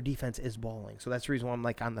even though their defense is balling. So that's the reason why I'm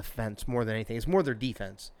like on the fence more than anything. It's more their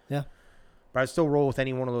defense. Yeah. But I'd still roll with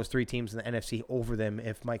any one of those 3 teams in the NFC over them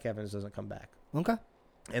if Mike Evans doesn't come back. Okay.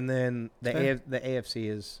 And then the Fair. the AFC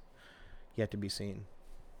is yet to be seen.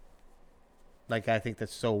 Like, I think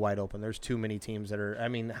that's so wide open. There's too many teams that are – I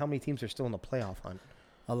mean, how many teams are still in the playoff hunt?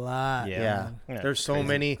 A lot. Yeah. man. There's so Crazy-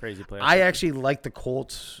 many. Crazy players. I actually like the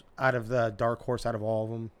Colts out of the dark horse out of all of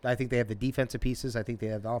them. I think they have the defensive pieces. I think they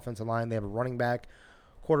have the offensive line. They have a running back,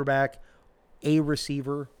 quarterback, a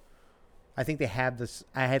receiver. I think they have this.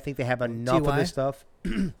 I think they have enough of T.Y.? this stuff.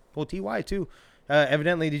 Well, T.Y. too.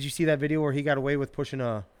 Evidently, did you see that video where he got away with pushing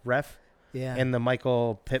a ref Yeah. in the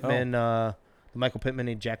Michael Pittman the Michael Pittman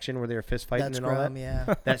ejection where they were fist fighting That and all scrum, that.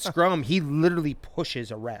 yeah. That scrum, he literally pushes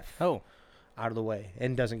a ref Oh, out of the way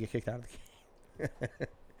and doesn't get kicked out of the game.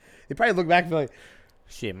 They probably look back and be like,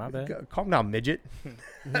 shit, my bad. calm down, midget.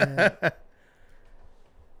 Yeah.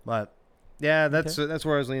 But, yeah, that's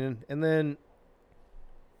where I was leaning. And then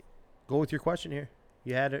go with your question here.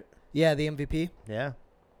 You had it. Yeah, the MVP. Yeah.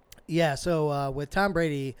 Yeah, so with Tom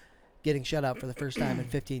Brady getting shut out for the first time in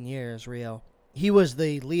 15 years, Rio, he was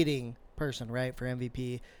the leading person, right, for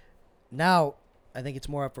MVP. Now, I think it's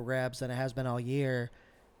more up for grabs than it has been all year.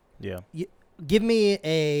 Yeah. Give me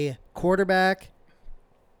a quarterback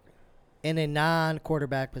and a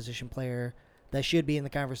non-quarterback position player that should be in the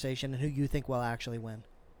conversation and who you think will actually win.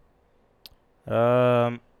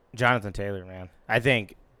 Jonathan Taylor, man. I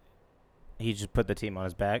think he just put the team on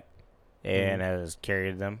his back and has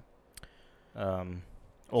carried them.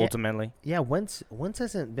 Ultimately, Yeah, Wentz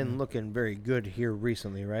hasn't been looking very good here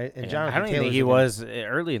recently, right? And Jonathan I don't even Taylor's think he looking- was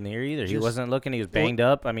early in the year either. He Just- wasn't looking. He was banged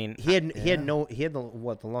up. I mean, He had Yeah.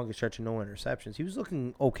 the longest stretch of no interceptions. He was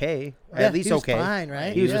looking okay, Yeah, at least he was okay. fine,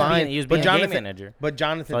 right? He was Yeah. fine. He was But being a game Jonathan- manager. But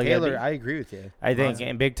Jonathan all you gotta Taylor, be. I agree with you. I think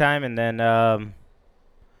in big time, and then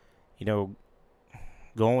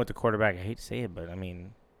going with the quarterback. I hate to say it, but I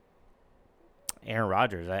mean, Aaron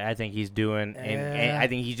Rodgers. I think he's doing, and I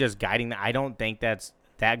think he's just guiding. I don't think that's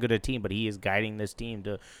that good a team, but he is guiding this team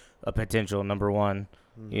to a potential number one.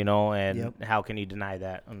 And Yep. how can you deny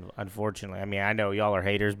that? Unfortunately, I mean, I know y'all are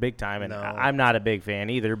haters big time, and No. I'm not a big fan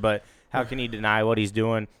either. But how can you deny what he's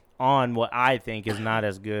doing on what I think is not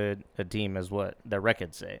as good a team as what the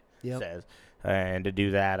record says? And to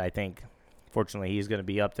do that, I think, fortunately, he's going to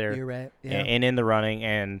be up there. You're right. Yeah. And in the running.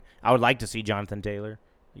 And I would like to see Jonathan Taylor.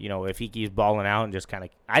 If he keeps balling out and just kind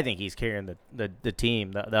of, I think he's carrying the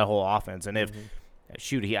team, the whole offense. And if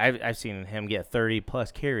I've seen him get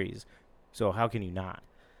 30+ carries. So how can you not?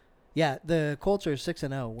 Yeah, the Colts are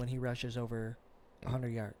 6-0 when he rushes over 100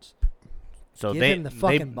 yards. So Give they him the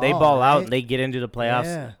fucking they ball, ball out right? and they get into the playoffs.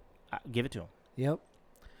 Yeah. Give it to him. Yep.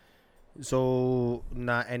 So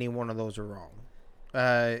not any one of those are wrong.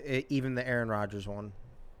 Even the Aaron Rodgers one.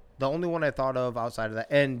 The only one I thought of outside of that,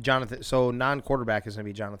 and Jonathan. So non-quarterback is going to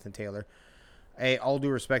be Jonathan Taylor. All due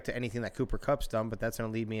respect to anything that Cooper Kupp's done, but that's going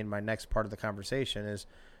to lead me in my next part of the conversation is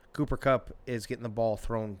Cooper Kupp is getting the ball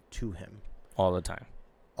thrown to him All the time.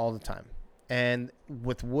 all the time. And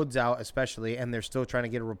with Woods out especially, and they're still trying to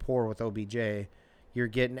get a rapport with OBJ, you're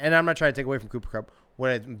getting – and I'm not trying to take away from Cooper Kupp.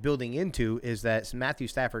 What I'm building into is that Matthew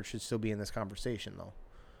Stafford should still be in this conversation, though.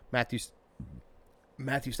 Matthew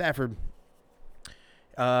Stafford –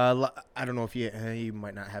 I don't know if you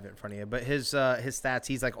might not have it in front of you, but his stats,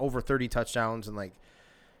 he's like over 30 touchdowns and like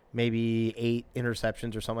maybe 8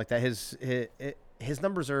 interceptions or something like that. His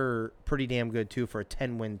numbers are pretty damn good too for a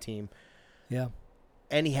 10-win team. Yeah.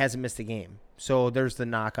 And he hasn't missed a game. So there's the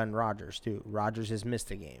knock on Rodgers too. Rodgers has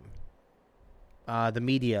missed a game. The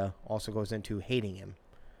media also goes into hating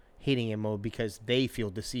him mode because they feel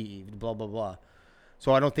deceived, blah, blah, blah.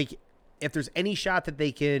 So I don't think if there's any shot that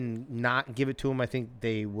they can not give it to him, I think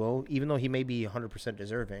they will, even though he may be 100%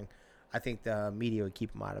 deserving. I think the media would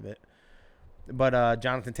keep him out of it. But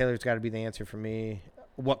Jonathan Taylor's got to be the answer for me.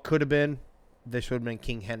 What could have been, this would have been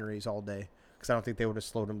King Henry's all day because I don't think they would have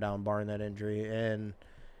slowed him down barring that injury, and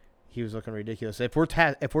he was looking ridiculous. If we're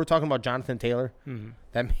talking about Jonathan Taylor,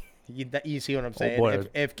 that you see what I'm saying? Boy,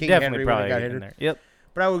 if King definitely Henry would probably have got in hit, there. Yep.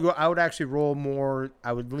 but I would actually roll more.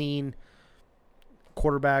 I would lean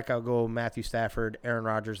quarterback. I'll go Matthew Stafford, Aaron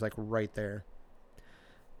Rodgers, like right there.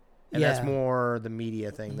 And that's more the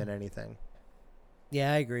media thing than anything.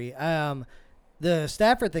 Yeah, I agree. The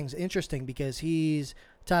Stafford thing's interesting because he's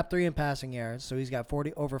top 3 in passing yards, so he's got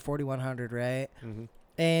over 4,100, right? Mm-hmm.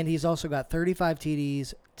 And he's also got 35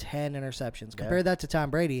 TDs, 10 interceptions. Compare that to Tom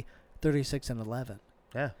Brady, 36 and 11.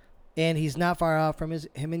 Yeah. And he's not far off from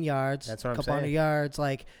him in yards. That's what I'm couple hundred saying. yards.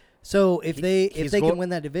 Like, so if they can win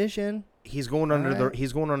that division, He's going under Alright.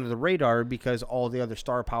 he's going under the radar because all the other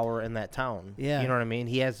star power in that town. Yeah. You know what I mean?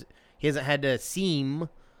 He hasn't had to seem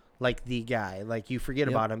like the guy. Like you forget Yep.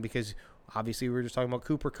 about him because obviously we were just talking about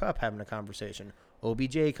Cooper Kupp having a conversation.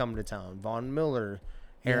 OBJ coming to town, Von Miller,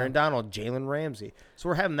 Aaron Donald, Jalen Ramsey. So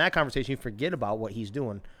we're having that conversation. You forget about what he's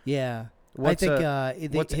doing. yeah. What's I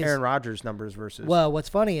think what's his, Aaron Rodgers' numbers versus? Well, what's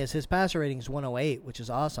funny is his passer rating is 108, which is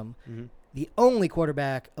awesome. Mm-hmm. The only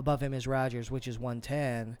quarterback above him is Rodgers, which is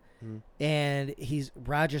 110. And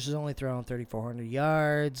Rodgers has only thrown 3,400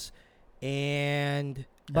 yards,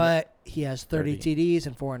 but he has 30 TDs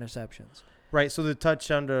and 4 interceptions. Right. So the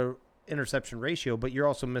touchdown to interception ratio, but you're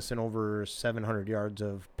also missing over 700 yards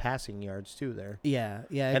of passing yards too there. Yeah,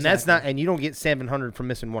 yeah, And that's not, and you don't get 700 from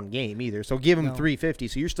missing one game either. So give him No. 350.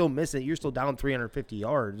 So you're still missing. You're still down 350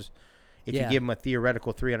 yards if you Yeah. give him a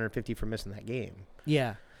theoretical 350 for missing that game.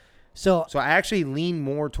 Yeah. So So I actually lean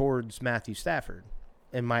more towards Matthew Stafford,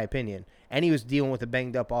 in my opinion, and he was dealing with a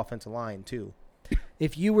banged up offensive line too.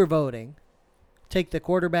 if you were voting, take the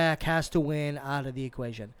quarterback has to win out of the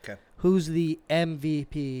equation. Okay. Who's the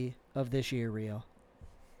MVP of this year, Rio?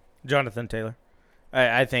 Jonathan Taylor.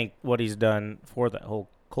 I think what he's done for that whole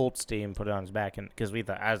Colts team, put it on his back, and because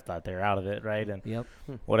I thought they were out of it, right? And Yep.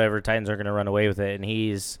 whatever, Titans are going to run away with it. And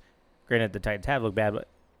he's, granted, the Titans have looked bad, but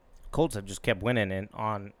Colts have just kept winning,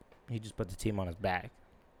 and he just put the team on his back.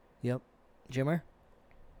 Yep. Jimmer?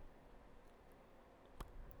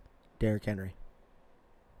 Derrick Henry.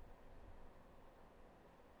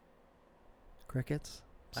 Crickets?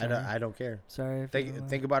 I don't care. Sorry. if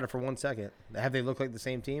Think about it for 1 second. Have they looked like the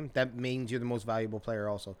same team? That means you're the most valuable player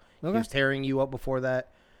also. Okay. He was tearing you up before that.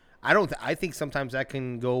 I think sometimes that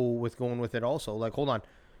can go with going with it also. Like, hold on.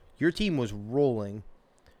 Your team was rolling.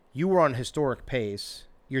 You were on historic pace.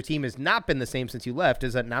 Your team has not been the same since you left.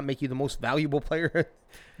 Does that not make you the most valuable player?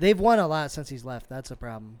 They've won a lot since he's left. That's a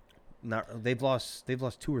problem. They've lost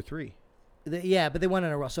 2 or 3. Yeah, but they won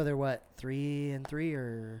in a row. So they're what, 3-3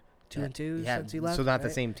 or 2-2 Yeah, since he left? so not the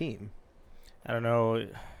right? same team. I don't know.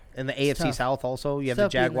 And the It's AFC tough. South also, you have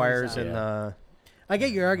Tough the being in the Jaguars South. and the. I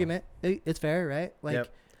get your argument. It's fair, right? Like,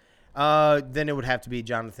 Yep. Then it would have to be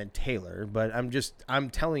Jonathan Taylor, but I'm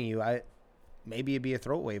telling you, maybe it'd be a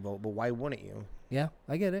throwaway vote, but why wouldn't you? yeah,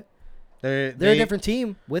 I get it. They're They're a different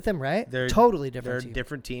team with him, right? they're- Totally They're different a team.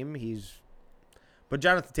 different team. But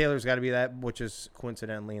Jonathan Taylor's got to be that, which is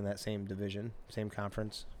coincidentally in that same division, same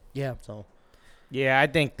conference. Yeah. So Yeah, I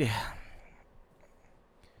think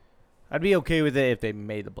I'd be okay with it if they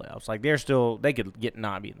made the playoffs. Like they could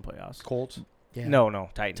not be in the playoffs. Colts. Yeah. No,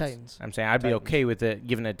 Titans. Titans. I'm saying I'd be Titans. okay with it,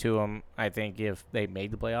 giving it to them. I think if they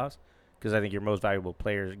made the playoffs, because I think your most valuable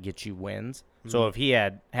player gets you wins. So Mhm. if he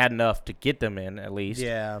had enough to get them in at least,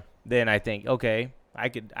 Yeah. then I think okay, I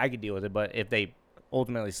could deal with it. But if they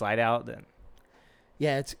ultimately slide out, then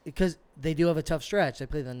Yeah, it's because they do have a tough stretch. They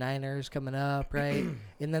play the Niners coming up, right?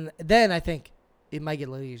 And then I think it might get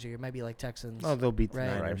a little easier. It might be like Texans. Oh, they'll beat the Right.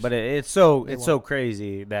 Niners. right. But it's so They so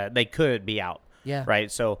crazy that they could be out, yeah. right?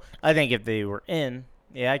 So I think if they were in,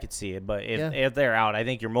 yeah, I could see it. But Yeah. if they're out, I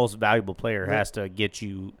think your most valuable player Right. has to get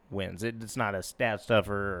you wins. It's not a stat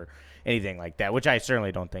stuffer or anything like that, which I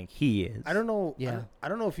certainly don't think he is. I don't know. Yeah. I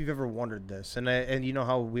don't know if you've ever wondered this, and you know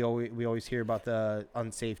how we always hear about the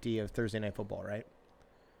unsafety of Thursday night football, right?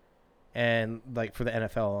 And like for the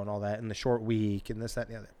NFL and all that, and the short week and this, that,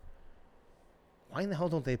 and the other. Why in the hell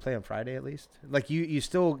don't they play on Friday at least? Like you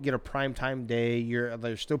still get a prime time day.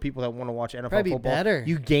 There's still people that want to watch NFL Probably football. better.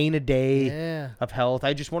 You gain a day Yeah. of health.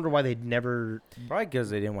 I just wonder why they'd never. Probably because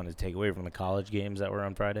they didn't want to take away from the college games that were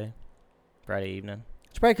on Friday evening.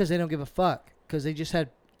 It's probably because they don't give a fuck. Because they just had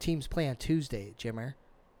teams play on Tuesday, Jimmer.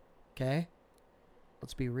 Okay?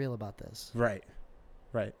 Let's be real about this. Right.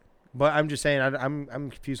 But I'm just saying, I'm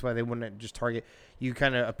confused why they wouldn't just target. You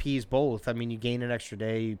kind of appease both. I mean, you gain an extra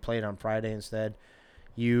day. You play it on Friday instead.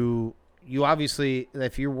 You obviously,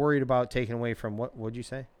 if you're worried about taking away from what'd you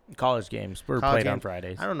say? College games were College played on games.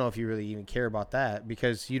 Fridays. I don't know if you really even care about that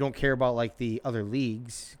because you don't care about like the other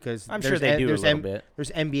leagues because I'm sure they do a little bit.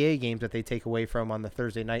 There's NBA games that they take away from on the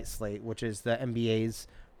Thursday night slate, which is the NBA's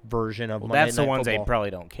version of Well, Monday that's the Night ones Football. they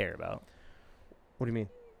probably don't care about. What do you mean?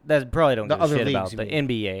 That probably don't The give a other shit about leagues, you the mean?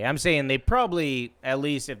 NBA. I'm saying they probably, at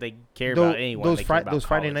least if they care about anyone, those they care about those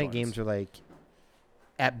Friday college night ones. games are like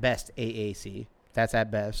at best AAC. That's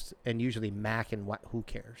at best, and usually MAC and what? Who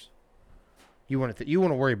cares? You want to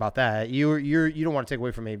worry about that. You don't want to take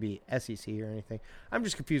away from maybe SEC or anything. I'm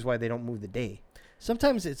just confused why they don't move the day.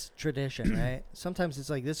 Sometimes it's tradition, right? Sometimes it's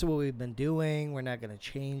like, this is what we've been doing. We're not going to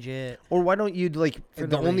change it. Or why don't you like For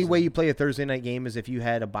the no only way reason. you play a Thursday night game is if you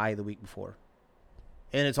had a bye the week before,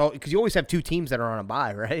 and it's all because you always have two teams that are on a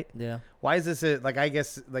bye, right? Yeah. Why is this I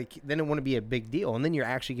guess like then it wouldn't be a big deal, and then you're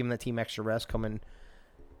actually giving that team extra rest coming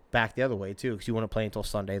back the other way too because you want to play until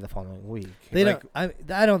Sunday the following week. They Like,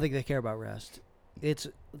 don't. I don't think they care about rest. It's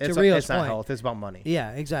to It's Rio's not point. health. It's about money.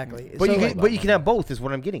 Yeah, exactly. But So, you like, can, have both. Is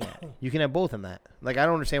what I'm getting at. You can have both in that. Like I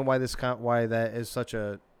don't understand why why that is such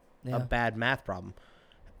a yeah. bad math problem.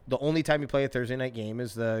 The only time you play a Thursday night game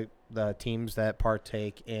is the teams that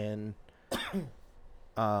partake in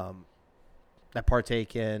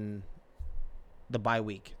the bye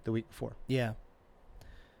week, the week before, Yeah.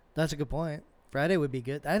 That's a good point. Friday would be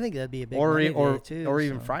good. I think that'd be a big or Monday or day too. or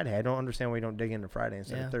even so. Friday. I don't understand why you don't dig into Friday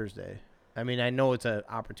instead Yeah. of Thursday. I mean, I know it's an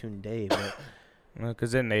opportune day, but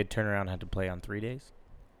Because then they'd turn around and have to play on 3 days.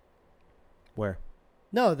 where?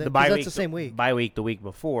 No, The 'cause bye that's week, the same week. Bye week the week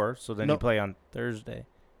before, so then No. you play on Thursday.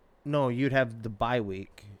 No, you'd have the bye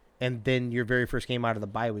week, and then your very first game out of the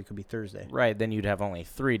bye week would be Thursday. Right, then you'd have only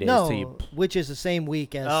 3 days No, till you. which is the same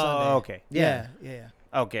week as Oh, Sunday. okay. Yeah, yeah.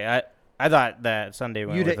 Okay, I thought that Sunday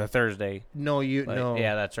went You'd with ha- a Thursday. No, But no.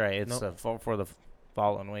 Yeah, that's right. It's Nope. for the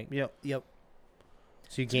following week. Yep. Yep.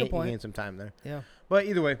 So you That's a good gain, you point. gain some time there. Yeah. But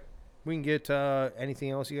either way, we can get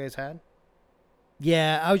anything else you guys had.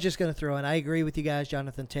 Yeah, I was just going to throw in. I agree with you guys.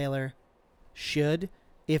 Jonathan Taylor should,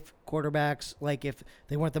 if quarterbacks, like if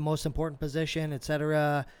they weren't the most important position,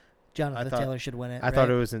 etc., Jonathan thought- Taylor should win it. I thought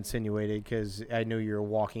right? it was insinuated because I knew you were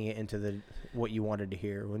walking it into what you wanted to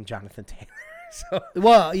hear when Jonathan Taylor. So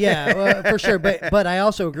Well, yeah, for sure. But I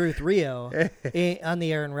also agree with Rio on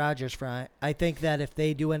the Aaron Rodgers front. I think that if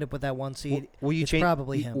they do end up with that one seed, will you it's change?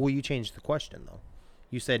 probably him. Will you change the question though?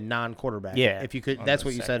 You said non-quarterback. Yeah, If you could, on that's the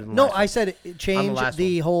what you said. second. In the No, last I one. said change last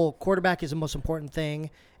the one. whole quarterback is the most important thing,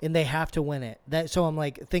 and they have to win it. So I'm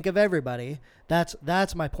like, think of everybody.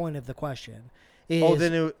 That's my point of the question. Oh,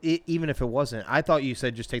 then even if it wasn't, I thought you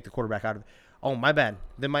said just take the quarterback out of. Oh, my bad.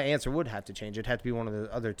 Then my answer would have to change. It'd have to be one of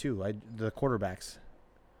the other two. The quarterbacks.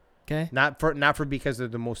 okay. Not for because they're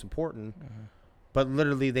the most important, but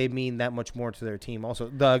literally they mean that much more to their team. Also,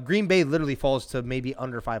 the Green Bay literally falls to maybe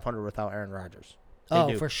under 500 without Aaron Rodgers. They Oh,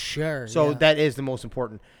 do. for sure. So yeah. that is the most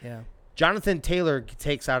important. yeah. Jonathan Taylor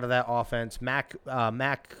takes out of that offense.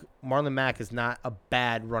 Marlon Mack is not a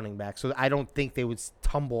bad running back, so I don't think they would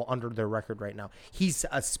tumble under their record right now. He's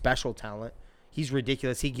a special talent. He's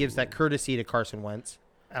ridiculous. He gives that courtesy to Carson Wentz.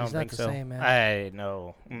 I don't He's not think the so. same, man. I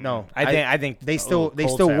no. No, I think They still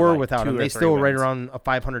Colts have were like without 2 him. or They 3 still right wins. around a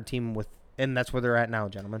 500 team and that's where they're at now,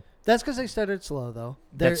 gentlemen. That's because they started slow, though.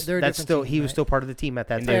 They're a That's different still team, he was right? still part of the team at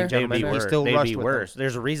that And time, Fair. they'd gentlemen. be He worse. still They'd rushed be with worse. them.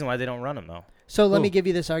 There's a reason why they don't run him though. So let Who? me give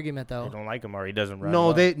you this argument, They though. don't like him or he doesn't run.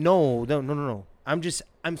 No, well. no.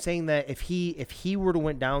 I'm saying that if he were to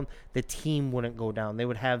went down, the team wouldn't go down. They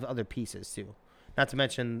would have other pieces too. Not to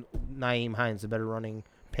mention Nyheim Hines, the better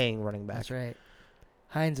paying running back. That's right.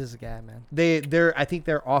 Hines is a guy, man. I think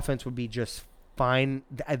their offense would be just fine.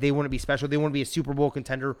 They wouldn't be special. They wouldn't be a Super Bowl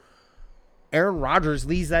contender. Aaron Rodgers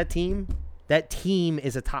leads that team. That team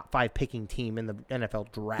is a top 5 picking team in the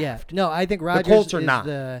NFL draft. Yeah. No, I think Rodgers the Colts are is not.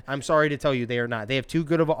 the I'm sorry to tell you, they are not. They have too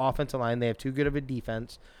good of an offensive line. They have too good of a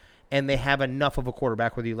defense, and they have enough of a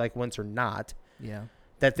quarterback, whether you like Wentz or not, yeah.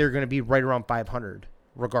 that they're going to be right around 500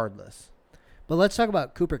 regardless. But let's talk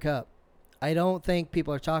about Cooper Kupp. I don't think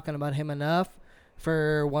people are talking about him enough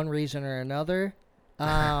for one reason or another.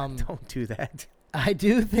 Don't do that. I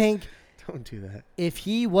do think Don't do that. if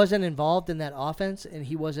he wasn't involved in that offense and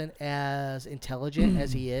he wasn't as intelligent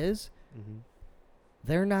as he is, Mm-hmm.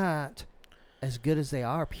 they're not as good as they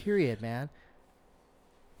are, period, man.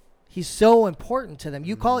 He's so important to them.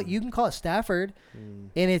 You can call it Stafford,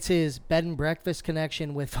 and it's his bed and breakfast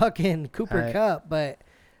connection with fucking Cooper Kupp, but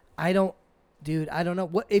I don't know.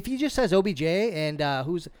 What if he just says OBJ and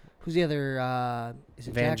who's the other is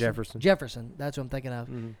it Van Jackson? Jefferson. Jefferson, that's what I'm thinking of.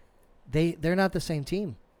 Mm-hmm. They're not the same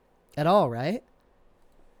team at all, right?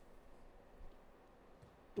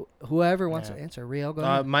 Whoever wants Yeah. to answer, Rio, go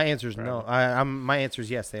ahead. My answer is no. My answer is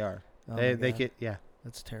yes, they are. Oh they my God. could, yeah.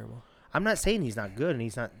 That's terrible. I'm not saying he's not good and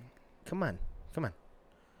he's not. Come on.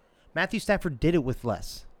 Matthew Stafford did it with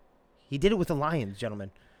less. He did it with the Lions,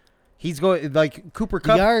 gentlemen. He's going like Cooper The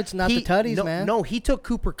Kupp. yards, not the tutties, no, man. No, he took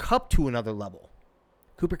Cooper Kupp to another level.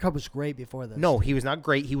 Cooper Kupp was great before this. No, he was not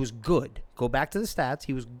great. He was good. Go back to the stats.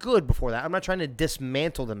 He was good before that. I'm not trying to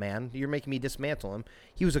dismantle the man. You're making me dismantle him.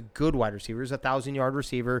 He was a good wide receiver. He was a 1,000-yard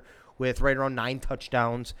receiver with right around 9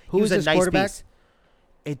 touchdowns. Who he was was a his nice quarterback? piece.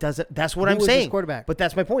 It doesn't. That's what Who I'm was his saying. quarterback? But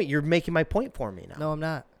that's my point. You're making my point for me now. No, I'm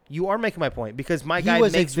not. You are making my point because my He guy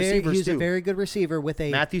was makes he receivers was too. a very good receiver with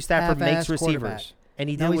a Matthew Stafford makes half-ass quarterback. receivers, and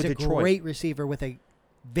he did Now it he's with a Detroit. great receiver with a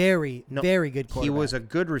very, No, very good quarterback. He was a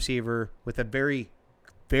good receiver with a very,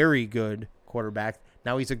 very good quarterback.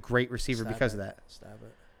 Now he's a great receiver Stop because it. of that. Stop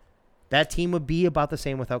it. That team would be about the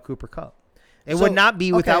same without Cooper Kupp. It So, would not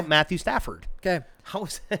be without okay. Matthew Stafford. Okay, How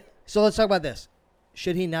is that? so let's talk about this.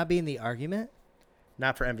 Should he not be in the argument?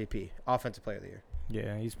 Not for MVP, Offensive Player of the Year,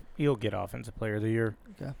 Yeah, he'll get Offensive Player of the Year.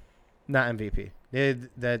 Okay. not MVP.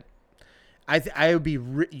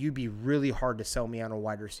 You'd be really hard to sell me on a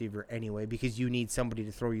wide receiver anyway because you need somebody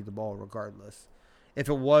to throw you the ball regardless. If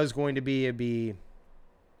it was going to be, it'd be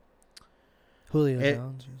Julio It-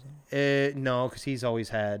 Jones or something. no, because he's always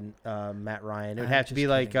had Matt Ryan. It would I'm have to be just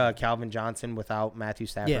like kidding. Calvin Johnson without Matthew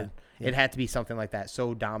Stafford. Yeah. It'd have to be something like that.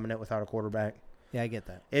 So dominant without a quarterback. Yeah, I get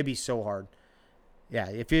that. It'd be so hard. Yeah,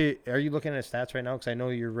 are you looking at stats right now? Because I know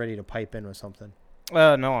you're ready to pipe in with something.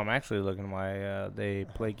 No, I'm actually looking at my. They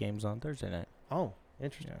play games on Thursday night. Oh,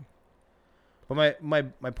 interesting. Yeah. But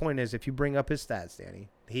my point is, if you bring up his stats, Danny,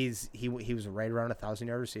 he was right around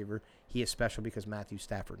 1,000-yard receiver. He is special because Matthew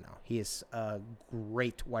Stafford now. He is a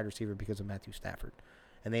great wide receiver because of Matthew Stafford,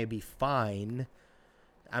 and they'd be fine.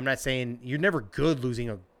 I'm not saying you're never good losing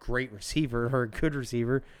a great receiver or a good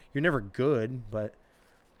receiver. You're never good, but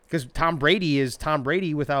because Tom Brady is Tom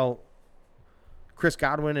Brady without Chris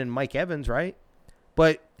Godwin and Mike Evans, right?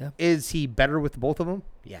 But is he better with both of them?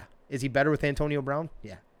 Yeah. Is he better with Antonio Brown?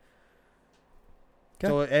 Yeah. Okay.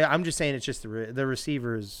 So I'm just saying it's just the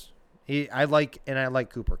receivers. I like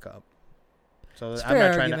Cooper Kupp. So I'm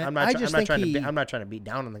not trying to. I'm not trying to beat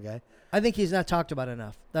down on the guy. I think he's not talked about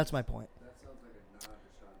enough. That's my point. That sounds like a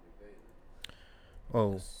non-Deshaun McVay.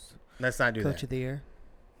 Oh, let's not do that. Coach of the year.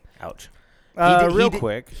 Ouch.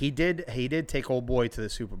 Quick, he did take old boy to the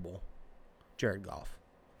Super Bowl. Jared Goff.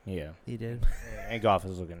 Yeah, he did. And Goff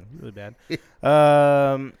is looking really bad.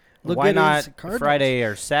 Look why at not his Cardinals. Friday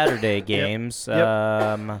or Saturday games?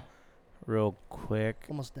 Yep. Real quick.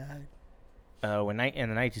 Almost died. In the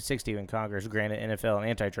 1960, when Congress granted NFL an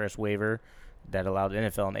antitrust waiver that allowed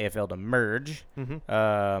NFL and AFL to merge,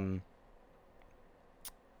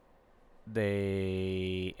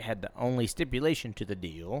 they had the only stipulation to the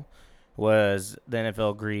deal was the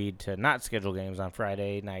NFL agreed to not schedule games on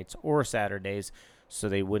Friday nights or Saturdays so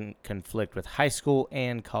they wouldn't conflict with high school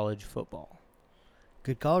and college football.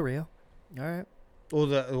 Good call, Rio. All right.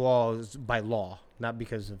 Well, it's by law, not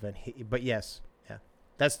because of any. But yes, yeah,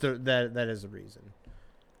 that is the reason.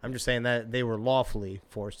 I'm just saying that they were lawfully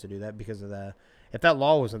forced to do that because of that. If that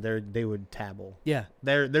law wasn't there, they would tabble. Yeah.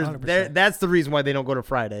 That's the reason why they don't go to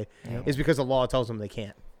Friday. Yep. Is because the law tells them they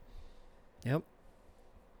can't. Yep.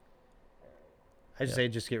 I just say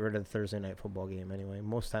just get rid of the Thursday night football game anyway.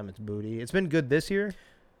 Most of the time it's booty. It's been good this year.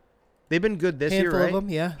 They've been good this year, right? Handful of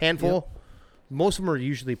them, yeah. Handful. Yep. Most of them are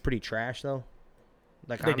usually pretty trash, though.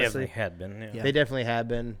 Like, They honestly, definitely had been. Yeah. they definitely have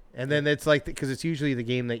been. And then it's like, because it's usually the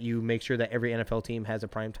game that you make sure that every NFL team has a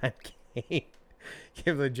primetime game.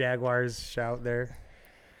 Give the Jaguars a shout there.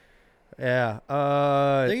 Yeah.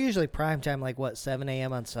 They're usually primetime, like, 7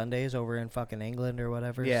 a.m. on Sundays over in fucking England or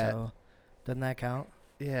whatever. Yeah. So doesn't that count?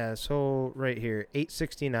 Yeah, so right here,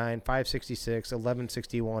 869, 566,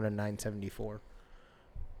 1161, and 974.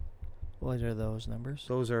 What are those numbers?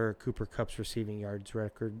 Those are Cooper Kupp's receiving yards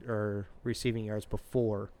record, or receiving yards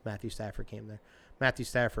before Matthew Stafford came there. Matthew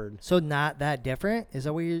Stafford. So not that different? Is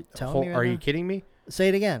that what you're telling me right Are now? you kidding me? Say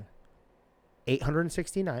it again.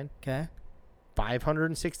 869, Okay.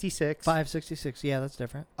 566, 566. Yeah, that's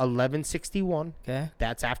different. 1161. Okay.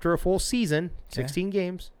 That's after a full season, Okay. 16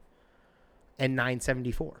 games, and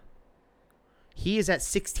 974. He is at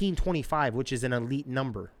 1625, which is an elite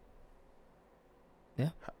number. Yeah.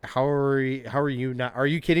 How are you not? Are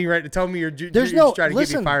you kidding? Right? To tell me you're There's just no trying to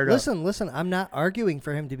get me fired up. Listen. I'm not arguing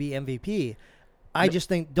for him to be MVP. I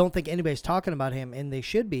just don't think anybody's talking about him, and they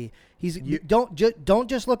should be. Don't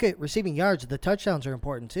just look at receiving yards. The touchdowns are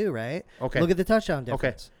important too, right? Okay. Look at the touchdown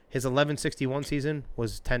difference. Okay. His 1161 season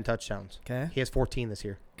was 10 touchdowns. Okay. He has 14 this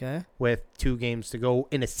year Okay. with 2 games to go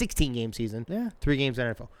in a 16-game season. Yeah. 3 games in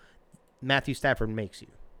NFL. Matthew Stafford makes you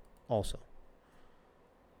also.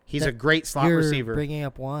 He's a great slot You're receiver. Bringing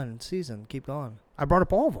up one season. Keep going. I brought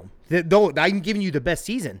up all of them. Though I'm giving you the best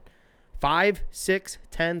season. 5, 6,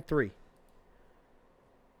 10, 3.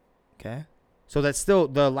 Okay. So that's still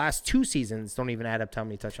the last 2 seasons don't even add up to how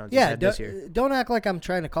many touchdowns he had this year. Don't act like I'm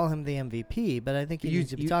trying to call him the MVP, but I think he needs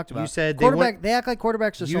to be talked about. You said they act like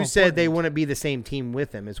quarterbacks are so You said they important. wouldn't be the same team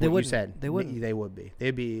with him. Is They what you wouldn't. said. They wouldn't. They would be.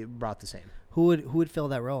 They'd be brought the same. Who would fill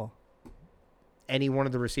that role? Any one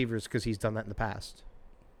of the receivers, because he's done that in the past.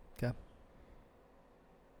 Okay.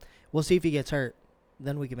 We'll see if he gets hurt.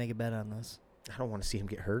 Then we can make a bet on this. I don't want to see him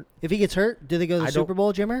get hurt. If he gets hurt, do they go to the Super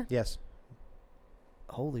Bowl, Jimmer? Yes.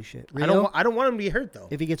 Holy shit. I don't want him to get hurt though.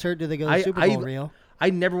 If he gets hurt, do they go to the Super Bowl, Rio? I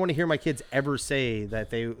never want to hear my kids ever say that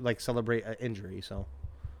they celebrate an injury. So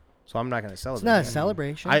I'm not going to celebrate. It's not a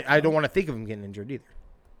celebration. I don't want to think of him getting injured either.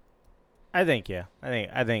 I think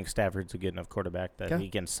I think Stafford's a good enough quarterback that Okay. he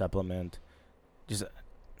can supplement. I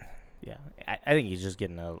think he's just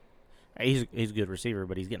getting he's a good receiver,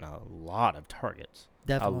 but he's getting a lot of targets.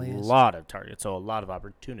 Definitely a is. lot of targets, so a lot of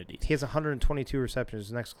opportunities. He has 122 receptions.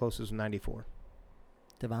 His next closest was 94.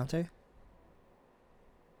 Devontae?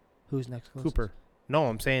 Who's next closest? Cooper. No,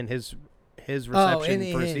 I'm saying his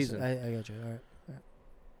reception for a season. I got you. All right.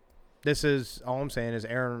 This is all I'm saying is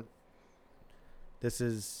Aaron. This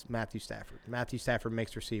is Matthew Stafford. Matthew Stafford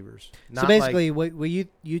makes receivers. So basically, what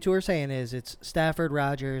you two are saying is it's Stafford,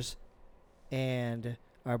 Rodgers, and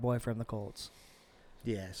our boy from the Colts.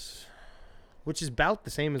 Yes. Which is about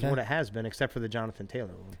the same as Okay. what it has been, except for the Jonathan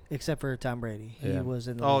Taylor one. Except for Tom Brady. He Yeah. was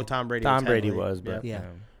in the Oh, lead. Tom Brady. Tom Brady heavily- was, but Yeah.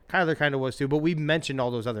 Kyler kind of was too, but we mentioned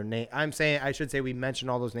all those other names. I should say we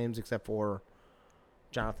mentioned all those names except for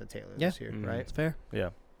Jonathan Taylor this year, Mhm. right? It's fair. Yeah.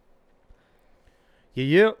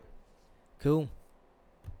 Yeah. Cool.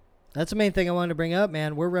 That's the main thing I wanted to bring up,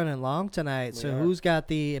 man. We're running long tonight, so We are. who's got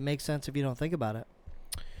the it makes sense if you don't think about it?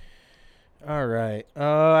 All right.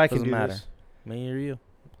 I can Doesn't do matter. this. Me or you?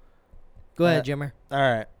 Go ahead, Jimmer. All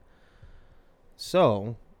right.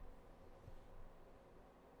 So.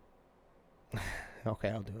 Okay,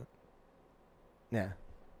 I'll do it. Yeah.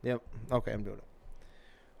 Yep. Okay, I'm doing it.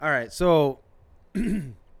 All right. So, a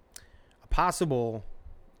possible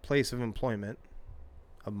place of employment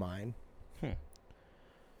of mine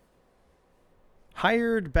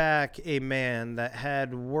hired back a man that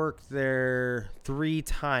had worked there 3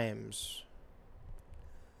 times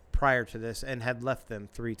prior to this and had left them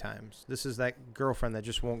 3 times. This is that girlfriend that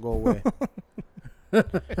just won't go away.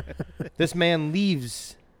 This man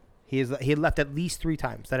leaves. He had left at least 3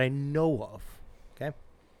 times that I know of. Okay.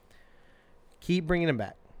 Keep bringing him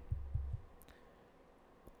back.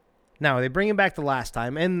 Now, they bring him back the last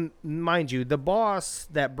time. And mind you, the boss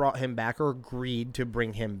that brought him back or agreed to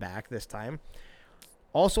bring him back this time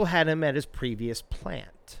also had him at his previous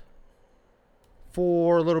plant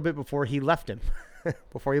for a little bit before he left him.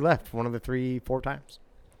 Before he left, one of the 3-4 times.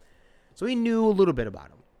 So he knew a little bit about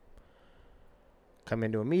him. Come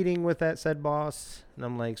into a meeting with that said boss, and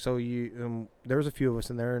I'm like, so you, there was a few of us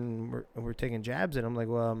in there, and we're taking jabs, and I'm like,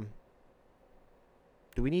 well,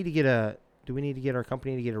 do we need to get our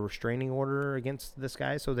company to get a restraining order against this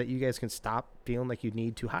guy so that you guys can stop feeling like you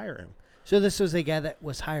need to hire him? So this was a guy that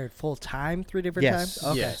was hired full time 3 different Yes.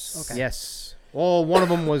 times? Okay. Yes. Okay. Yes. Well, one of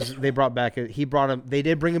them was they brought back. They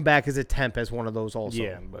did bring him back as a temp as one of those also.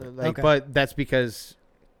 Yeah, but- Okay. but that's because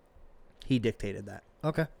he dictated that.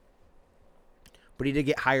 Okay. But he did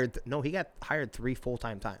get hired. No, he got hired 3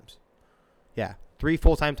 full-time times. Yeah, 3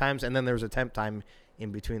 full-time times, and then there was a temp time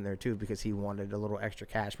in between there too because he wanted a little extra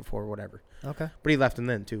cash before whatever. Okay. But he left him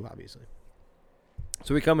then too, obviously.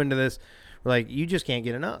 So we come into this, we're like, you just can't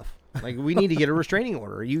get enough. Like, we need to get a restraining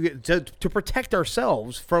order. You get to protect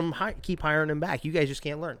ourselves from keep hiring him back. You guys just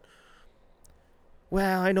can't learn.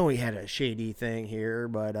 Well, I know he had a shady thing here,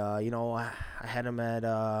 but I had him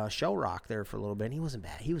at Shell Rock there for a little bit. And he wasn't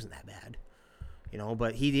bad. He wasn't that bad,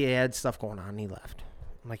 but he had stuff going on. And he left.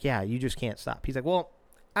 I'm like, yeah, you just can't stop. He's like, well,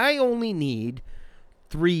 I only need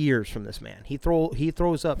 3 years from this man. He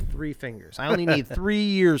throws up 3 fingers. I only need 3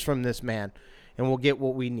 years from this man, and we'll get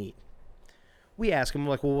what we need. We ask him,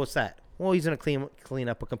 like, well, what's that? Well, he's going to clean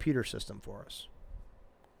up a computer system for us.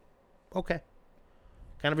 Okay.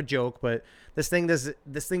 Kind of a joke, but this thing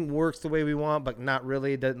works the way we want, but not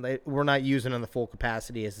really. We're not using it in the full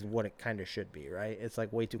capacity as what it kind of should be, right? It's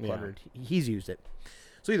like way too cluttered. Yeah. He's used it.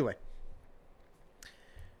 So either way,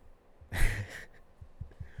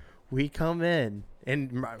 we come in,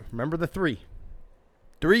 and remember the 3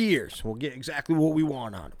 years. We'll get exactly what we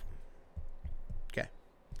want out of him. Okay.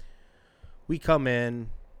 We come in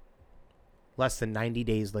less than 90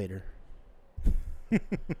 days later.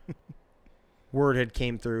 Word had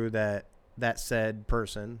came through that said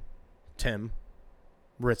person, Tim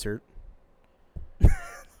Ritzert.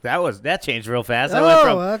 That changed real fast.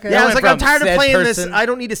 Okay. Yeah, I was like, I'm tired of said playing person. this. I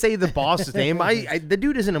don't need to say the boss's name. The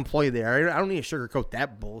dude is an employee there. I don't need to sugarcoat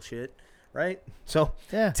that bullshit, right? So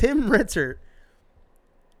Yeah. Tim Ritzert,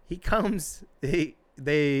 he comes.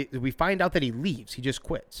 We find out that he leaves. He just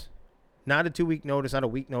quits. Not a 2-week notice, not a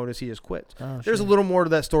week notice. He just quits. Oh, There's a shit. little more to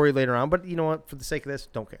that story later on, but you know what? For the sake of this,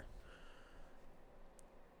 don't care.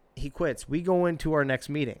 He quits. We go into our next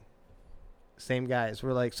meeting. Same guys.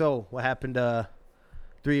 We're like, so what happened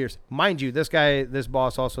 3 years? Mind you, this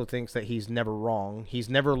boss also thinks that he's never wrong. He's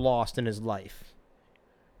never lost in his life.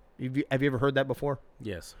 Have you ever heard that before?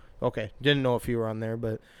 Yes. Okay. Didn't know if you were on there,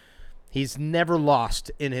 but he's never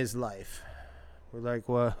lost in his life. We're like,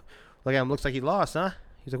 well, look at him. Looks like he lost, huh?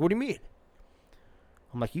 He's like, what do you mean?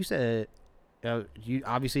 I'm like, you said, you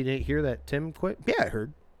obviously didn't hear that Tim quit? Yeah, I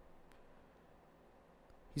heard.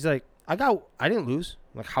 He's like, I didn't lose.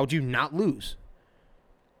 I'm like, how'd you not lose?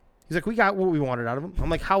 He's like, we got what we wanted out of him. I'm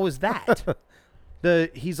like, how was that?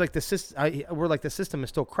 He's like, the system. We're like, the system is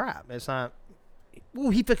still crap. It's not. Well,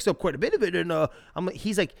 he fixed up quite a bit of it, and I'm like,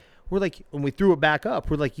 he's like, we're like, when we threw it back up,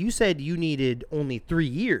 we're like, you said you needed only 3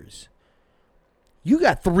 years. You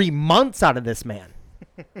got 3 months out of this man.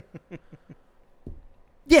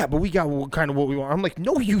 Yeah, but we got kind of what we want. I'm like,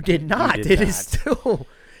 no, you did not. did It not. is still.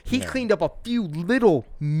 He No. cleaned up a few little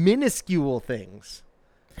minuscule things.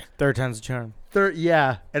 Third time's a charm.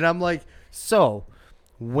 Yeah. And I'm like, so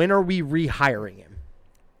when are we rehiring him?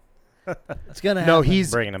 It's gonna No, happen.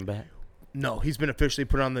 Bringing him back. he's been officially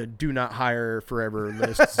put on the do not hire forever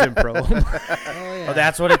list, Zimpro. Oh, yeah. Oh,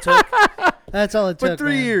 that's what it took? That's all it took. But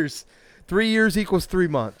 3 man. years. 3 years equals 3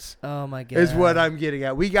 months. Oh my god. Is what I'm getting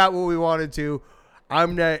at. We got what we wanted to.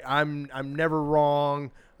 I'm never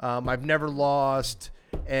wrong. I've never lost,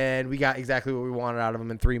 and we got exactly what we wanted out of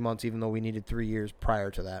him in 3 months, even though we needed 3 years prior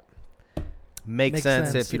to that. Makes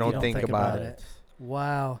sense if you don't think about it.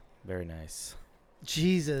 Wow. Very nice.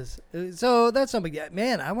 Jesus. So that's something.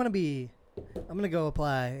 Man, I'm gonna go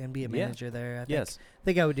apply and be a manager there. I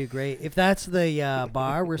think I would do great. If that's the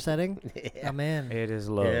bar we're setting, I'm in. It is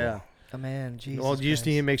low. Yeah. I'm in. Jesus. Well, you just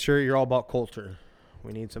need to make sure you're all about culture.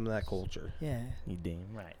 We need some of that culture. Yeah. You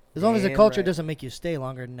damn right. As long as the Damn culture right. doesn't make you stay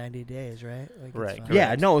longer than 90 days, right? Like, it's Right, fine. correct.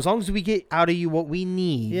 Yeah, no, as long as we get out of you what we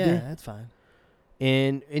need. Yeah, that's fine.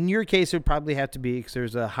 And in your case, it would probably have to be because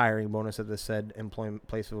there's a hiring bonus at the said employment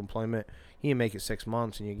place of employment. You can make it 6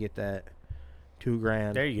 months and you get that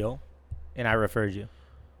 $2,000. There you go. And I referred you.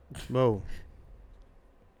 Whoa.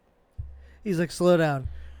 He's like, slow down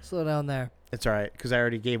there. It's all right because I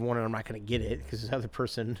already gave one and I'm not going to get it because this other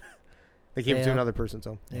person, they gave it to Yeah. another person.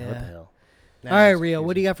 So, Yeah. What the hell? All right, Rio,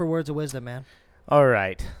 what do you got for words of wisdom, man? All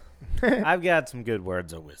right. I've got some good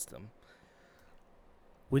words of wisdom.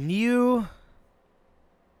 When you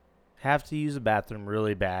have to use a bathroom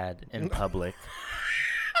really bad in public,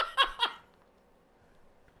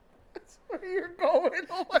 Where you're going?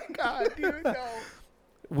 Oh my God, dude, no.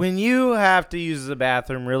 when you have to use the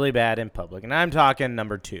bathroom really bad in public, and I'm talking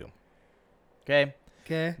number 2. Okay?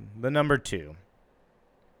 Okay. The number 2.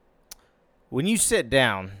 When you sit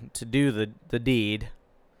down to do the deed,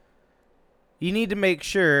 you need to make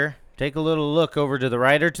sure, take a little look over to the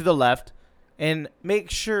right or to the left, and make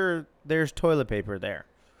sure there's toilet paper there.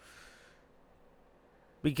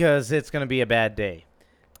 Because it's going to be a bad day.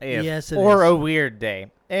 Yes, it or is. a weird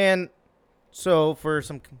day. And so for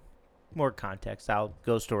some more context, I'll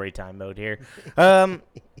go story time mode here.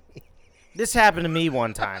 This happened to me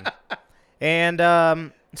one time.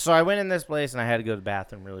 And so I went in this place and I had to go to the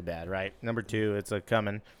bathroom really bad, right? Number 2, it's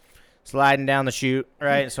sliding down the chute,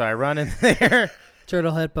 right? So I run in there.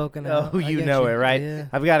 Turtle head poking out. Oh, I you get know it, right? Yeah.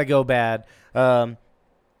 I've got to go bad. I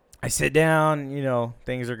sit down,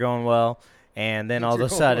 things are going well. And then all of a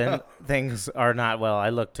sudden, things are not well. I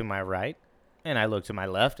look to my right and I look to my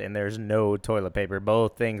left, and there's no toilet paper.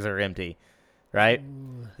 Both things are empty, right?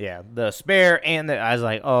 Ooh. Yeah, the spare and I was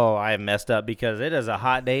like, oh, I messed up because it is a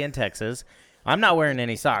hot day in Texas. I'm not wearing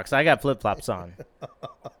any socks. I got flip-flops on.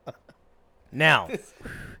 Now,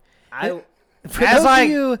 For those of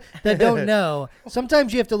you that don't know,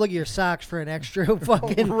 sometimes you have to look at your socks for an extra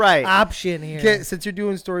fucking Right. option here. Okay, since you're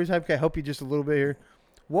doing story time, can I help you just a little bit here?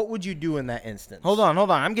 What would you do in that instance? hold on.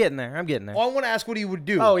 I'm getting there. Oh, I want to ask what he would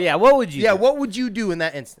do. Oh, yeah, what would you do? what would you do in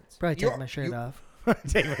that instance? Probably take You're- my shirt off.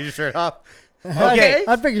 Take my shirt off. Okay.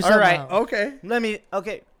 I'd figure something right. out. Okay.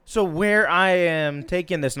 Okay. So where I am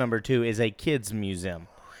taking this number 2 is a kids museum.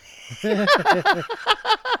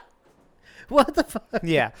 What the fuck?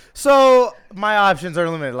 Yeah. So my options are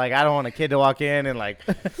limited. Like, I don't want a kid to walk in and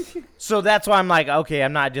so that's why I'm like, okay,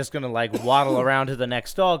 I'm not just going to waddle around to the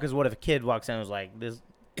next stall. Cause what if a kid walks in and was like, this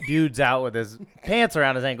dude's out with his pants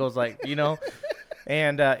around his ankles,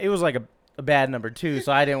 and it was like a bad number 2.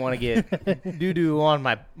 So I didn't want to get doo-doo on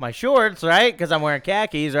my shorts, right? Cause I'm wearing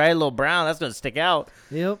khakis, right? A little brown. That's going to stick out.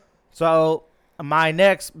 Yep. So my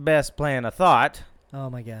next best plan of thought Oh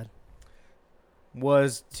my god.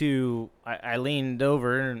 was I leaned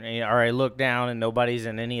over or I looked down and nobody's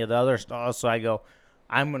in any of the other stalls. So I go,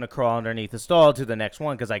 I'm going to crawl underneath the stall to the next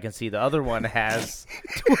one because I can see the other one has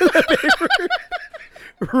toilet paper.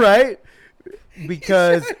 Right?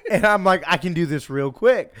 And I'm like, I can do this real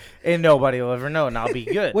quick and nobody will ever know and I'll be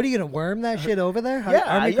good. What are you gonna worm that shit over there?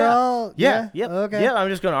 Army yeah. crawl? Yeah. Yep. Okay. Yeah, I'm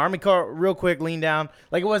just going to army crawl real quick, lean down.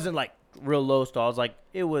 Like, it wasn't like real low stalls. Like,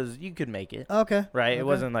 it was, you could make it. Okay. Right? Okay. It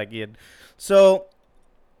wasn't like you'd. So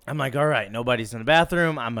I'm like, all right, nobody's in the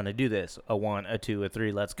bathroom. I'm going to do this. A 1, a 2, a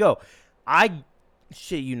 3, let's go. I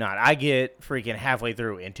shit you not. I get freaking halfway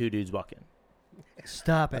through and 2 dudes walk in.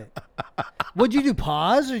 Stop it. What'd you do?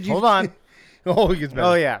 Pause or did you? Hold on. Oh, it gets better.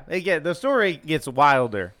 Oh, yeah. The story gets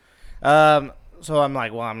wilder. So I'm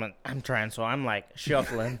like, well, I'm trying. So I'm like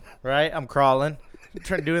shuffling, right? I'm crawling.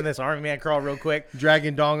 Doing this army man crawl real quick.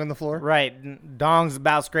 Dragging dong on the floor. Right. Dong's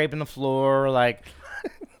about scraping the floor.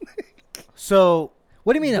 So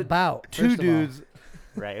What do you mean about? 2 first of all? dudes.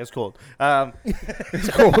 Right, it's cold. It's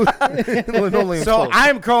cold. Linoleum's So cold.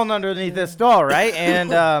 I'm crawling underneath this stall, right?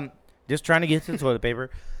 And just trying to get to the toilet paper.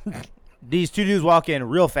 these two dudes walk in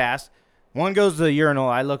real fast. One goes to the urinal.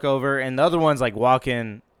 I look over, and the other one's like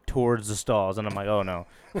walking towards the stalls, and I'm like, oh no.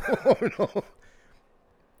 Oh no.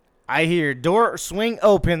 I hear door swing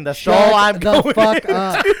open. The stall I'm the going fuck into.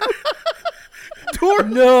 up. Door,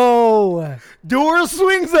 No. door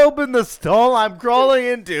swings open. The stall I'm crawling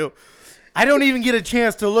into. I don't even get a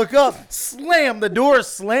chance to look up. Slam. The door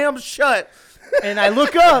slams shut. And I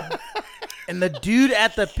look up, and the dude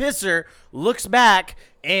at the pisser looks back,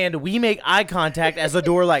 and we make eye contact as the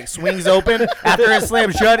door, like, swings open after it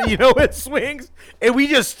slams shut. You know, it swings. And we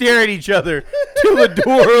just stare at each other till the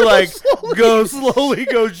door, like, slowly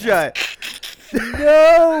goes shut.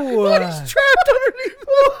 No. He's trapped underneath.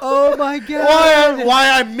 Oh my god.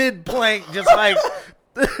 Why I'm mid-plank, just, like,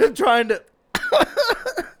 trying to...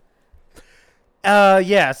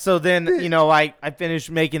 Yeah, so then, you know, I finished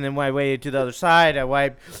making my way to the other side. I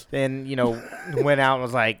wiped and, you know, went out and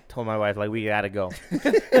was like, told my wife, like, we got to go.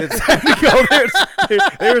 It's time to go.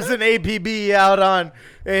 There's an APB out on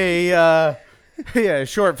a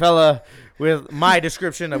short fella with my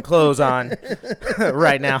description of clothes on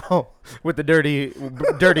right now with the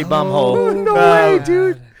dirty bum hole. No way,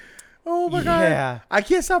 dude. Oh my Yeah. god! I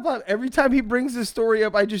can't stop laughing. Every time he brings this story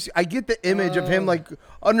up, I get the image of him like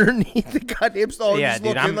underneath the goddamn stall. Yeah, just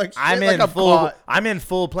dude, looking I'm like shit, I'm like in a full plot. I'm in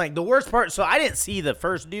full plank. The worst part, so I didn't see the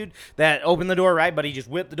first dude that opened the door, right? But he just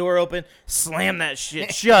whipped the door open, slammed that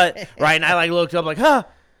shit shut, right? And I like looked up like, huh?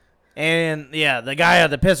 And yeah, the guy at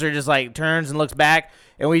the pisser just like turns and looks back,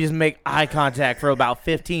 and we just make eye contact for about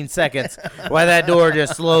 15 seconds while that door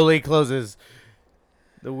just slowly closes.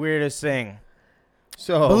 The weirdest thing.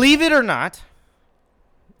 So Believe it or not,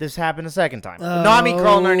 this happened a second time. Not me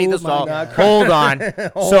crawling underneath the my stall. God. Hold on.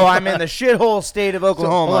 So I'm in the shithole state of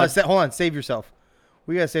Oklahoma. hold on, save yourself.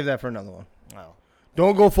 We gotta save that for another one. Oh.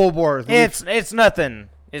 Don't go full bore. It's nothing.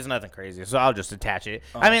 It's nothing crazy. So I'll just attach it.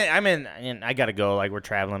 I gotta go. Like, we're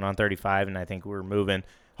traveling on 35, and I think we're moving,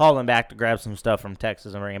 hauling back to grab some stuff from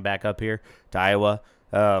Texas and bring it back up here to Iowa.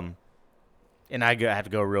 And I have to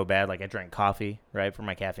go real bad. Like, I drank coffee, right, for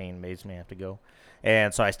my caffeine. Makes me have to go.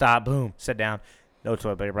 And so I stop. Boom, sit down. No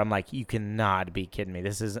toilet paper. I'm like, you cannot be kidding me.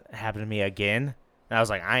 This has happened to me again. And I was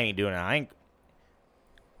like, I ain't doing it.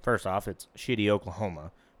 First off, it's shitty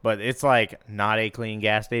Oklahoma, but it's like not a clean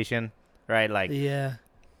gas station, right? Like, Yeah.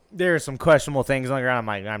 there are some questionable things on the ground. I'm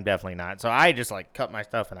like, I'm definitely not. So I just like cut my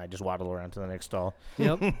stuff and I just waddle around to the next stall.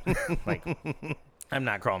 Yep. Like, I'm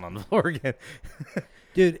not crawling on the floor again.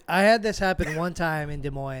 Dude, I had this happen one time in Des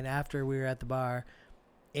Moines after we were at the bar.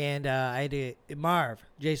 And I had to,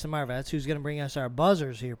 Jason Marv, that's who's going to bring us our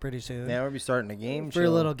buzzers here pretty soon. Yeah, we'll be starting a game For show. a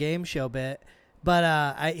little game show bit.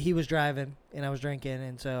 But he was driving and I was drinking,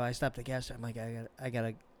 and so I stopped at the gas station. I'm like, I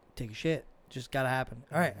gotta take a shit. Just gotta happen.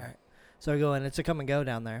 All right. So I go in. It's a come and go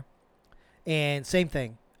down there. And same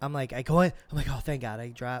thing. I'm like, I go in. I'm like, oh, thank God. I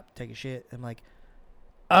drop, take a shit. I'm like,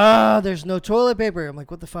 there's no toilet paper. I'm like,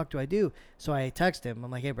 what the fuck do I do? So I text him. I'm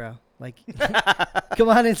like, hey, bro, like, come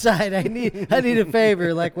on inside. I need a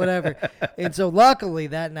favor, like, whatever. And so luckily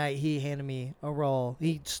that night he handed me a roll.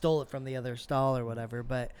 He stole it from the other stall or whatever.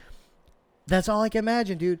 But that's all I can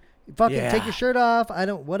imagine, dude. Fucking take your shirt off.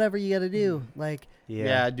 Whatever you got to do. Like,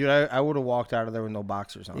 Yeah, dude, I would have walked out of there with no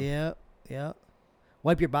boxers on. yeah.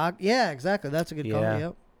 Wipe your box. Yeah, exactly. That's a good call. Yeah.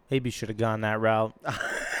 Yep. Maybe should have gone that route.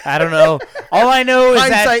 I don't know. All I know is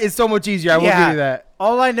Hindsight that is so much easier. I will give you that.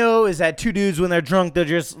 All I know is that two dudes, when they're drunk, they're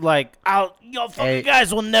just like, "Yo, fucking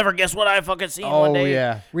guys will never guess what I fucking seen one day." Oh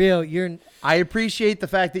yeah. Real, you're. I appreciate the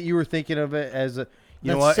fact that you were thinking of it as a.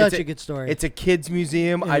 You know That's what? such a good story. It's a kids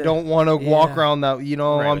museum. Yeah. I don't want to walk Yeah. around that. You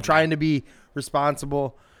know, Right. I'm trying to be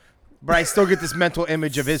responsible, but I still get this mental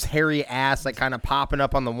image of his hairy ass like kind of popping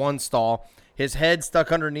up on the one stall. His head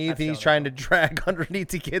stuck underneath, and he's trying to drag underneath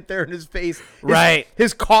to get there in his face. Right.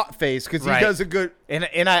 His caught face, because Right. he does a good. And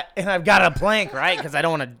I've got a plank, right? Because I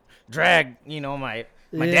don't want to drag, my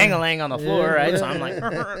Yeah. dangling on the floor, Yeah. right? So I'm like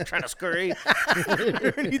trying to scurry.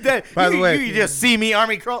 By the way- you just see me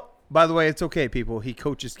army crawl. By the way, it's okay, people. He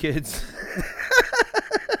coaches kids.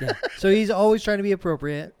 Yeah. So he's always trying to be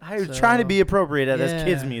appropriate. I was so trying to be appropriate at this Yeah.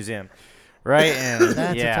 kids museum, right? And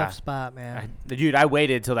That's yeah. a tough spot, man. Dude, I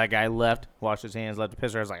waited till that guy left, washed his hands, left the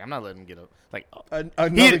pisser. I was like, I'm not letting him get Another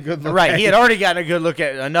he had, good look. right. at He had it. already gotten a good look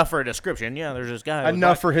at enough for a description. Yeah, there's this guy.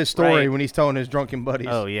 Enough for his story Right. when he's telling his drunken buddies.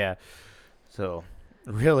 Oh yeah. So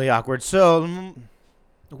really awkward. So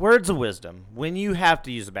words of wisdom: when you have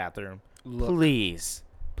to use the bathroom,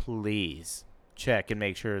 please check and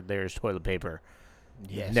make sure there's toilet paper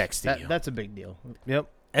Yes. next to you. That's a big deal. Yep.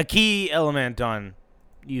 A key element on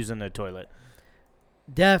using the toilet.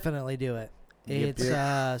 Definitely do it. Yep.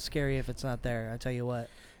 It's scary if it's not there. I tell you what.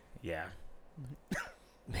 Yeah.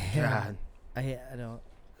 Man, God. I don't.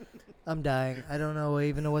 I'm dying. I don't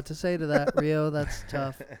even know what to say to that, Rio. That's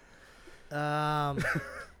tough.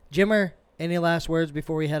 Jimmer, any last words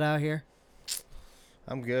before we head out here?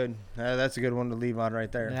 I'm good. That's a good one to leave on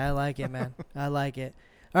right there. Yeah, I like it, man. I like it.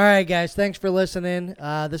 All right, guys. Thanks for listening.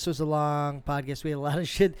 This was a long podcast. We had a lot of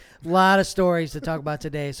shit, a lot of stories to talk about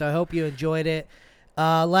today. So I hope you enjoyed it.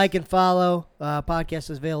 Like and follow. Podcast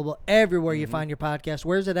is available everywhere you find your podcast.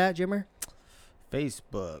 Where's it at, Jimmer?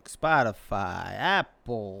 Facebook, Spotify,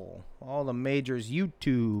 Apple, all the majors,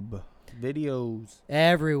 YouTube, videos.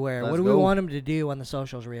 Everywhere. Let's What do we go. want them to do on the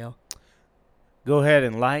socials, Rio? Go ahead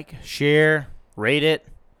and like, share, rate it.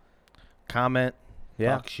 Comment,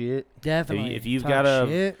 Yeah. talk shit. Definitely. If you've Talk got a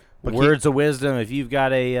shit. But words of wisdom, if you've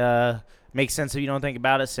got a make sense if you don't think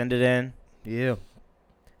about it, send it in. Yeah.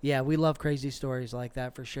 Yeah, we love crazy stories like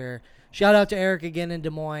that for sure. Shout out to Eric again in Des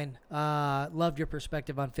Moines. Loved your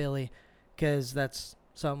perspective on Philly because that's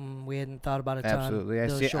something we hadn't thought about a ton. Absolutely.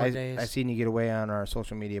 Those short days. I seen you get away on our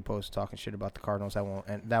social media posts talking shit about the Cardinals. That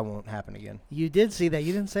won't happen again. You did see that.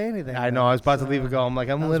 You didn't say anything. I know. though. I was about to So, leave it go. I'm like,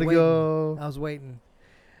 I'm I gonna was let it waiting. go. I was waiting.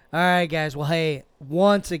 All right, guys. Well, hey,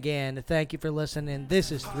 once again, thank you for listening.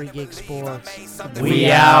 This is 3 Gig Sports. We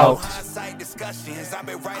out. Hindsight discussions, I've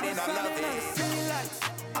been writing, I love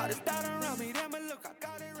it. All this doubt around me, damn it, look, I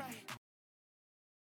got it.